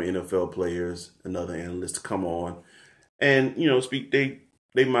and former NFL players and other analysts to come on and, speak their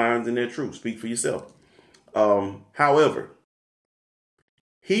minds and their truth. Speak for yourself. However,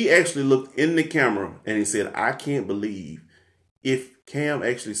 he actually looked in the camera and he said, I can't believe if Cam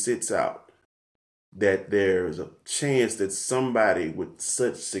actually sits out that there's a chance that somebody with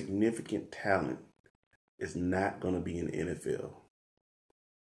such significant talent is not going to be in the NFL.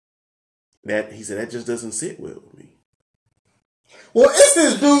 He said, that just doesn't sit well with me. Well, it's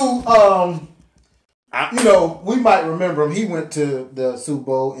this dude, we might remember him. He went to the Super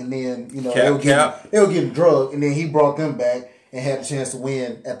Bowl and then, they were getting drugged and then he brought them back and had a chance to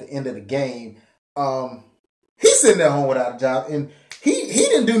win at the end of the game. He's sitting at home without a job and he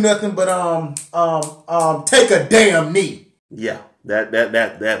didn't do nothing but take a damn knee. Yeah, that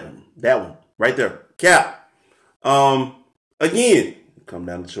one right there. Cap. Again, come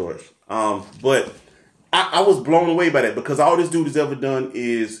down to shorts. But I was blown away by that because all this dude has ever done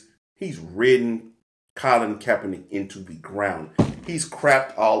is he's ridden Colin Kaepernick into the ground. He's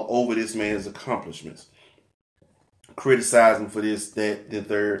crapped all over this man's accomplishments. Criticizing for this, that, the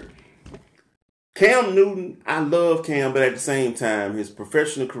third. Cam Newton, I love Cam, but at the same time, his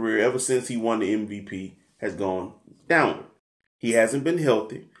professional career, ever since he won the MVP, has gone downward. He hasn't been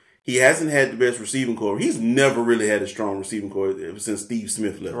healthy. He hasn't had the best receiving core. He's never really had a strong receiving core ever since Steve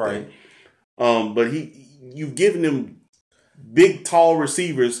Smith left. Right. But you've given him big, tall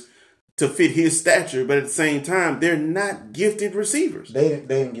receivers to fit his stature, but at the same time, they're not gifted receivers. They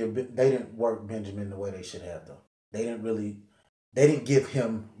didn't work Benjamin the way they should have though. They didn't give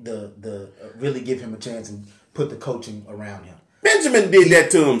him really give him a chance and put the coaching around him. Benjamin did that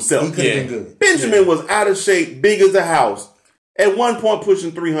to himself. He could have been good. Benjamin was out of shape, big as a house. At one point,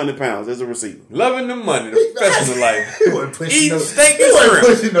 pushing 300 pounds as a receiver. Loving the money, the professional life. He wasn't pushing steak he wasn't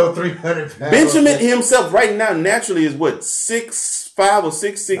pushing no 300 pounds. Benjamin himself right now naturally is what, 6'5" or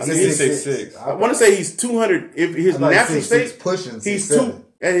 6'6"? He's 6'6". I want to say he's 200. If his natural state, pushing he's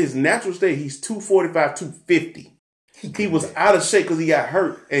at his natural state, he's 245, 250. He was out of shape because he got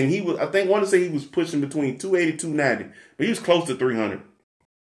hurt, and he was. I want to say he was pushing between 280, 290, but he was close to 300.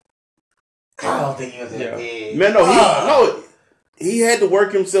 I don't think he was that big. Man, he had to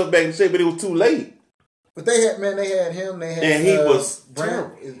work himself back in shape, but it was too late. But they had him. They had and he was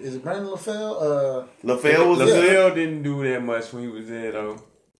terrible. Is it Brandon LaFell? LaFell didn't do that much when he was there though.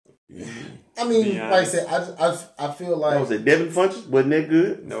 I mean, like I said, I feel like what was it? Devin Funches wasn't that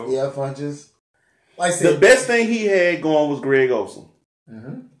good? No. Yeah, Funches. Like I said, the best thing he had going was Greg Olsen,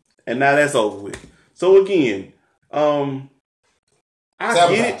 and now that's over with. So again, I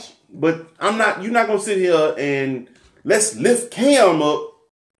get it, but I'm not. You're not gonna sit here and let's lift Cam up,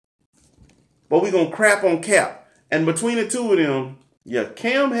 but we're gonna crap on Cap. And between the two of them, yeah,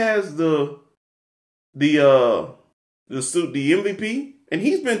 Cam has the MVP, and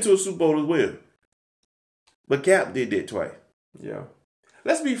he's been to a Super Bowl as well. But Cap did that twice. Yeah.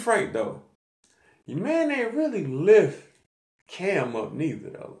 Let's be frank though. Your man ain't really lift Cam up neither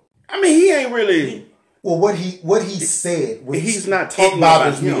though. I mean, he ain't really. Well, what he said, He's not it talking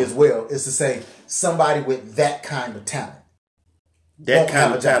bothers about me him. as well, is to say somebody with that kind of talent. That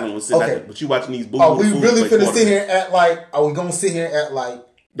kind of talent was sitting out there. But you watching these boo-boo Are we fools really play finna sit quarterback. here and act like? Are we gonna sit here and act like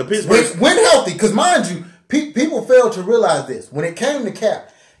The Pittsburgh. when healthy? Because mind you, people fail to realize this. When it came to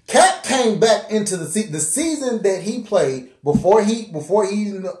Cap came back into the season that he played before he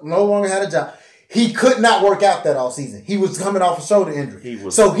no longer had a job. He could not work out that all season. He was coming off a shoulder injury. He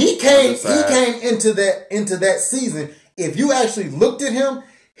came into that season. If you actually looked at him,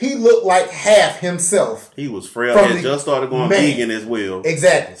 he looked like half himself. He was frail. He had just started going vegan as well.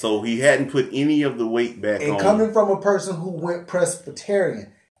 Exactly. So he hadn't put any of the weight back on. And coming from a person who went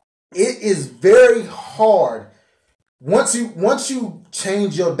Presbyterian, it is very hard once you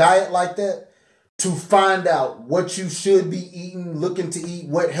change your diet like that to find out what you should be eating, looking to eat,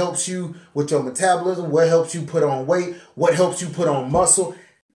 what helps you with your metabolism, what helps you put on weight, what helps you put on muscle.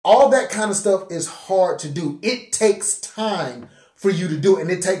 All that kind of stuff is hard to do. It takes time for you to do it, and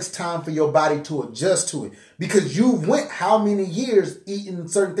it takes time for your body to adjust to it. Because you went how many years eating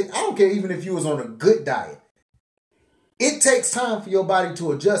certain things. I don't care even if you was on a good diet. It takes time for your body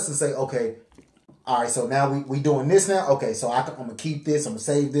to adjust and say, okay, all right, so now we doing this now. Okay, so I'm going to keep this. I'm going to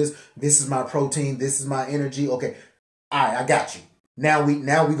save this. This is my protein. This is my energy. Okay, all right, I got you. Now we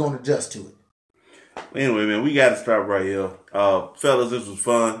going to adjust to it. Anyway, man, we got to stop right here. Fellas, this was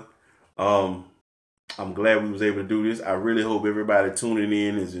fun. I'm glad we was able to do this. I really hope everybody tuning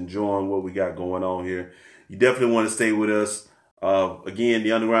in is enjoying what we got going on here. You definitely want to stay with us. Again,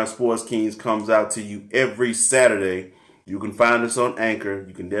 the Underground Sports Kings comes out to you every Saturday. You can find us on Anchor.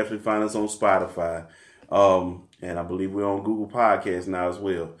 You can definitely find us on Spotify. And I believe we're on Google Podcasts now as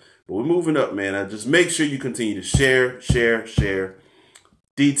well. But we're moving up, man. Just make sure you continue to share.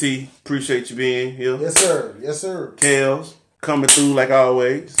 DT, appreciate you being here. Yes, sir. Yes, sir. Kellz, coming through like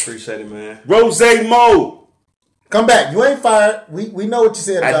always. Appreciate it, man. Rose Mo. Come back. You ain't fired. We know what you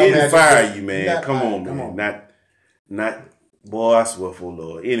said about I didn't Magic. fire you, man. Not Come fired. on, Come man. on. Not, boy, I swear for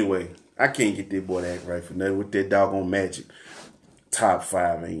Lord. Anyway, I can't get that boy to act right for nothing with that doggone Magic. Top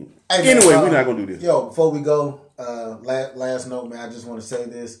 5, man. Hey, anyway, man, we're not going to do this. Yo, before we go, last note, man, I just want to say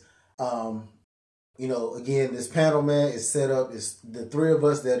this. Again, this panel, man, is set up. It's the three of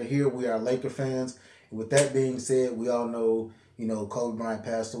us that are here. We are Laker fans. And with that being said, we all know, Kobe Bryant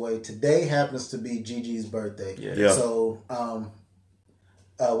passed away. Today happens to be Gigi's birthday. Yeah. So,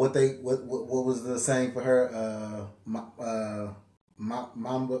 what was the saying for her?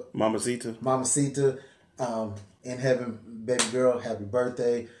 Mamacita. In heaven, baby girl, happy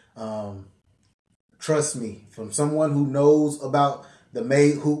birthday. Trust me, from someone who knows about the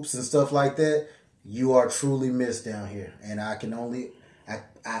made hoops and stuff like that, you are truly missed down here. And I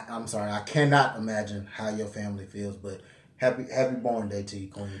cannot imagine how your family feels, but happy born day to you,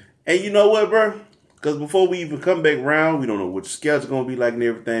 Queen. And you know what, bro? Because before we even come back round, we don't know what your schedule's going to be like and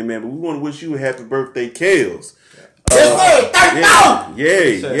everything, man. But we want to wish you a happy birthday, Kellz.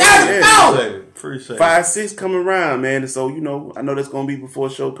 Yeah. Appreciate 5-6 coming around, man. And so, I know that's going to be before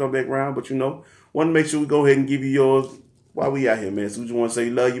the show come back around, but, want to make sure we go ahead and give you yours while we out here, man. So we just want to say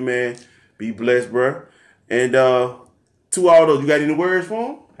love you, man. Be blessed, bro. And to all those, you got any words for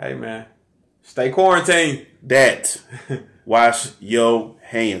them? Hey, man. Stay quarantined. That. Wash your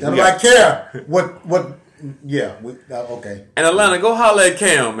hands. That's what I care. Okay. And Atlanta, go holler at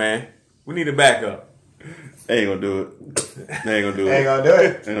Cam, man. We need a backup. They ain't gonna do it. They ain't gonna do it. Ain't gonna do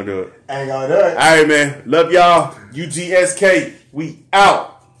it. Ain't gonna do it. Ain't gonna do it. All right, man. Love y'all. UGSK. We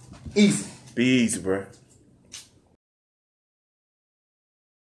out. Easy. Be easy, bro.